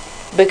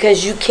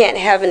 because you can't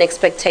have an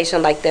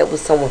expectation like that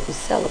with someone who's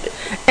celibate.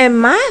 And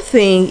my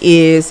thing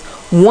is,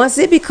 once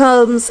it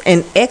becomes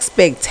an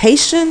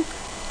expectation,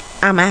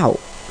 I'm out.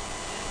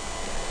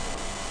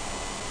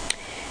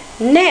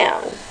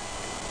 Now,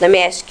 let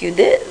me ask you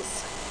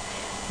this.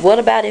 What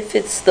about if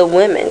it's the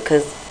women?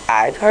 Because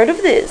I've heard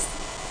of this.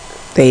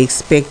 They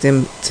expect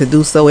them to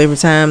do so every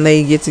time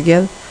they get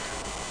together?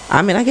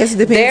 I mean, I guess it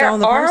depends on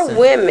the person. There are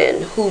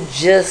women who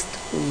just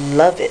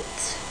love it.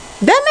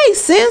 That makes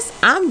sense.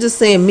 I'm just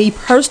saying, me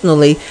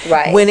personally,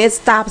 when it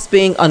stops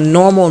being a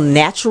normal,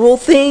 natural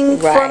thing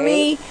for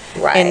me,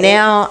 and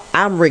now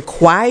I'm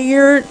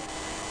required,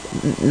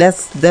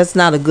 that's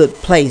not a good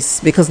place,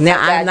 because now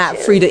I'm not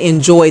free to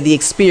enjoy the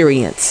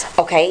experience.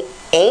 Okay,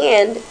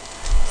 and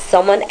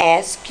someone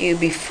asked you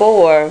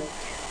before,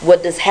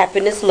 what does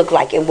happiness look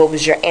like, and what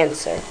was your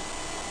answer?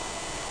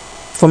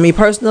 For me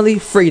personally,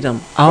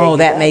 freedom. Oh,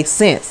 that makes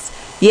sense.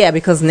 Yeah,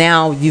 because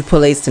now you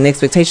placed an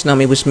expectation on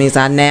me, which means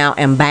I now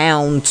am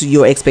bound to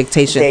your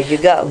expectation. There you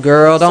go.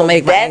 Girl, don't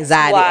make my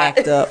anxiety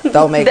act up.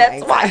 Don't make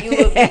that's my anxiety why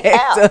you would be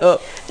out.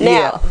 Up.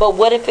 Now, but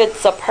what if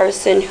it's a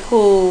person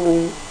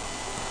who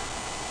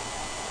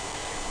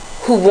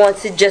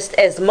wants it just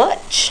as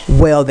much?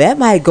 Well, that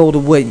might go to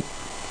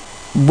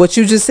what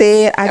you just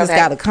said. I just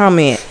got a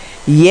comment.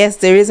 Yes,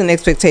 there is an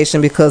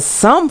expectation, because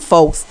some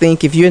folks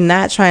think if you're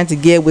not trying to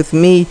get with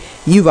me,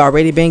 you've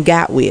already been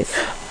got with.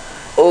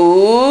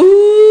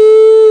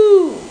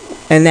 Ooh.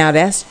 And now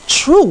that's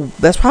true.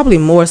 That's probably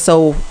more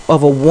so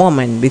of a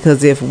woman,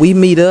 because if we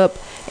meet up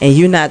and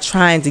you're not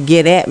trying to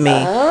get at me,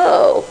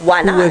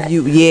 why not? But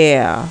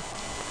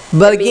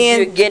that again,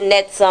 you're getting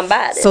at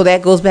somebody. So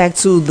that goes back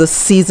to the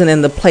season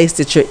and the place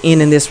that you're in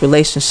this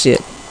relationship.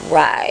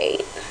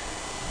 Right.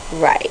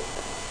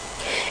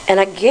 And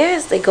I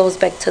guess it goes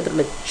back to the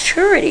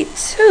maturity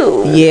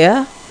too.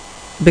 Yeah,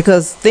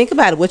 because think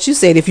about it. What you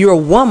said, if you're a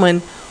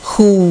woman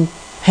who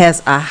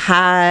has a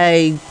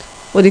high,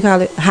 what do you call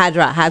it?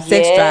 High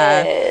sex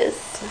drive.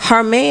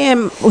 Her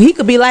man, he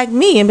could be like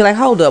me and be like,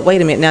 hold up,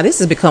 wait a minute. Now this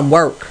has become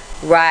work.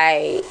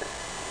 Right.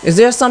 Is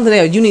there something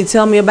else you need to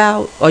tell me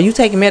about? Are you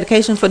taking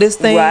medication for this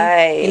thing?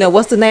 Right. You know,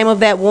 what's the name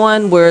of that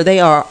one where they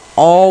are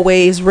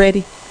always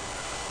ready?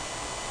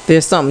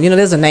 There's something,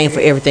 there's a name for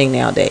everything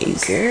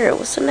nowadays. Girl,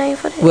 what's the name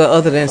for that? Well,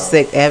 other than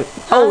sex.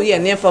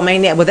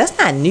 Nymphomaniac. But that's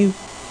not new.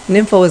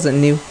 Nympho isn't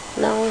new.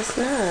 No, it's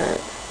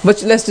not.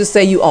 But let's just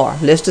say you are.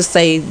 Let's just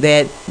say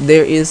that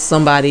there is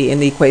somebody in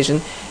the equation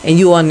and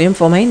you are a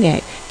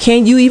nymphomaniac.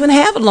 Can you even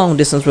have a long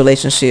distance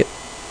relationship?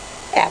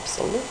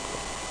 Absolutely.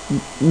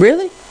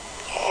 Really?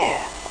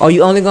 Yeah. Are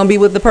you only going to be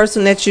with the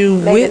person that you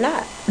Maybe with?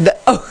 not.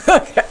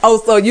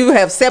 So you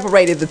have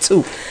separated the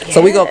two. Yeah.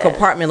 So we're going to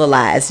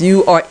compartmentalize.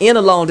 You are in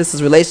a long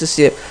distance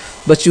relationship,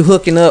 but you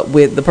hooking up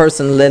with the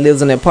person that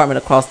lives in an apartment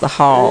across the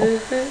hall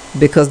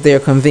because they're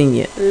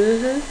convenient.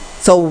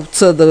 So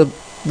to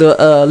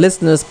the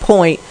listener's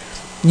point,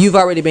 you've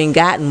already been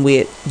gotten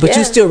with, but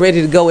you're still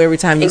ready to go every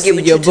time you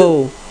see your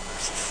boo.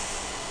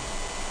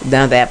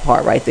 Down that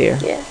part right there.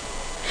 Yeah.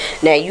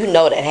 Now you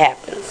know that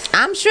happens.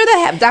 I'm sure that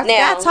happens. Dr.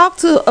 Guy talked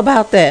to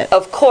about that.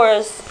 Of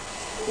course,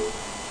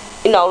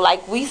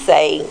 like we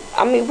say,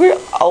 I mean, we're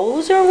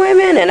older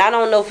women, and I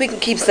don't know if we can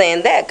keep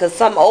saying that, because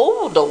some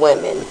older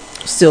women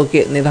still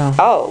getting it on.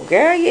 Oh,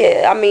 girl,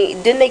 yeah. I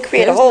mean, didn't they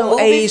create a whole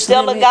movie,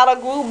 Stella Got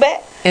a Groove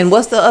Back? And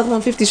what's the other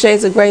one, 50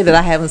 Shades of Grey, that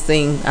I haven't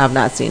seen? I've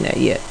not seen that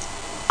yet.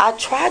 I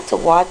tried to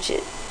watch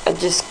it. I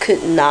just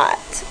could not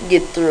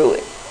get through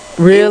it.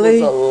 Really?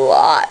 It was a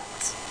lot.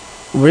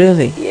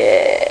 Really?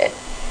 Yeah.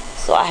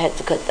 So I had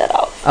to cut that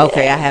off.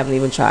 Okay, I haven't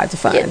even tried to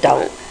find it.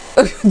 Don't.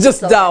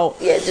 Just don't.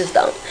 Yeah, just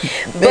don't.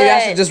 Maybe I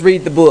should just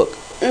read the book.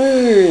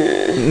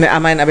 I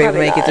might not be able to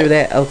make it through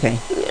that. Okay.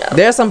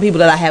 There are some people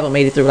that I haven't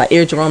made it through, like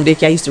Eric Jerome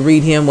Dickey. I used to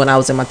read him when I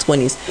was in my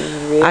 20s.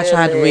 Really? I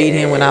tried to read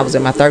him when I was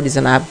in my 30s,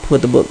 and I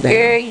put the book down.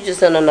 Girl, you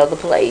just in another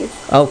place.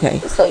 Okay.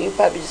 So you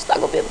probably just not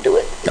gonna be able to do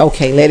it.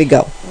 Okay, let it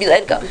go. You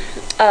let it go.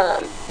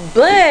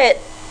 But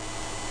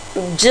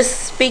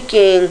just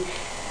speaking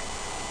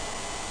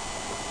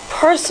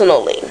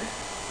personally,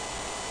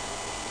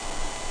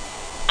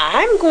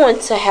 I'm going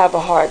to have a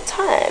hard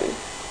time,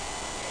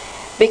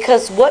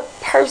 because what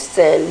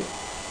person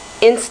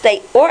in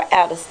state or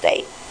out of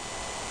state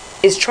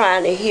is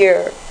trying to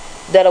hear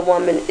that a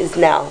woman is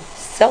now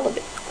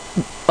celibate?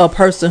 A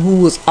person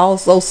who was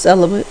also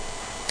celibate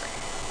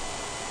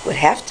would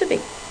have to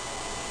be.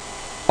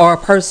 or a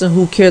person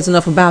who cares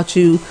enough about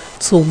you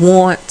to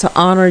want to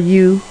honor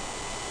you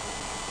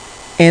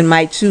and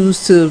might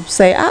choose to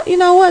say, you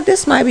know what,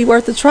 this might be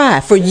worth a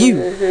try for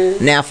you.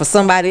 Now, for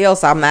somebody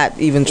else, I'm not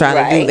even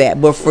trying to do that.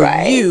 But for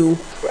you,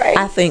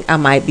 I think I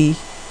might be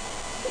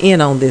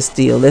in on this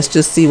deal. Let's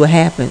just see what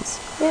happens.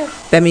 Yeah.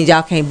 That means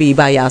y'all can't be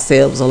by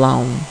yourselves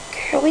alone.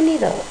 Girl, we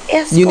need a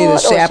escort. You need a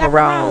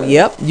chaperone.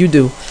 Yep, you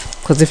do.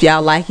 Because if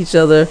y'all like each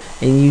other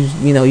and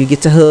you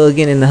get to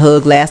hugging and the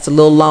hug lasts a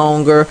little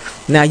longer,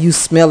 now you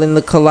smelling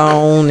the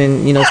cologne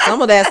and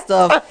some of that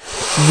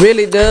stuff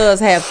really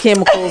does have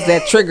chemicals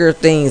that trigger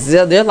things.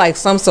 They're like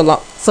some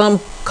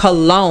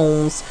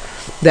colognes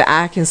that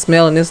I can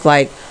smell and it's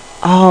like,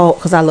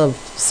 because I love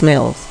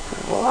smells.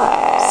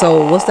 Wow.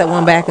 So what's that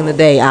one back in the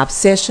day?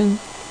 Obsession?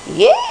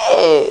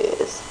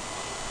 Yes.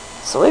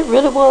 So it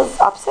really was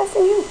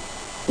obsessing you.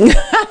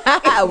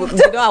 I was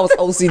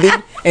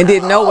OCD and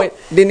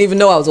didn't even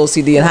know I was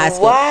OCD in high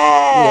school.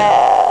 Wow.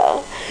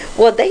 Yeah.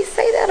 Well, they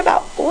say that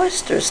about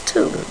oysters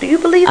too. Do you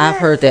believe that? I've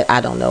heard that.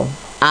 I don't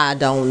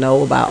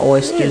know about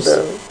oysters.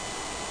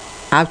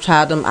 I've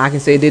tried them. I can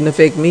say it didn't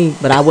affect me,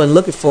 but I wasn't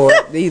looking for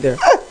it either.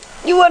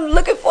 You wasn't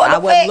looking for an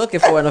effect? I wasn't looking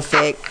for an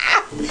effect.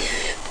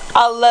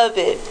 I love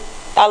it.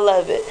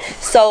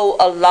 So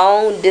a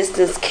long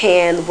distance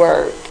can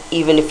work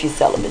even if you're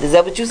celibate. Is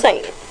that what you're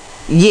saying?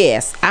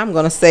 Yes, I'm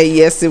gonna say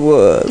yes. It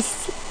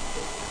was.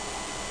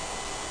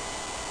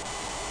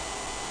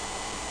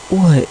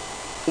 What?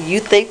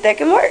 You think that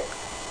can work?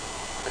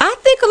 I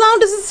think a long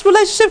distance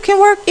relationship can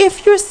work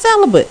if you're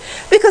celibate.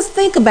 Because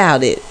think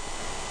about it.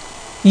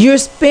 You're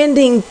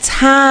spending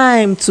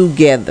time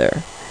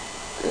together.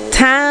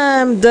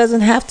 Time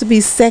doesn't have to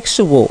be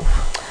sexual.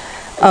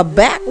 A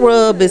back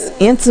rub is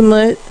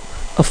intimate.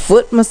 A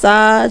foot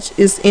massage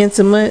is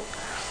intimate.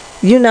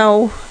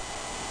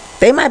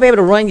 They might be able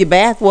to run your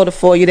bath water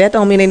for you. That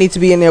don't mean they need to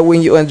be in there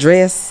when you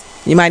undress.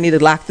 You might need to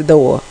lock the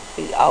door.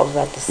 I was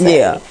about to say.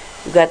 Yeah.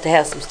 You got to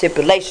have some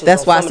stipulations.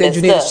 That's why I said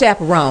you need a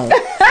chaperone.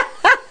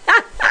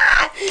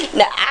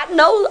 Now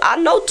I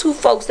know two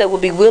folks that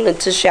would be willing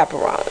to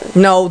chaperone.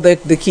 No, the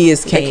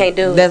kids can't. They can't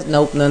do it? That's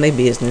none of their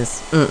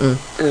business.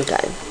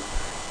 Okay.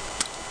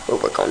 We'll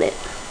work on that.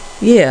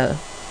 Yeah.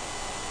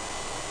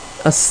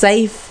 A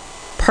safe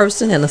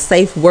person and a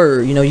safe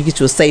word. You get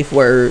you a safe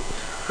word.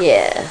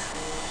 Yeah.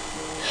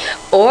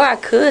 Or I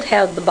could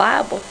have the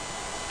Bible.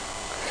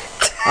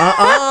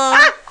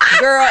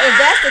 Girl, if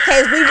that's the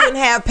case, we wouldn't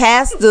have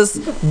pastors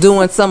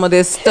doing some of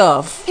this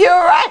stuff. You're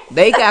right.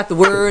 They got the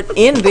word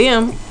in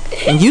them.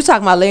 And you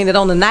talking about laying it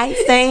on the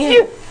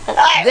nightstand?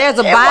 There's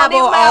a Bible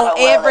on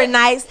every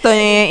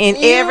nightstand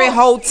in every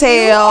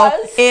hotel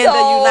in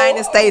the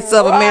United States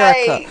of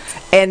America.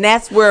 And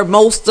that's where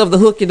most of the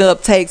hooking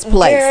up takes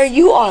place. Girl,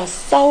 you are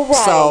so right.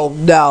 So,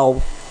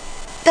 no.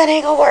 That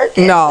ain't gonna work.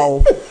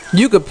 No.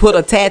 You could put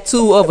a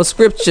tattoo of a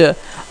scripture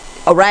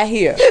right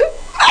here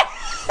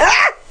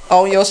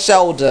on your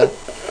shoulder,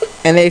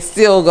 and they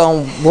still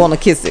gonna want to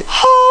kiss it.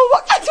 Oh my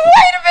God!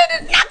 Wait a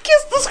minute! I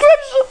kiss the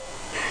scripture.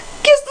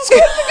 Kiss the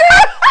scripture,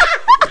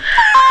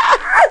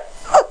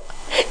 girl.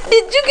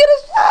 Did you get a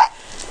shot?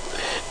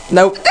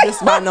 Nope. This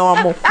is my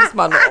normal. I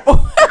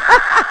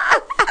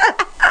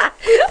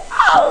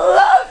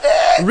love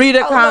it. Read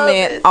a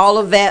comment. All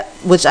of that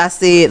which I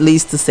said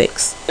leads to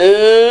sex.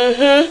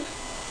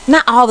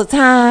 Not all the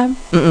time.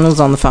 It was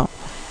on the phone.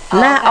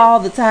 Not all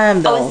the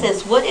time though. Oh, it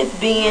says, what if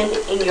being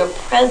in your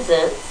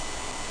presence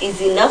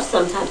is enough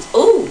sometimes?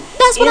 Ooh,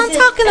 that's what I'm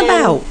talking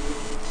about.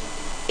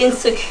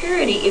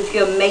 Insecurity if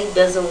your mate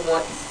doesn't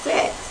want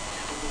sex.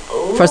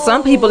 Ooh. For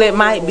some people, it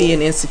might be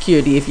an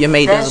insecurity if your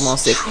mate doesn't want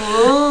sex.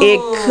 True. It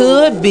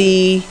could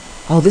be,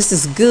 this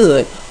is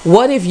good.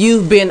 What if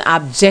you've been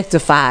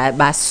objectified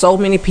by so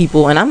many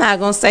people? And I'm not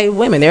going to say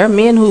women. There are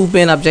men who've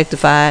been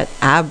objectified.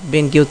 I've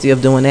been guilty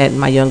of doing that in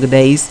my younger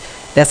days.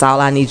 That's all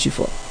I need you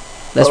for.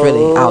 That's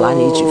really all I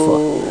need you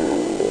for.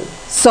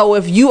 So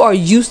if you are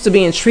used to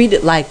being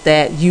treated like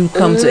that, you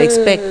come to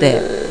expect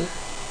that.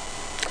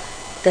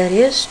 That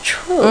is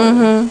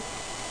true.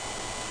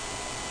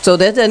 So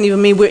that doesn't even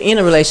mean we're in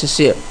a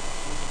relationship.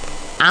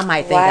 I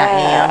might think I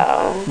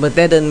am, but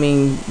that doesn't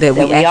mean that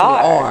we actually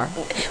are.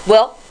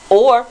 Well,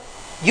 or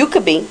you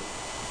could be,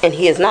 and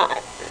he is not.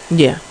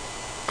 Yeah.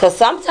 Because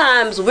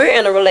sometimes we're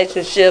in a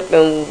relationship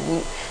and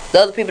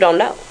the other people don't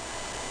know.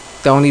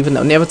 Don't even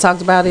know. Never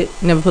talked about it.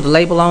 Never put a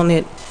label on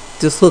it.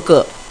 Just hook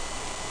up.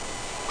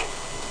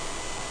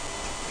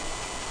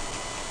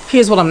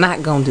 Here's what I'm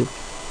not going to do.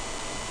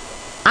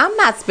 I'm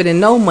not spending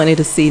no money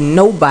to see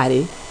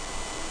nobody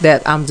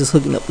that I'm just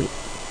hooking up with.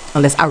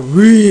 Unless I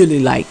really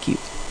like you.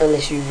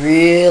 Unless you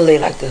really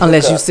like to hook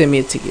Unless up. you send me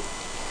a ticket.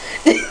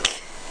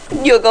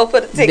 You'll go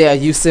for the ticket. Yeah,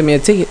 you send me a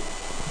ticket.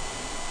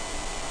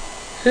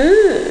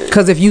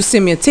 Because if you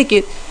send me a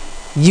ticket,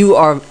 you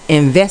are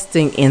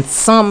investing in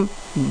some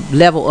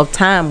level of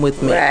time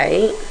with me.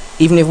 Right.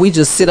 Even if we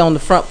just sit on the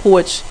front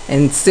porch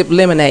and sip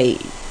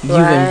lemonade, you've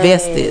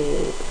invested.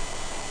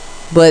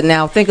 But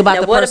now think about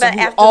the person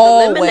who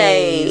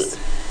always,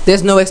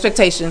 there's no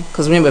expectation.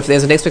 Because remember, if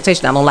there's an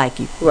expectation, I don't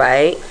like you.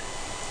 Right.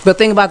 But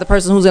think about the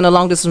person who's in a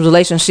long distance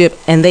relationship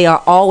and they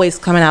are always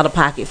coming out of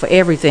pocket for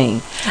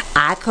everything.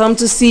 I come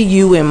to see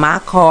you in my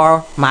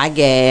car, my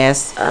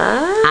gas.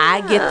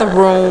 I get the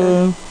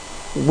room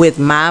with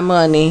my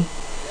money.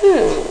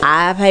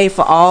 I pay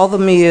for all the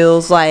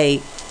meals.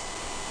 Like,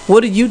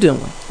 what are you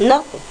doing?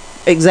 Nothing.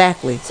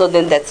 Exactly. So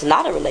then that's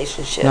not a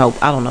relationship. No,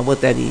 I don't know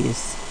what that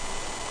is.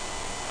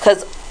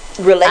 Because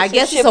relationship I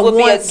guess it's a would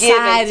be a give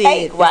and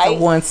take, right? It's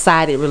a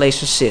one-sided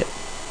relationship.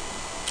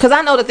 Because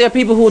I know that there are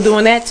people who are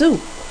doing that too.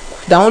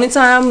 The only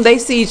time they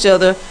see each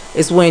other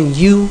is when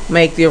you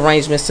make the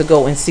arrangements to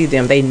go and see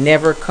them. They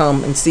never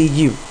come and see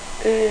you.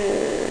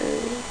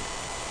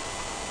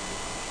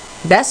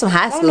 That's some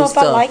high school stuff. I don't know if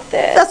I like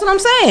that. That's what I'm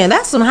saying.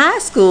 That's some high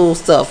school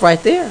stuff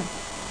right there.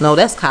 No,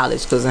 that's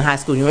college, because in high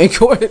school you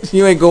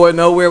ain't going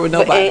nowhere with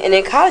nobody. And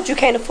in college you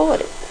can't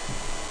afford it.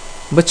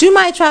 But you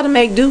might try to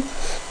make do.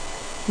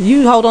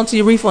 You hold on to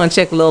your refund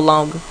check a little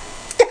longer.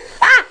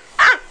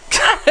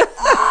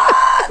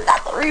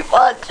 Not the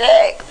refund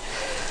check.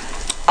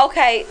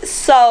 Okay,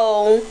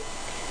 so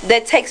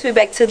that takes me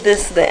back to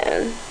this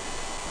then,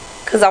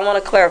 because I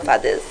want to clarify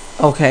this.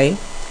 Okay.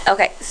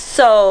 Okay,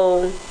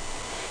 so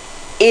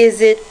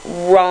is it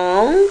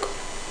wrong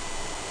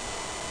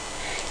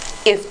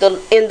if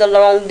in the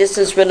long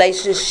distance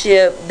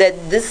relationship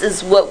that this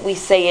is what we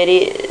say it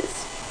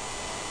is?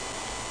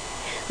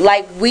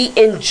 Like, we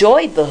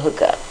enjoy the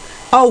hookup.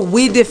 Oh,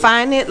 we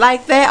define it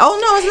like that? Oh,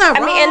 no, it's not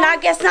wrong. I mean, and I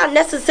guess not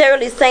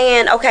necessarily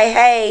saying, okay,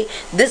 hey,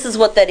 this is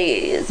what that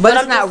is. But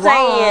it's not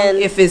wrong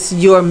if it's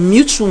your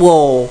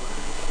mutual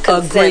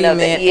agreement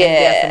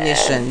and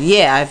definition.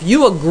 Yeah, if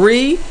you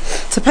agree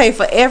to pay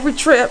for every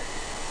trip,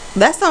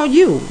 that's on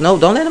you. No,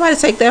 don't let anybody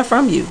take that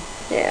from you.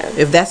 Yeah.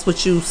 If that's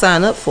what you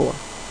sign up for.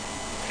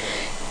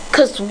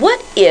 Because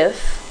what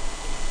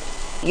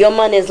if your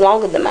money is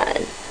longer than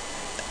mine?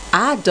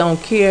 I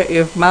don't care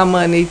if my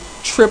money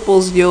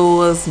triples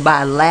yours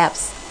by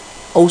laps,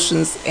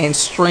 oceans, and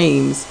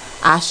streams.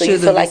 I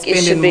shouldn't be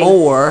spending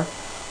more.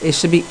 It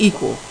should be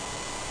equal.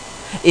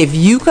 If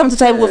you come to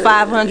the table with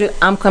 $500,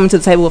 I'm coming to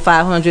the table with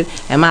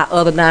 $500, and my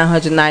other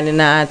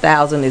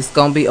 $999,000 is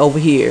gonna be over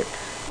here.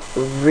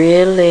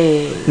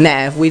 Really?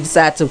 Now, if we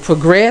decide to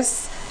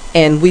progress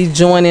and we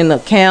join in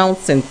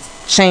accounts and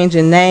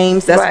changing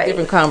names, that's a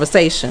different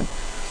conversation.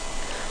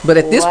 But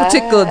at this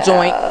particular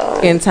joint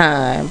in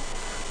time,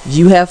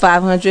 you have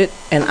 $500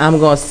 and I'm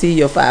going to see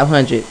your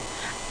 $500.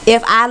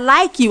 If I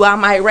like you, I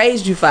might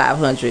raise you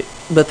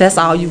 $500, but that's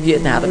all you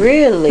getting out of me.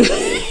 Really?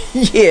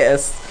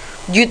 Yes.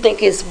 You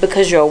think it's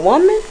because you're a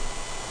woman,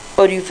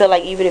 or do you feel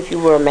like even if you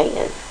were a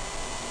man?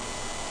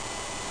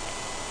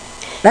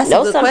 That's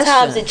a good sometimes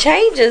question. It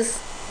changes.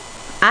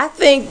 I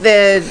think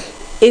that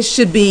it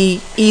should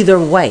be either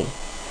way,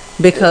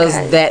 because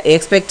that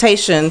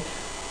expectation,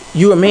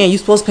 you're a man, you're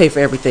supposed to pay for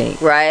everything.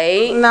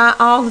 Right. Not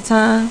all the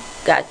time.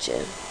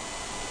 Gotcha.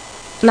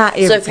 Not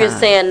every time. So if you're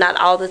saying not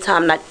all the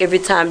time, not every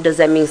time, does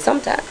that mean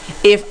sometimes?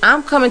 If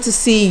I'm coming to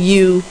see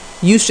you,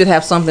 you should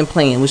have something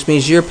planned, which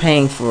means you're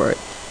paying for it.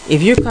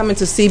 If you're coming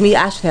to see me,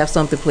 I should have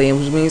something planned,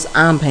 which means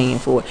I'm paying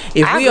for it.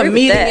 If we are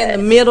meeting in the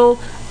middle,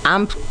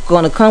 I'm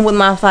going to come with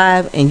my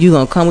 $5 and you're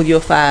going to come with your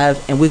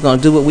 $5, and we're going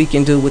to do what we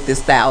can do with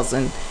this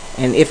 $1,000.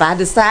 And if I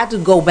decide to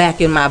go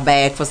back in my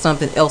bag for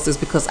something else, it's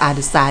because I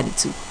decided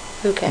to.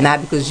 Okay.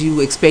 Not because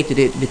you expected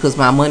it, because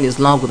my money is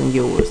longer than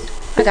yours.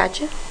 I got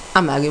you.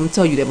 I'm not going to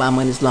tell you that my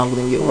money is longer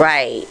than yours.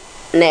 Right.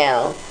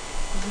 Now,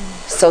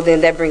 so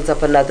then that brings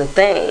up another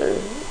thing.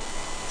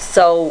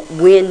 So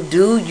when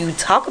do you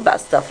talk about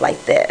stuff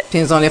like that?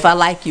 Depends on if I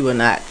like you or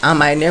not. I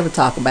might never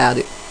talk about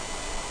it.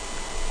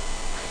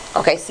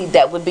 Okay, see,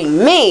 that would be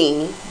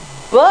me,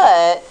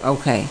 but...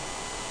 Okay.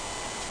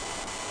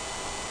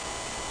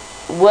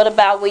 What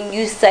about when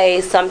you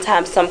say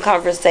sometimes some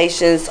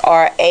conversations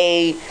are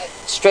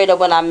straight up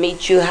when I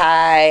meet you,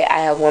 hi,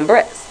 I have one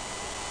breast?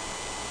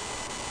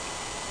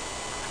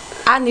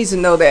 I need to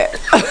know that.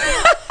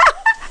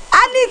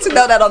 I need to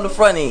know that on the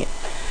front end.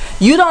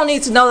 You don't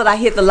need to know that I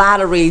hit the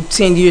lottery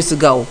 10 years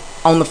ago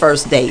on the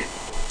first date.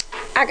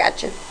 I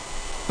got you.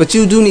 But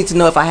you do need to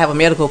know if I have a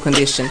medical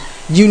condition.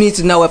 You need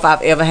to know if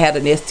I've ever had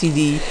an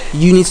STD.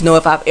 You need to know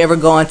if I've ever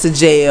gone to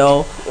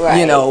jail. Right.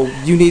 You know,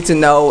 you need to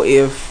know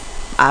if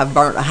I've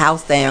burnt a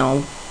house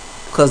down,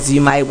 because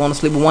you might want to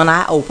sleep with one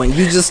eye open.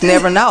 You just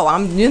never know.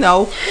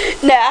 Now,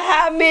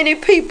 how many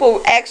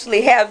people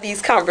actually have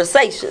these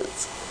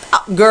conversations?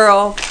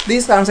 Girl,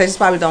 these conversations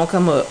probably don't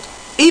come up.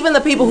 Even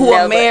the people who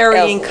are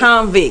marrying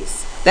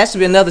convicts, that should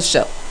be another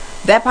show.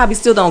 That probably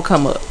still don't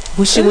come up.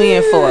 What you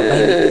in for,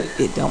 baby?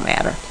 It don't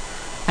matter.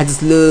 I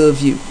just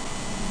love you.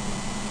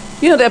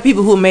 You know, there are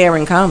people who are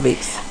marrying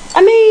convicts.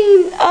 I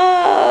mean,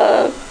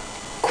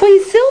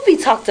 Queen Sylvie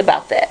talked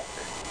about that.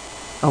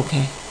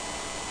 Okay.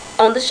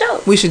 On the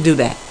show. We should do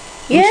that.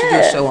 Yeah. We should do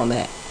a show on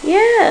that.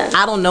 Yeah.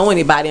 I don't know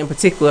anybody in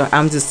particular.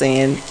 I'm just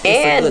saying it's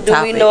a good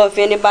topic. We know if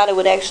anybody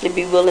would actually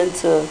be willing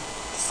to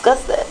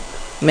discuss that?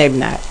 Maybe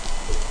not.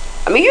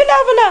 I mean, you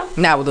never know.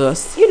 Not with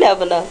us. You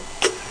never know.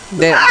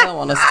 They don't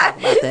want us to talk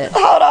about that.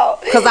 Hold on.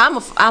 Because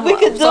we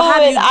could do so how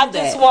do you it. do I that?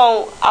 just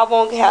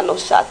won't have no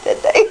shot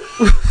that day.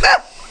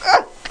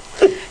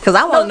 Because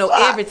I want to know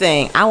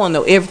everything. I want to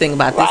know everything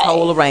about this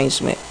whole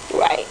arrangement.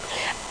 Right.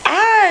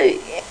 I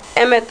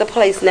am at the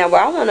place now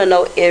where I want to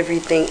know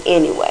everything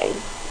anyway.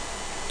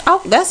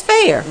 Oh, that's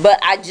fair. But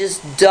I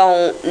just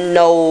don't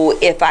know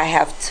if I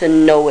have to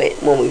know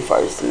it when we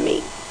first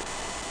meet.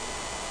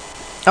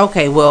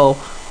 Okay, well,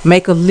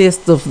 make a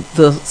list of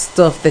the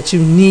stuff that you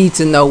need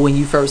to know when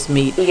you first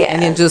meet. Yeah.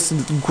 And then just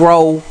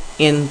grow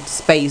in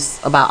space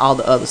about all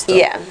the other stuff.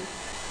 Yeah.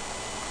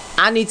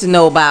 I need to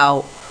know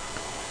about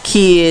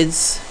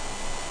kids,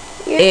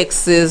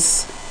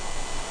 exes.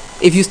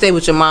 If you stay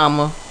with your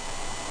mama,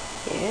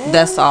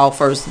 that's all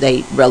first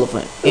date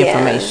relevant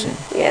information.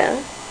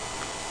 Yeah.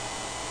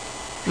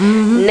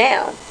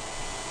 Now,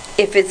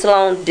 if it's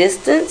long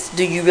distance,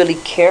 do you really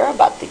care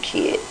about the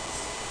kids?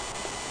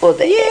 Or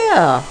the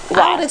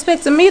I would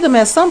expect to meet them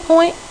at some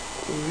point.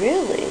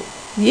 Really?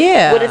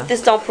 Yeah. What if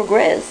this don't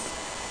progress?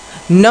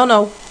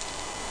 No.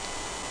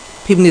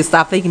 People need to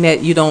stop thinking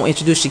that you don't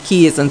introduce your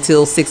kids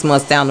until 6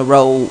 months down the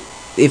road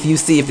if you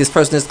see if this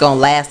person is going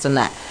to last or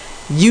not.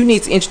 You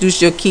need to introduce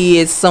your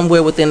kids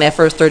somewhere within that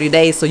first 30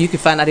 days so you can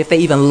find out if they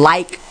even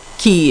like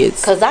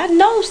kids. Because I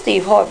know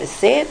Steve Harvey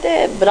said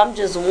that, but I'm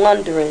just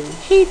wondering.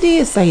 He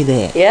did say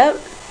that. Yep.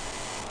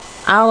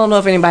 I don't know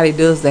if anybody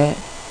does that,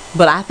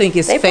 but I think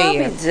it's fair. They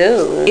probably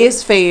do.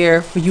 It's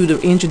fair for you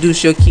to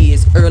introduce your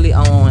kids early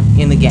on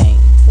in the game.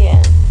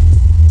 Yeah.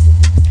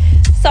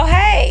 So,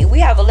 hey, we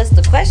have a list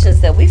of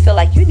questions that we feel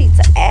like you need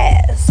to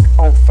ask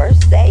on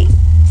first date.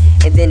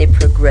 And then it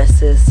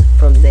progresses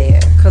from there.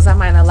 Because I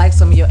might not like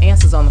some of your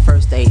answers on the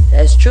first date.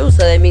 That's true.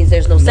 So that means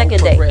there's no second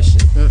progression.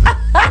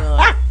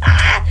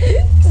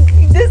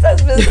 This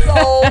has been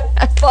so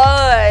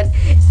fun.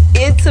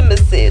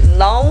 Intimacy,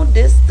 long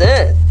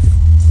distance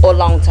or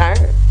long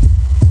term?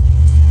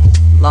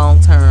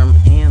 Long term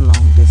and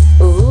long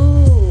distance.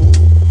 Ooh.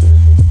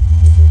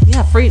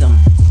 Yeah, freedom.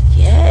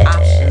 Yes.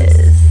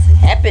 Options.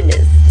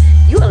 Happiness.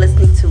 You are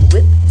listening to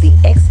With the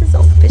Exes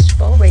on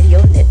Fishbowl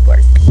Radio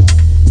Network.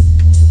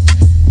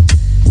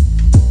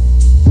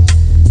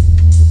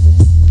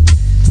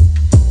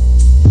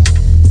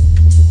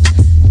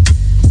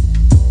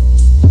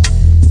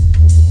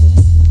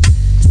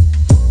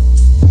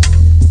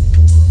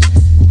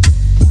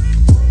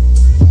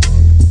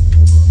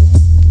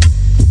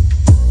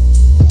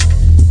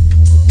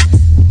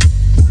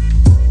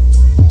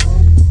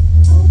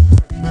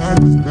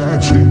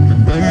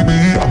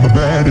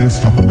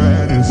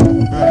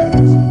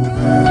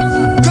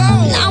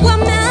 Now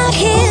I'm out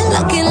here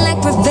looking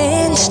like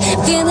revenge,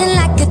 feeling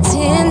like a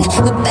 10,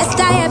 the best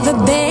I ever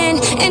been.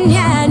 And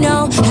yeah, I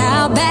know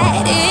how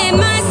bad it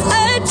must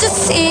hurt to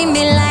see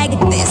me like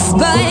this,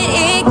 but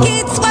it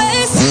gets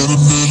worse.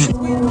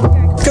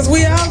 Because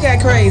we all got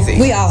crazy.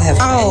 We all have.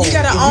 Oh, you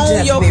gotta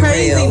own your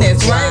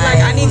craziness, right?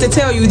 Like I need to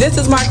tell you, this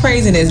is my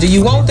craziness. Do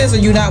you want this or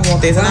you not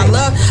want this? And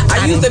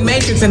I use the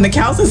matrix in the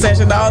counseling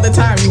session all the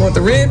time. You want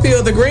the red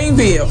pill, the green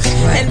pill,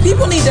 and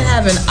people need to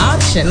have an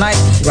option. Like,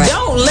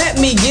 don't let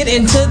me get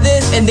into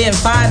this and then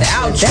find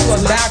out you a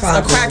box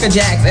of Cracker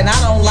Jacks and I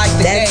don't like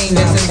the game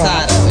that's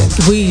inside of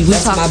it. We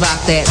talk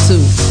about that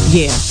too.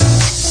 Yeah.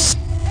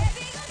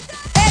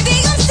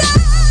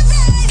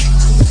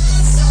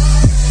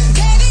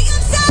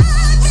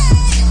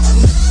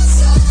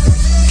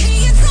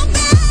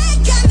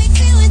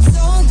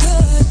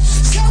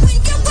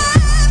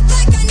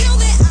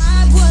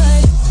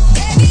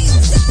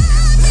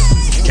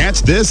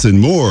 Catch this and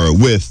more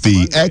with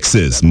the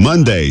Exes,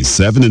 Mondays,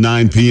 7 to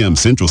 9 p.m.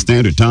 Central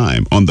Standard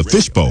Time on the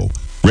Fishbowl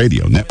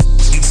Radio Network.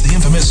 It's the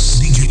infamous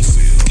DJ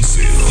Phil.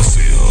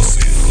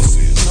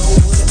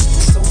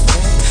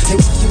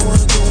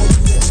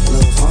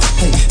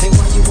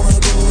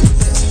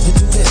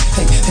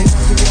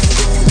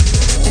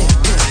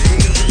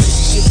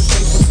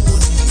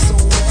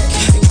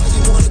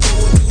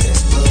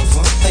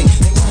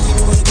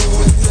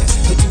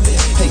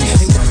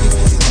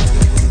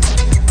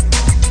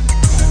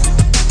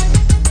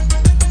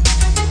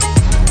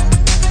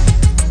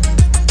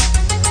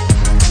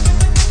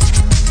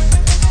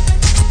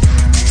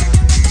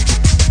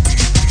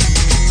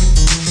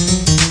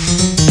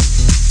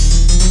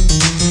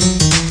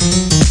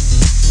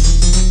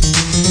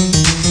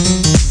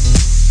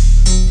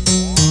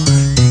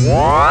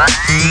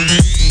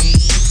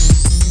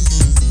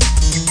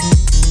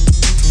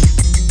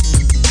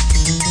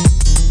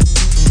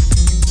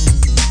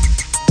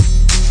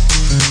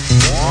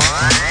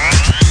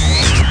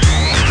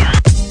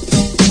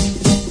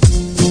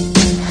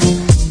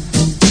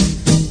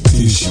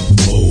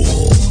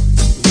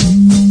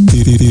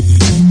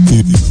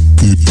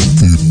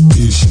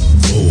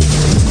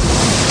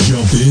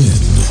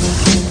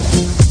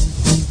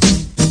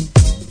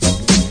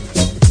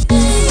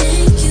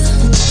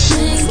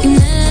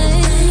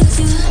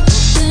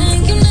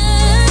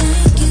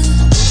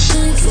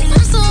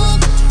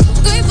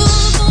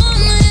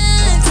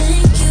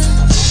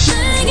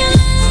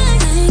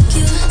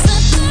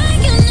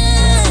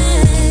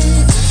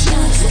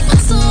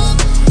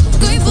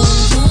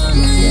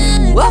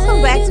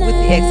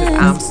 Exes.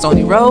 I'm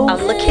Stony Rose. I'm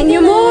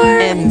LaKenya Moore.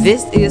 And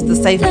this is the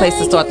safe place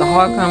to start the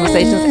hard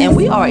conversations. And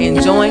we are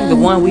enjoying the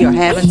one we are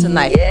having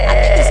tonight. I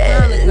think it's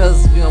currently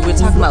because, we're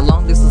talking about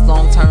long distance,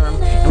 long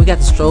term. And we got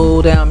to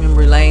stroll down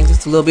memory lane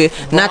just a little bit.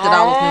 Not that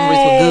all those memories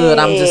were good.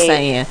 I'm just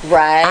saying.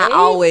 Right. I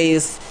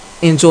always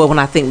enjoy when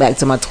I think back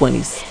to my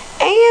 20s.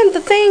 And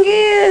the thing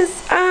is,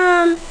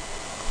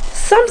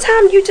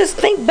 sometimes you just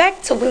think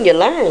back to when you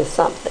learned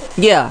something.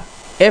 Yeah.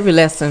 Every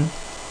lesson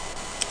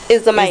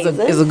is amazing.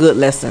 Is a good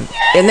lesson.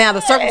 And now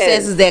the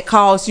circumstances that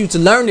caused you to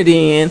learn it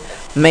in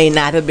may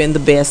not have been the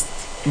best,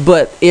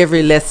 but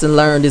every lesson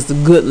learned is a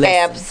good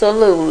lesson.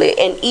 Absolutely.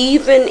 And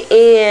even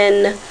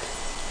in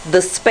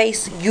the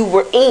space you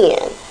were in,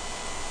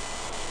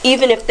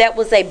 even if that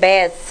was a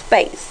bad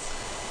space,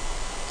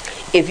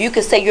 if you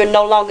could say you're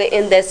no longer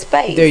in that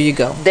space, there you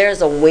go.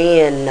 There's a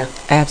win.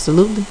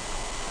 Absolutely.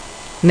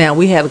 Now,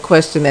 we had a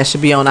question that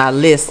should be on our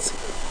list.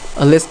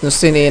 A listener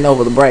sent in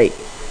over the break.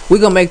 We're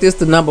going to make this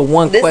the number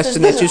one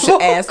question that you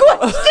should ask.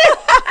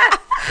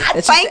 That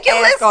you should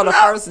ask on the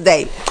first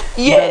date.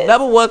 Yes. The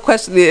number one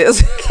question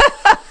is,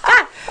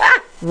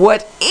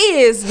 what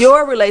is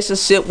your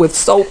relationship with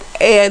soap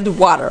and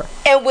water?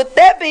 And with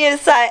that being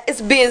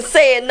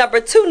said,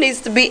 number 2 needs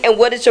to be, and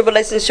what is your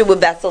relationship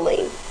with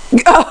Vaseline?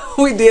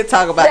 We did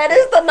talk about that. That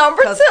is the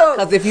number 2.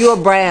 Because if you're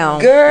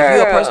brown, girl, if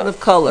you're a person of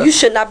color, you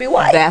should not be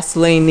white.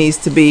 Vaseline needs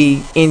to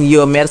be in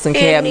your medicine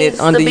cabinet,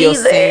 under your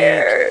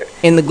sink,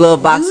 in the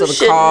glove box of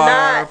the car,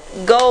 not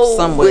go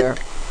somewhere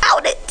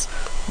without it.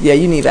 Yeah,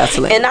 you need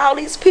Vaseline. And all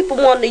these people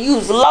want to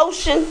use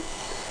lotion,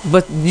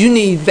 but you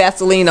need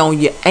Vaseline on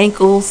your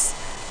ankles,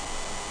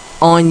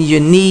 on your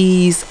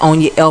knees,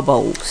 on your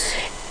elbows.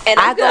 And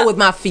I go with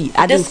my feet.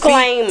 I do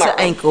feet to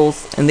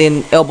ankles and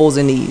then elbows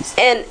and knees.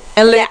 And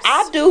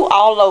I do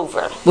all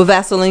over. With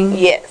Vaseline?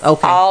 Yes.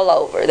 Okay. All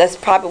over. That's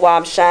probably why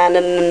I'm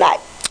shining tonight.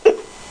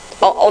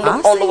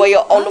 on the way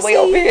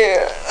over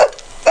here.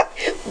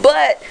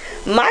 But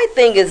my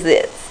thing is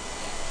this.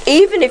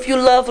 Even if you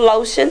love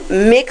lotion,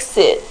 mix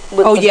it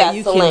with the Vaseline.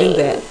 You can do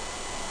that.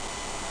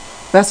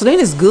 Vaseline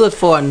is good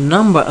for a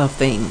number of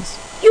things.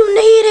 You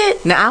need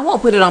it. Now, I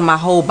won't put it on my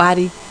whole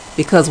body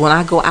because when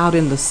I go out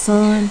in the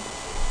sun,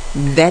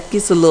 that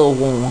gets a little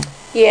warm.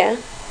 Yeah.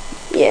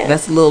 Yeah.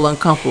 That's a little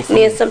uncomfortable for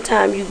me. And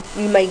sometimes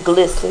you may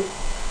glisten.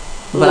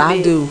 But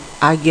I do.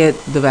 I get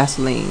the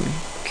Vaseline.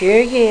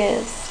 Girl,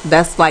 yes.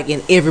 That's like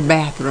in every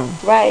bathroom.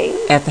 Right.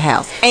 At the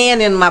house.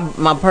 And in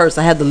my purse.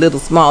 I had the little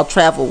small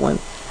travel one.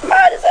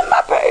 Mine is in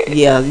my purse.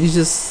 Yeah, you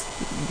just...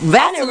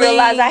 Vaseline, I didn't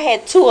realize I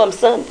had 2 of them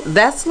Sunday.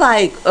 That's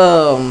like,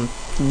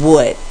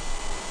 what?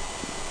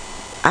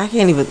 I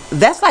can't even...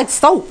 That's like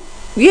soap.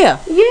 Yeah.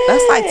 Yes.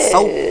 That's like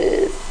soap.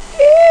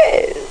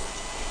 Yes.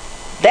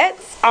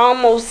 That's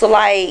almost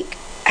like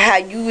how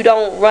you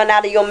don't run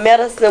out of your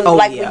medicine.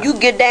 When you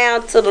get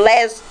down to the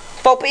last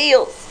 4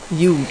 pills,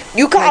 you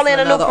call in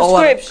a new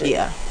prescription.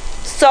 Yeah.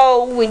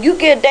 So when you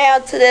get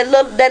down to that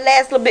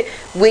last little bit,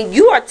 when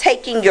you are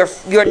taking your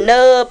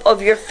nub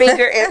of your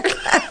finger and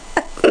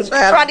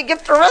trying to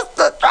get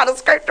trying to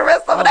scrape the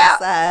rest of it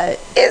out,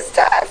 it's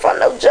time for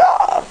no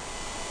job.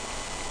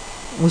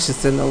 We should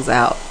send those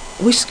out.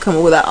 We should come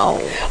up with our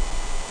own.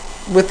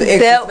 With the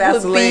extra Vaseline.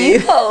 That would be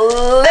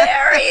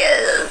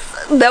hilarious.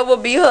 That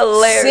would be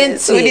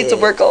hilarious. Scented. We need to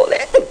work on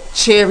that.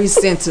 Cherry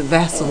scented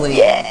Vaseline.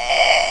 Yeah.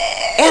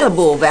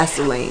 Edible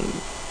Vaseline.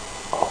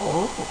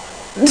 Oh.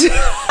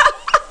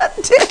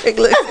 Derek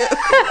look at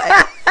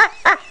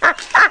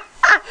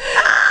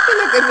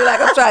me like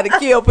I'm trying to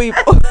kill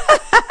people.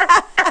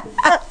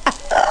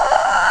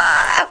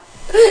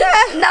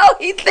 No,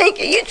 he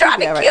thinking you trying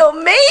to kill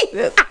me.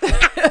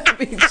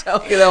 Be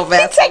joking on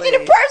Vaseline. He taking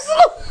it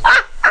personal.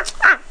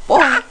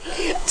 Boy,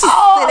 just sit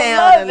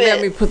down and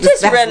let me put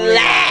this Vaseline.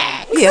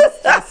 Relax.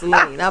 Yes,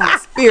 Vaseline. I'm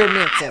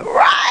experimenting.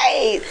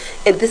 Right.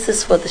 And this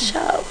is for the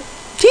show.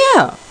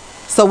 Yeah.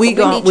 So we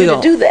gonna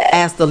do that.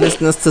 Ask the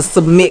listeners to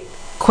submit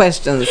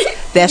questions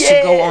that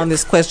should go on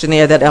this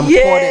questionnaire that are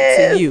important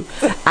to you.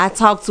 I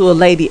talked to a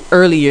lady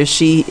earlier.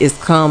 She has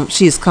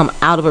come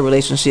out of a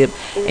relationship,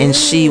 and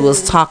she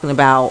was talking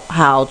about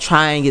how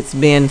trying it's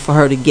been for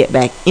her to get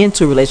back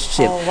into a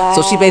relationship. Oh, wow.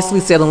 So she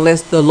basically said,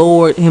 unless the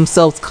Lord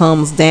himself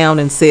comes down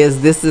and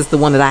says, this is the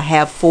one that I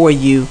have for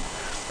you,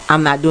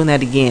 I'm not doing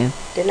that again.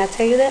 Didn't I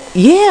tell you that?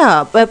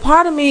 Yeah, but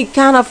part of me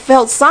kind of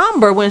felt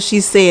somber when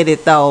she said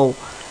it, though.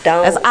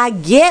 As I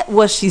get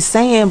what she's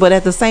saying, but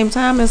at the same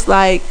time, it's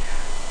like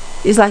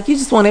you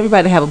just want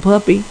everybody to have a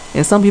puppy,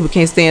 and some people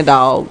can't stand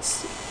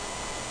dogs.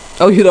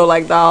 Oh, you don't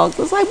like dogs?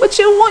 It's like, but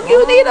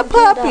you need a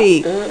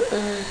puppy.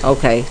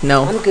 Okay,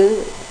 no. I'm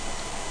good.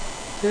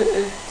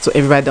 So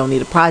everybody don't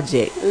need a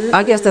project.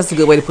 I guess that's a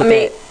good way to put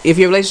that. If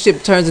your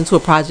relationship turns into a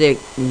project,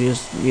 you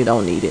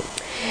don't need it.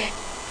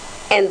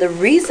 And the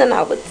reason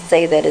I would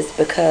say that is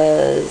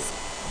because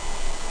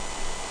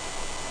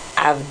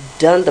I've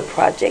done the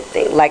project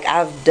thing. Like,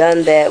 I've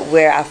done that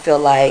where I feel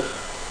like,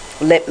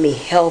 let me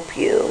help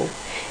you.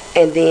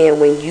 And then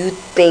when you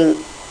think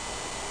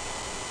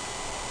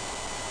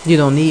you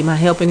don't need my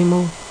help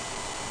anymore,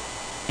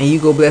 and you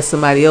go bless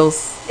somebody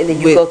else, and then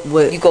you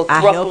go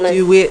I helped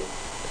you with,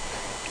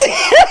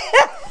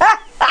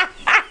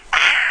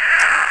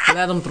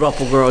 Let them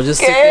thruple, girl.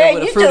 Just sit there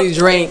with a fruity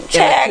drink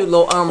and a cute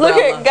little umbrella.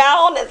 Look at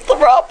gone and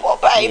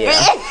thruple, baby.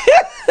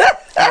 Yeah.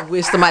 I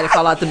wish somebody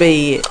fall out the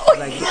bed.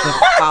 Like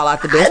fall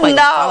out the bed. Like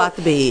fall out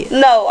the bed.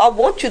 No, I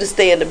want you to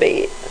stay in the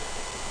bed.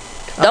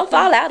 Don't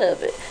fall out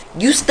of it.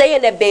 You stay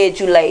in that bed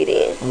you laid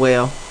in.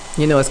 Well,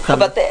 you know it's coming.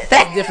 How about that?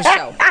 That's a different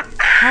show.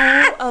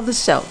 Whole other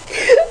show.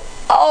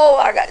 Oh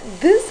my God,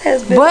 this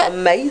has been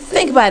amazing.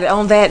 Think about it.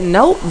 On that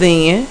note,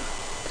 then,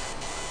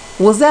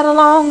 was that a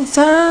long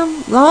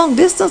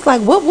distance?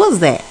 Like, what was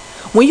that?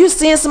 When you're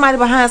seeing somebody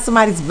behind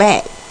somebody's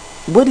back,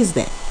 what is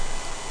that?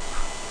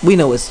 We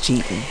know it's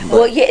cheating.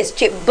 Well, yeah, it's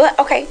cheap. But,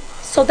 okay,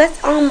 so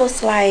that's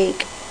almost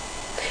like,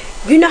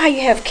 you know how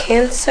you have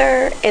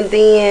cancer and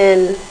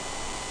then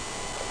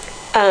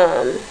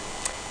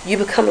you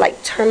become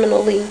like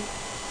terminally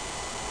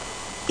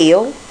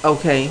ill?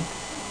 Okay.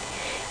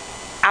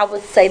 I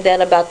would say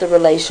that about the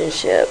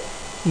relationship.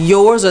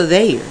 Yours or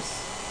theirs?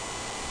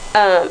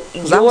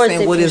 Yours, I was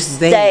saying, if what you is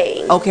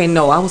stay. Okay,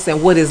 no, I was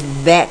saying, what is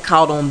that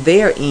called on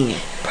their end?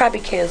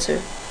 Probably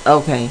cancer.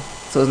 Okay,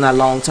 so it's not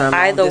long term.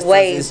 Either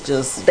way, it's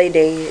just they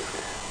dead.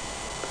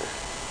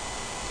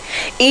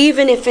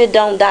 Even if it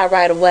don't die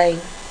right away.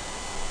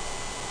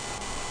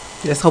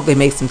 Let's hope they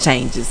make some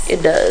changes.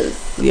 It does.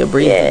 Yeah,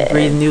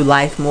 breathe new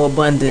life, more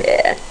abundant.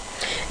 Yeah.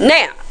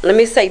 Now, let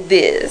me say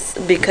this,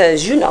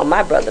 because you know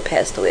my brother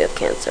passed away of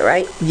cancer,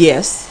 right?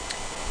 Yes.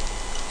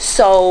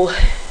 So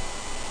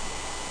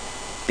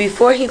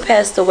before he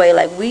passed away,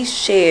 like, we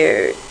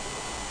shared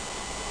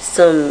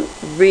some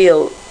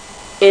real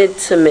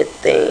intimate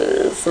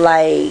things,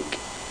 like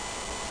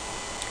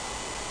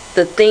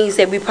the things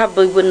that we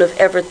probably wouldn't have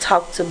ever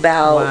talked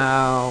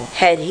about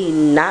had he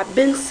not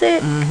been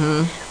sick,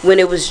 when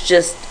it was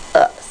just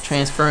us.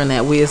 Transferring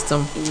that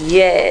wisdom.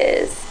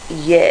 Yes.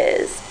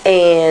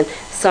 And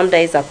some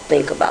days I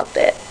think about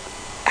that,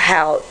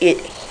 how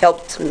it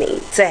helped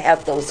me to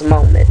have those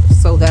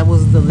moments. So that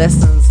was the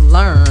lessons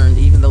learned,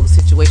 even though the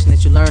situation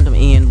that you learned them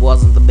in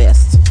wasn't the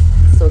best.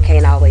 So it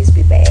can't always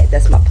be bad.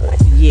 That's my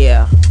point.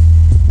 Yeah,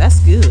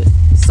 that's good.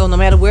 So no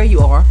matter where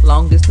you are,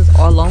 long distance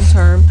or long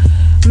term,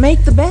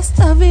 make the best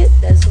of it.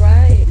 That's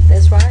right.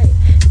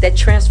 That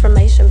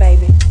transformation,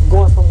 baby.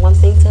 Going from one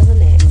thing to the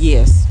next.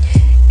 Yes.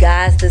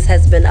 Guys, this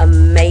has been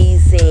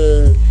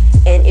amazing.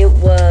 And it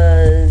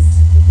was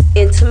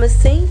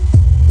intimacy,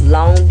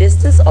 long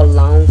distance or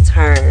long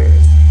term.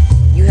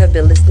 You have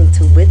been listening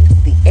to With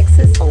the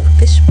Exes on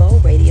Fishbowl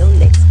Radio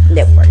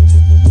Network.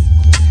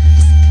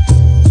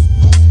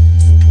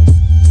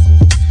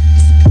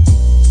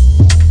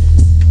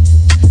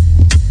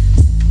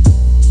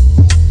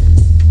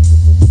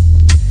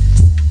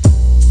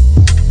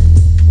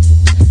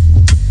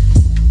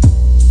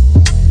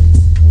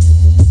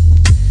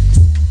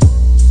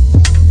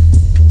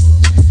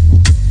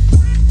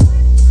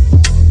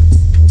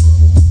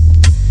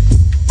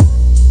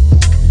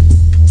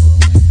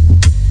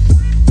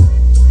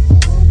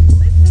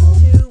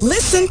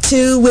 Listen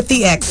to With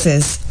the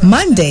Exes,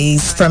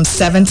 Mondays from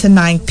 7 to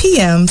 9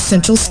 p.m.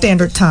 Central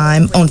Standard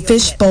Time on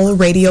Fishbowl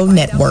Radio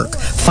Network.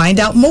 Find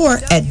out more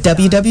at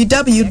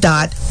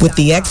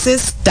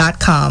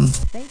www.withtheexes.com.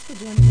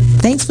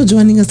 Thanks for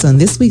joining us on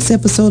this week's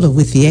episode of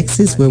With the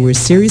Exes, where we're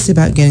serious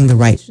about getting the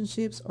right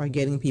relationships or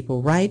getting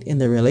people right in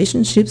the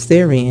relationships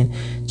they're in.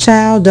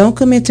 Child, don't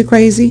commit to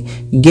crazy.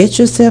 Get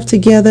yourself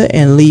together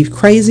and leave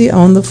crazy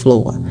on the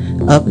floor.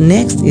 Up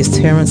next is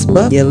Terrence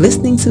Buff. You're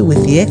listening to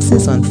With the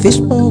Exes on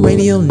Fishbowl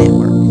Radio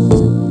Network.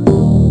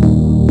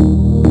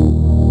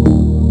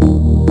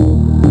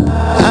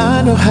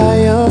 I know how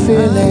you're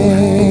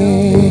feeling.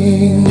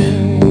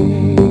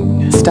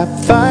 Stop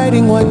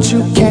fighting what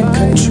you can't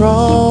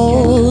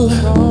control.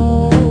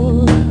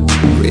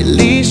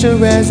 Release your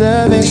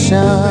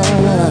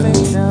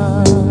reservations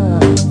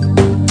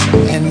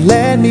and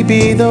let me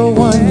be the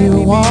one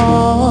you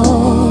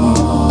want.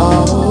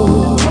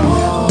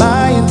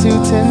 Buy into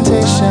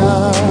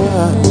temptation.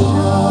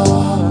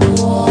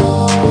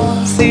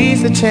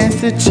 Seize the chance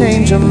to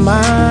change your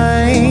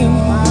mind.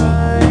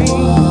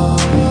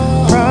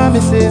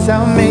 Promises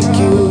I'll make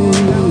you.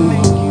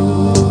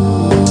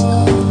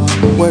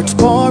 Words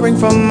pouring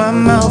from my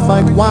mouth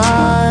like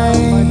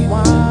wine.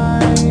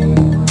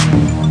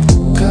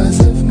 'Cause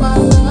if my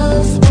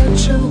love's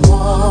what you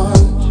want,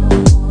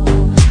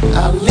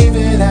 I'll leave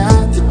it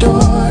at the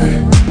door.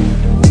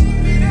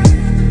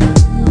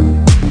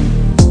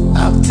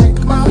 I'll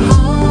take my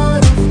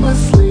heart off my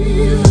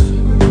sleeve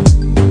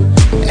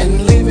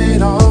and leave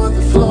it on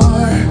the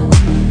floor.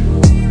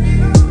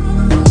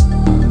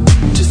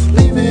 Just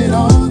leave it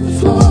on the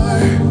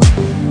floor.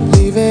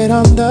 Leave it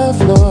on the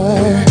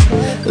floor.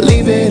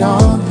 Leave it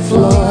on the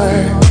floor.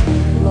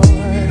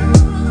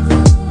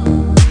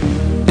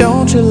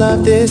 Don't you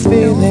love this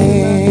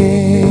feeling?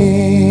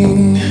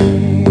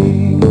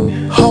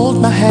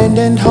 Hold my hand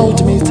and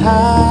hold me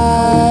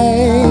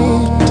tight.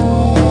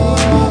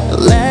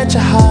 Let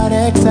your heart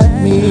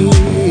accept me.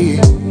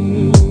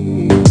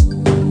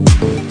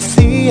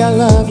 See our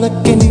love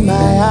look in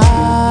my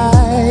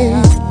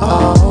eyes.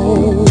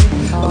 Oh,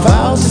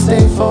 vows to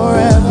stay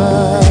forever.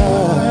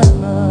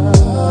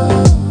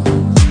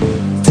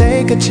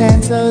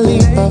 a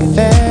leap of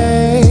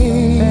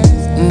faith.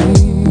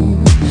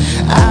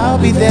 I'll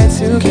be there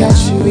to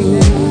catch you.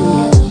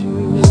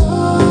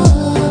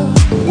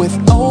 With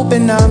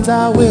open arms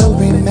I will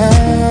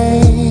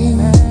remain.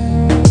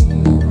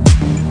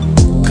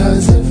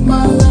 'Cause if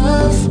my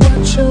love's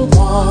what you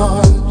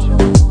want,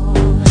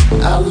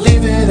 I'll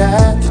leave it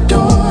at the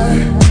door.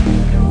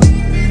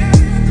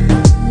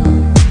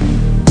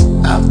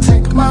 I'll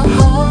take my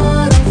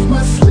heart off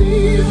my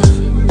sleeve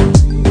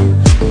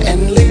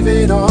and leave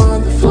it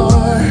on the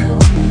floor.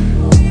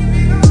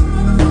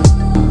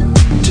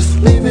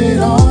 Just leave it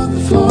on the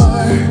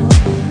floor.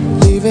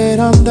 Leave it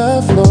on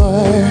the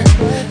floor.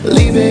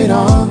 Leave it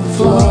on the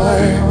floor.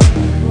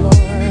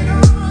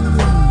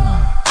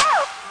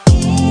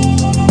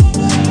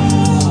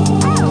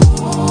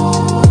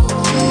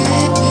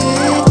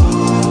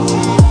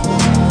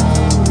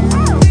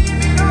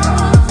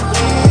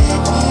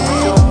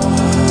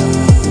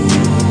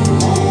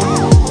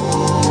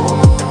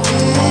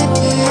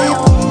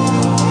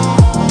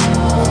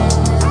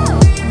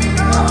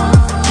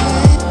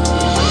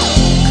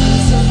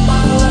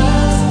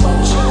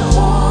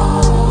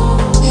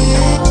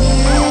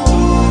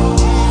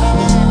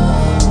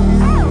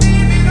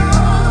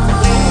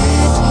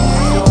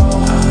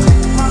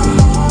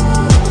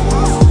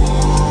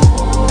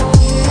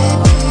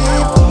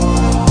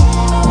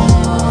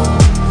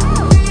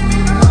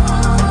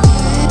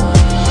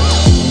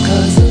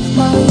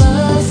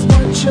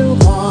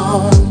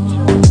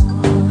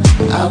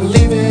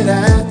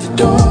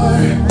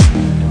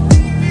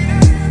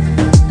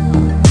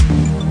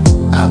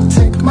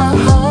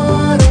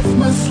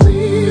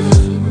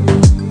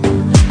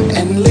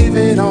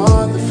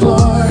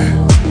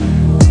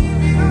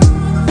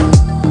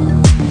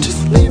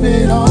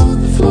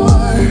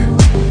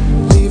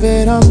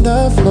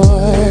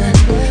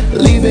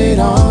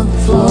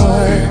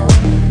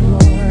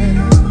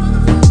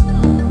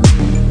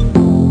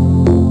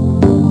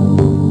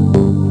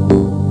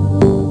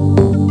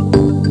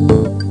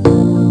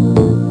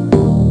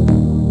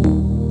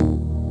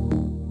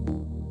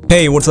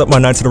 Hey, what's up, my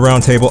Knights of the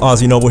Round Table?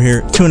 Ozzy Noble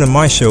here. Tune in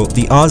my show,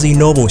 The Ozzy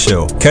Noble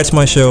Show. Catch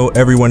my show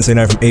every Wednesday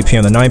night from 8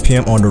 p.m. to 9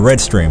 p.m. on the Red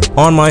Stream.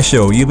 On my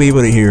show, you'll be able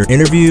to hear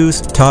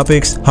interviews,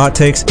 topics, hot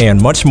takes, and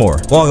much more.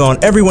 Log on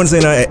every Wednesday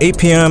night at 8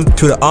 p.m.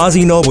 to The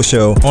Ozzy Noble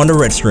Show on the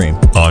Red Stream.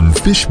 On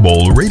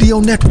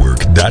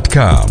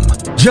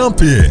FishbowlRadioNetwork.com.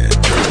 Jump in.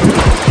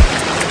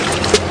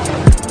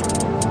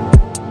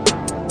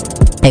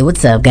 Hey,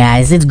 what's up,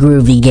 guys? It's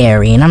Groovy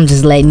Gary, and I'm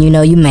just letting you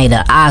know you made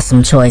an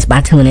awesome choice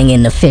by tuning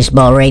in to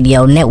Fishbowl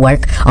Radio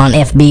Network on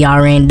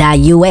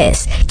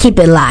FBRN.US. Keep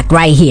it locked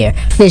right here.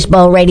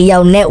 Fishbowl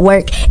Radio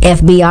Network,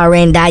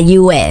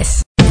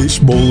 FBRN.US.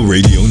 Fishbowl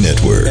Radio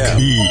Network.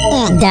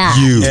 FBRN.US.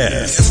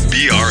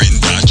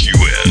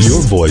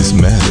 Your voice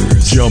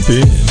matters. Jump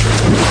in.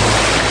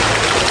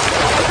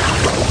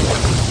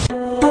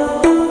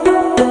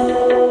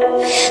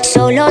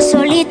 Solo,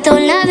 solito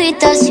en la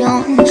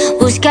habitación.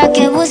 Busca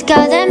que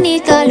busca de mi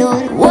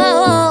calor.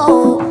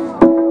 Wow.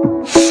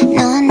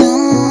 No,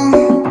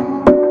 no.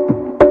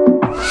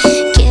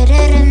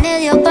 Quiere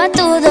remedio pa'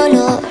 tu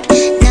dolor.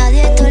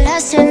 Nadie te lo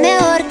hace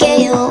mejor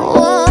que yo.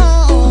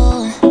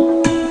 Wow.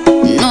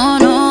 No,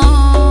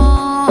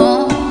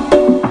 no.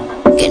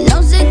 Que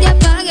no se te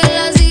apague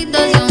la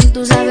situación.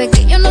 Tú sabes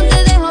que yo no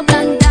te dejo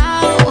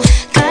plantado.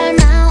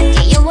 Calmao,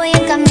 que yo voy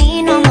en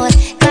camino, amor.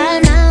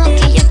 Calmao,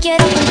 que yo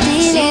quiero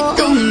contigo. Si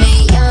tú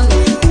me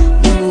llamas,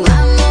 nos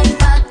vamos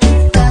pa' tu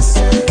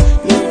casa.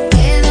 Nos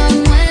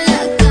quedamos en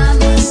la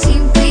cama,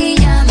 sin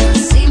pijama,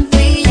 sin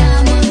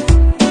pijama.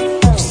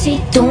 Si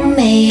tú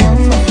me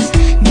llamas.